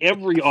name at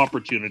every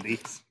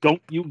opportunity.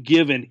 Don't you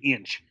give an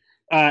inch.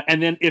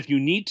 And then if you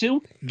need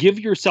to, give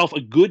yourself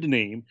a good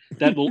name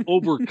that will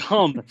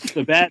overcome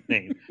the bad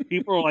name.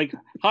 People are like,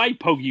 hi,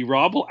 Pogie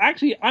Rob. Well,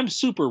 actually, I'm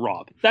Super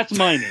Rob. That's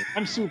my name.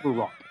 I'm Super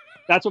Rob.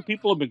 That's what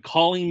people have been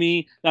calling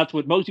me. That's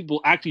what most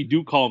people actually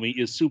do call me,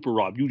 is Super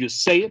Rob. You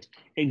just say it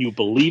and you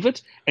believe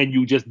it and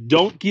you just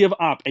don't give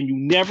up, and you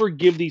never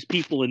give these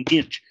people an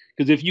inch.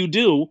 Because if you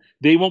do,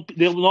 they'll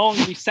no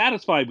longer be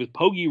satisfied with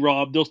Pogie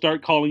Rob. They'll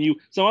start calling you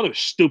some other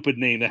stupid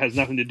name that has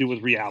nothing to do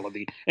with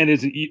reality and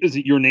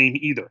isn't your name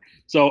either.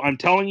 So I'm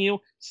telling you,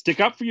 stick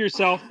up for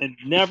yourself and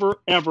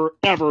never, ever,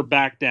 ever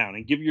back down,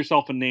 and give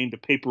yourself a name to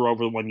paper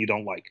over the one you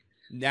don't like.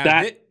 Now,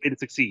 that it'd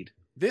succeed.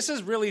 This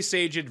is really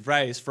sage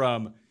advice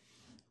from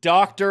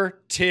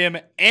Dr. Tim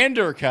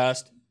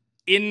Andercust,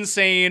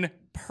 insane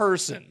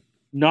person.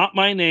 Not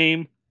my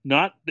name.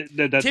 Not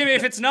Tim,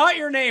 if it's not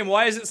your name,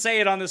 why does it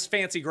say it on this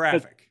fancy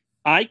graphic?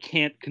 I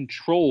can't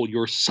control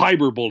your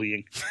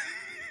cyberbullying.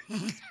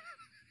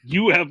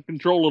 You have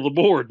control of the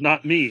board,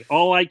 not me.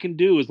 All I can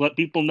do is let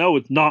people know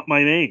it's not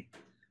my name.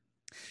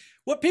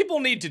 What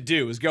people need to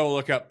do is go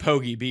look up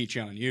Pogie Beach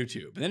on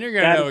YouTube, and then you're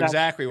going to know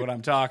exactly what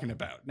I'm talking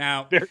about.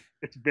 Now,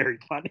 it's very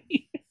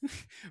funny.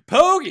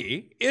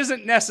 Pogie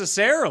isn't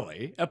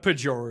necessarily a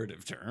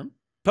pejorative term.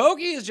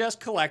 Pogie is just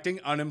collecting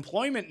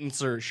unemployment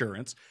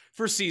insurance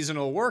for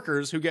seasonal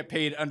workers who get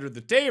paid under the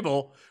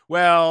table.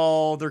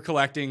 Well, they're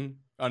collecting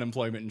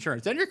unemployment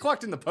insurance. Then you're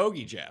collecting the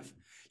Pogie, Jeff.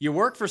 You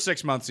work for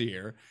 6 months a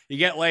year, you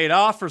get laid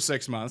off for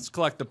 6 months,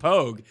 collect the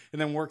Pogue,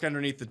 and then work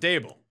underneath the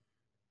table.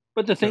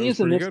 But the thing is,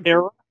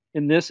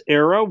 in this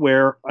era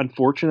where,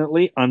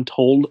 unfortunately,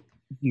 untold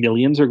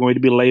millions are going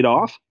to be laid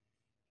off,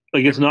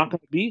 like, it's not going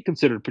to be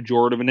considered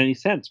pejorative in any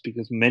sense,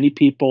 because many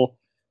people,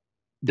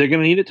 they're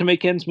going to need it to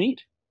make ends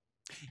meet.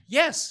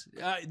 Yes,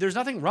 there's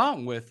nothing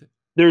wrong with it.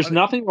 There's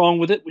nothing wrong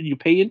with it. When you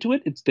pay into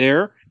it, it's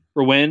there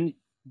for when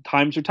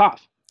times are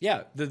tough.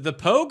 Yeah, the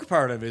Pogue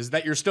part of it is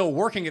that you're still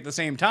working at the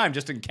same time,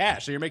 just in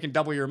cash, so you're making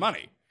double your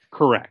money.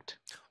 Correct.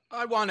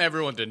 I want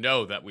everyone to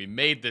know that we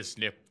made this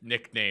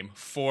nickname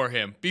for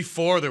him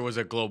before there was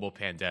a global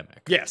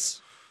pandemic.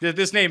 Yes.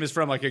 This name is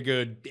from like a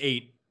good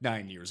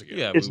 8-9 years ago.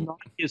 Yeah, it's not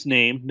his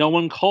name. No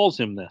one calls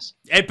him this.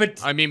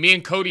 But I mean, me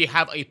and Cody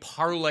have a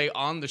parlay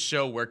on the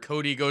show where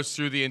Cody goes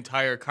through the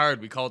entire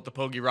card. We call it the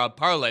Pogie Rob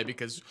parlay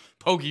because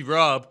Pogie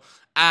Rob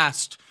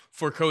asked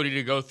for Cody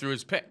to go through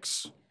his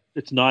picks.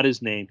 It's not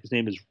his name. His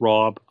name is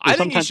Rob. I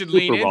think he should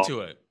lean into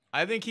it.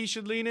 I think he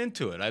should lean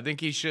into it. I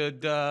think he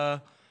should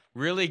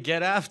really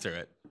get after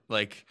it.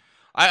 Like,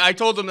 I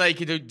told him that he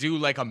could do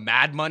like a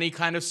Mad Money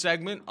kind of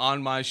segment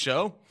on my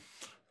show.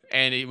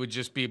 And it would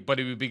just be, but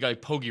it would be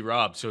like Pogie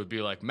Rob, so it'd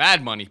be like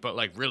Mad Money, but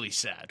like really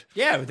sad.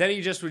 Yeah, but then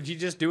he just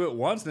do it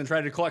once and then try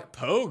to collect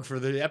Pogue for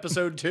the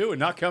episode 2 and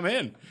not come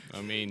in.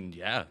 I mean,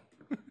 yeah.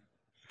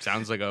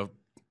 Sounds like a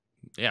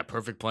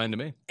perfect plan to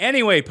me.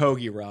 Anyway,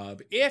 Pogie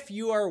Rob, if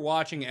you are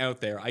watching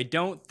out there, I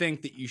don't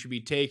think that you should be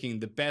taking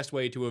the best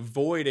way to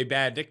avoid a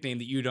bad nickname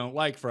that you don't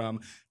like from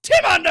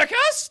Tim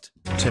Andercust.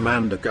 Tim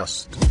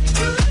Andercust.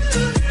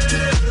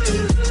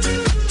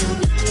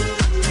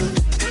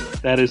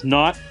 That is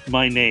not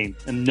my name,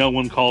 and no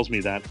one calls me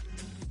that.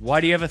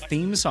 Why do you have a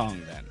theme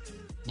song then?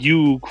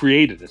 You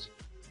created it.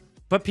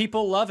 But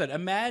people love it.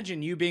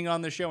 Imagine you being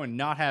on the show and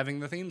not having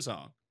the theme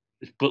song.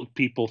 But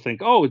people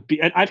think,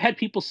 and I've had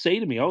people say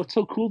to me, oh, it's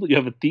so cool that you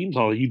have a theme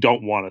song. You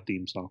don't want a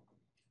theme song.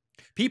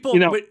 People,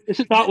 this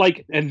is not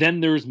like, and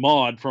then there's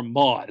Maud from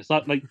Maud. It's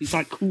not like, it's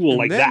not cool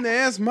like that. And then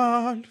there's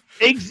Maud.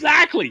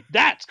 Exactly.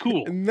 That's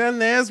cool. And then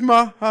there's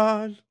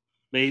Maud.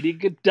 Lady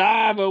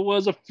Godiva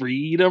was a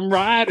freedom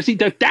rider. See,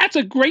 that's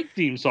a great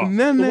theme song. And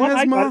then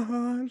there's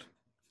Maud.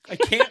 I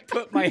can't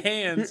put my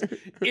hands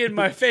in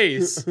my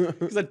face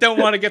because I don't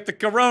want to get the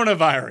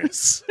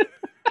coronavirus.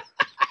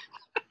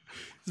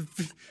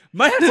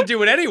 Might have to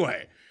do it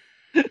anyway.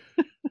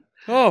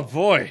 Oh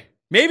boy.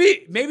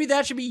 Maybe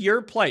that should be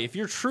your play. If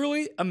you're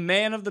truly a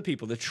man of the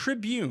people, the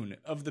tribune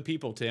of the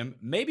people, Tim,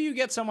 maybe you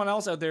get someone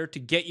else out there to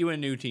get you a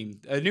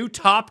new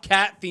Top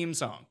Cat theme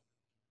song.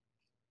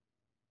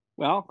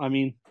 Well, I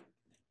mean,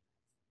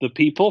 the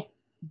people,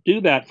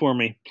 do that for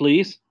me,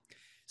 please.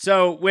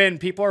 So when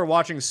people are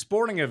watching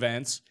sporting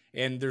events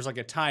and there's like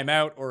a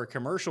timeout or a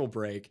commercial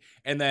break,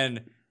 and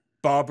then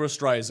Barbra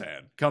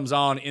Streisand comes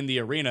on in the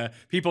arena,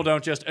 people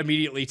don't just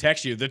immediately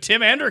text you, the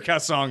Tim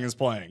Andercust song is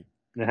playing.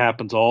 It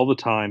happens all the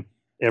time,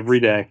 every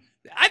day.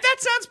 That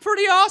sounds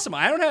pretty awesome.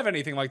 I don't have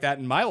anything like that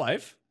in my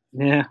life.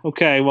 Yeah,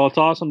 okay. Well, it's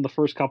awesome the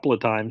first couple of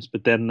times,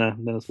 but then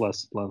it's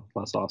less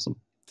awesome.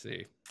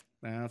 See,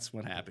 that's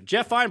what happened.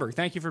 Geoff Fienberg,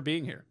 thank you for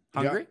being here.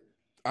 Hungry?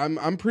 Yeah,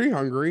 I'm pretty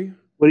hungry.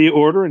 What are you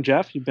ordering,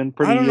 Geoff? You've been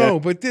pretty... I don't know,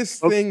 but this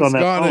thing's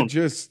gotta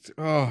just...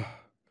 Oh,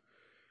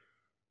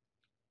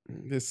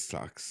 this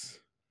sucks.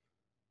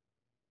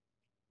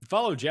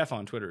 Follow Geoff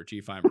on Twitter at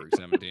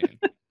gfienberg17.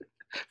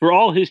 For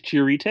all his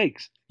cheery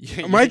takes.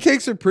 Yeah, my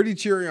takes are pretty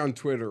cheery on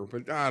Twitter,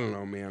 but I don't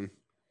know, man.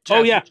 Geoff,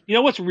 oh, yeah. You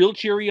know what's real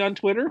cheery on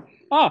Twitter?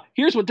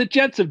 Here's what the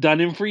Jets have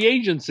done in free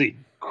agency.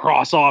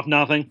 Cross off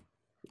nothing.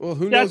 Well,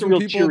 who knows when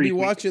people will be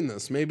watching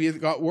this? Maybe it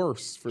got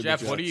worse for Geoff,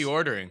 the Jets. what are you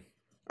ordering?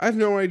 I have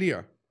no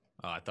idea.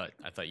 Oh, I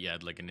thought you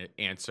had like an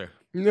answer.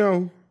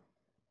 No.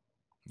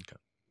 Okay.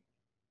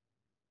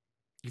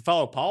 You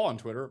follow Paul on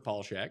Twitter at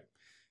Paul Shack.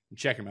 And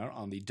check him out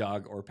on the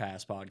Dog or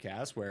Pass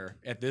podcast, where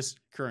at this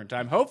current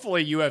time,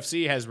 hopefully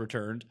UFC has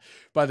returned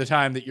by the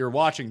time that you're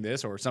watching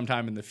this, or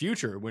sometime in the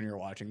future when you're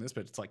watching this,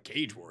 but it's like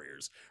Cage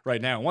Warriors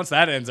right now. Once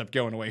that ends up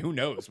going away, who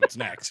knows what's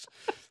next?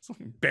 It's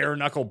like bare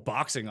knuckle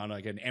boxing on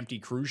like an empty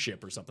cruise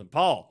ship or something.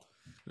 Paul.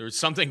 There was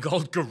something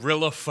called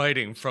guerrilla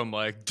fighting from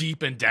like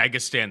deep in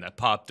Dagestan that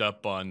popped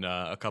up on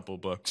a couple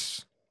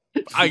books.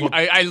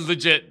 I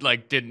legit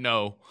like didn't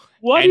know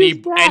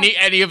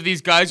any of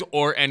these guys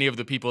or any of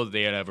the people that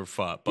they had ever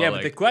fought. But, yeah, like,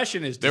 but the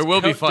question is, there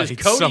will be fights.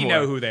 Does Cody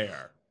somewhere. know who they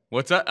are?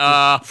 What's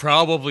that?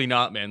 Probably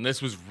not, man.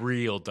 This was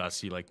real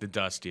dusty, like the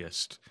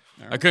dustiest.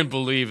 Right. I couldn't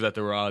believe that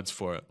there were odds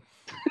for it.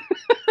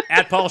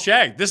 At Paul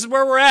Shag, this is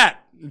where we're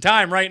at in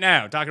time right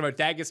now, talking about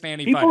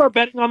Dagestani People are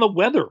betting on the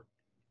weather.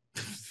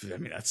 I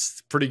mean,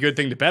 that's a pretty good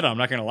thing to bet on. I'm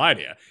not going to lie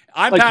to you.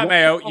 I'm Pat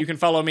Mayo. You can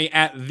follow me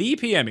at the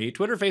PME,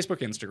 Twitter, Facebook,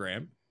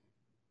 Instagram.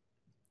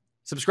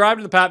 Subscribe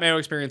to the Pat Mayo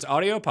Experience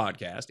audio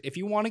podcast if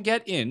you want to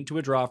get into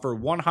a draw for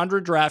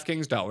 100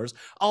 DraftKings dollars.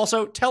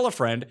 Also, tell a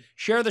friend,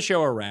 share the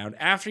show around.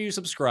 After you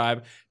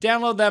subscribe,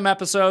 download them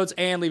episodes,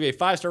 and leave a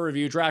 5-star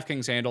review,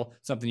 DraftKings handle,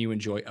 something you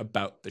enjoy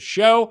about the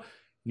show.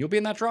 You'll be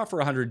in that draw for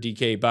 100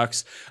 DK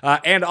bucks.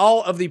 And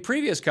all of the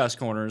previous Cust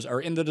Corners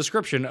are in the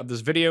description of this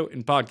video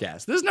and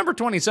podcast. This is number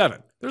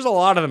 27. There's a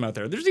lot of them out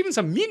there. There's even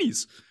some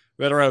minis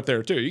that are out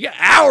there too. You get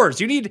hours.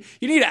 You need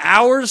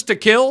hours to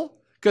kill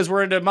because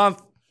we're into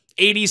month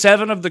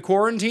 87 of the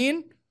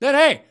quarantine. Then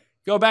hey,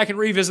 go back and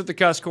revisit the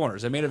Cust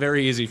Corners. I made it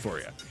very easy for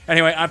you.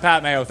 Anyway, I'm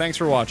Pat Mayo. Thanks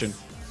for watching.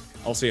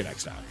 I'll see you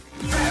next time.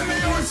 Pat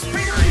Mayo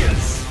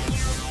Experience.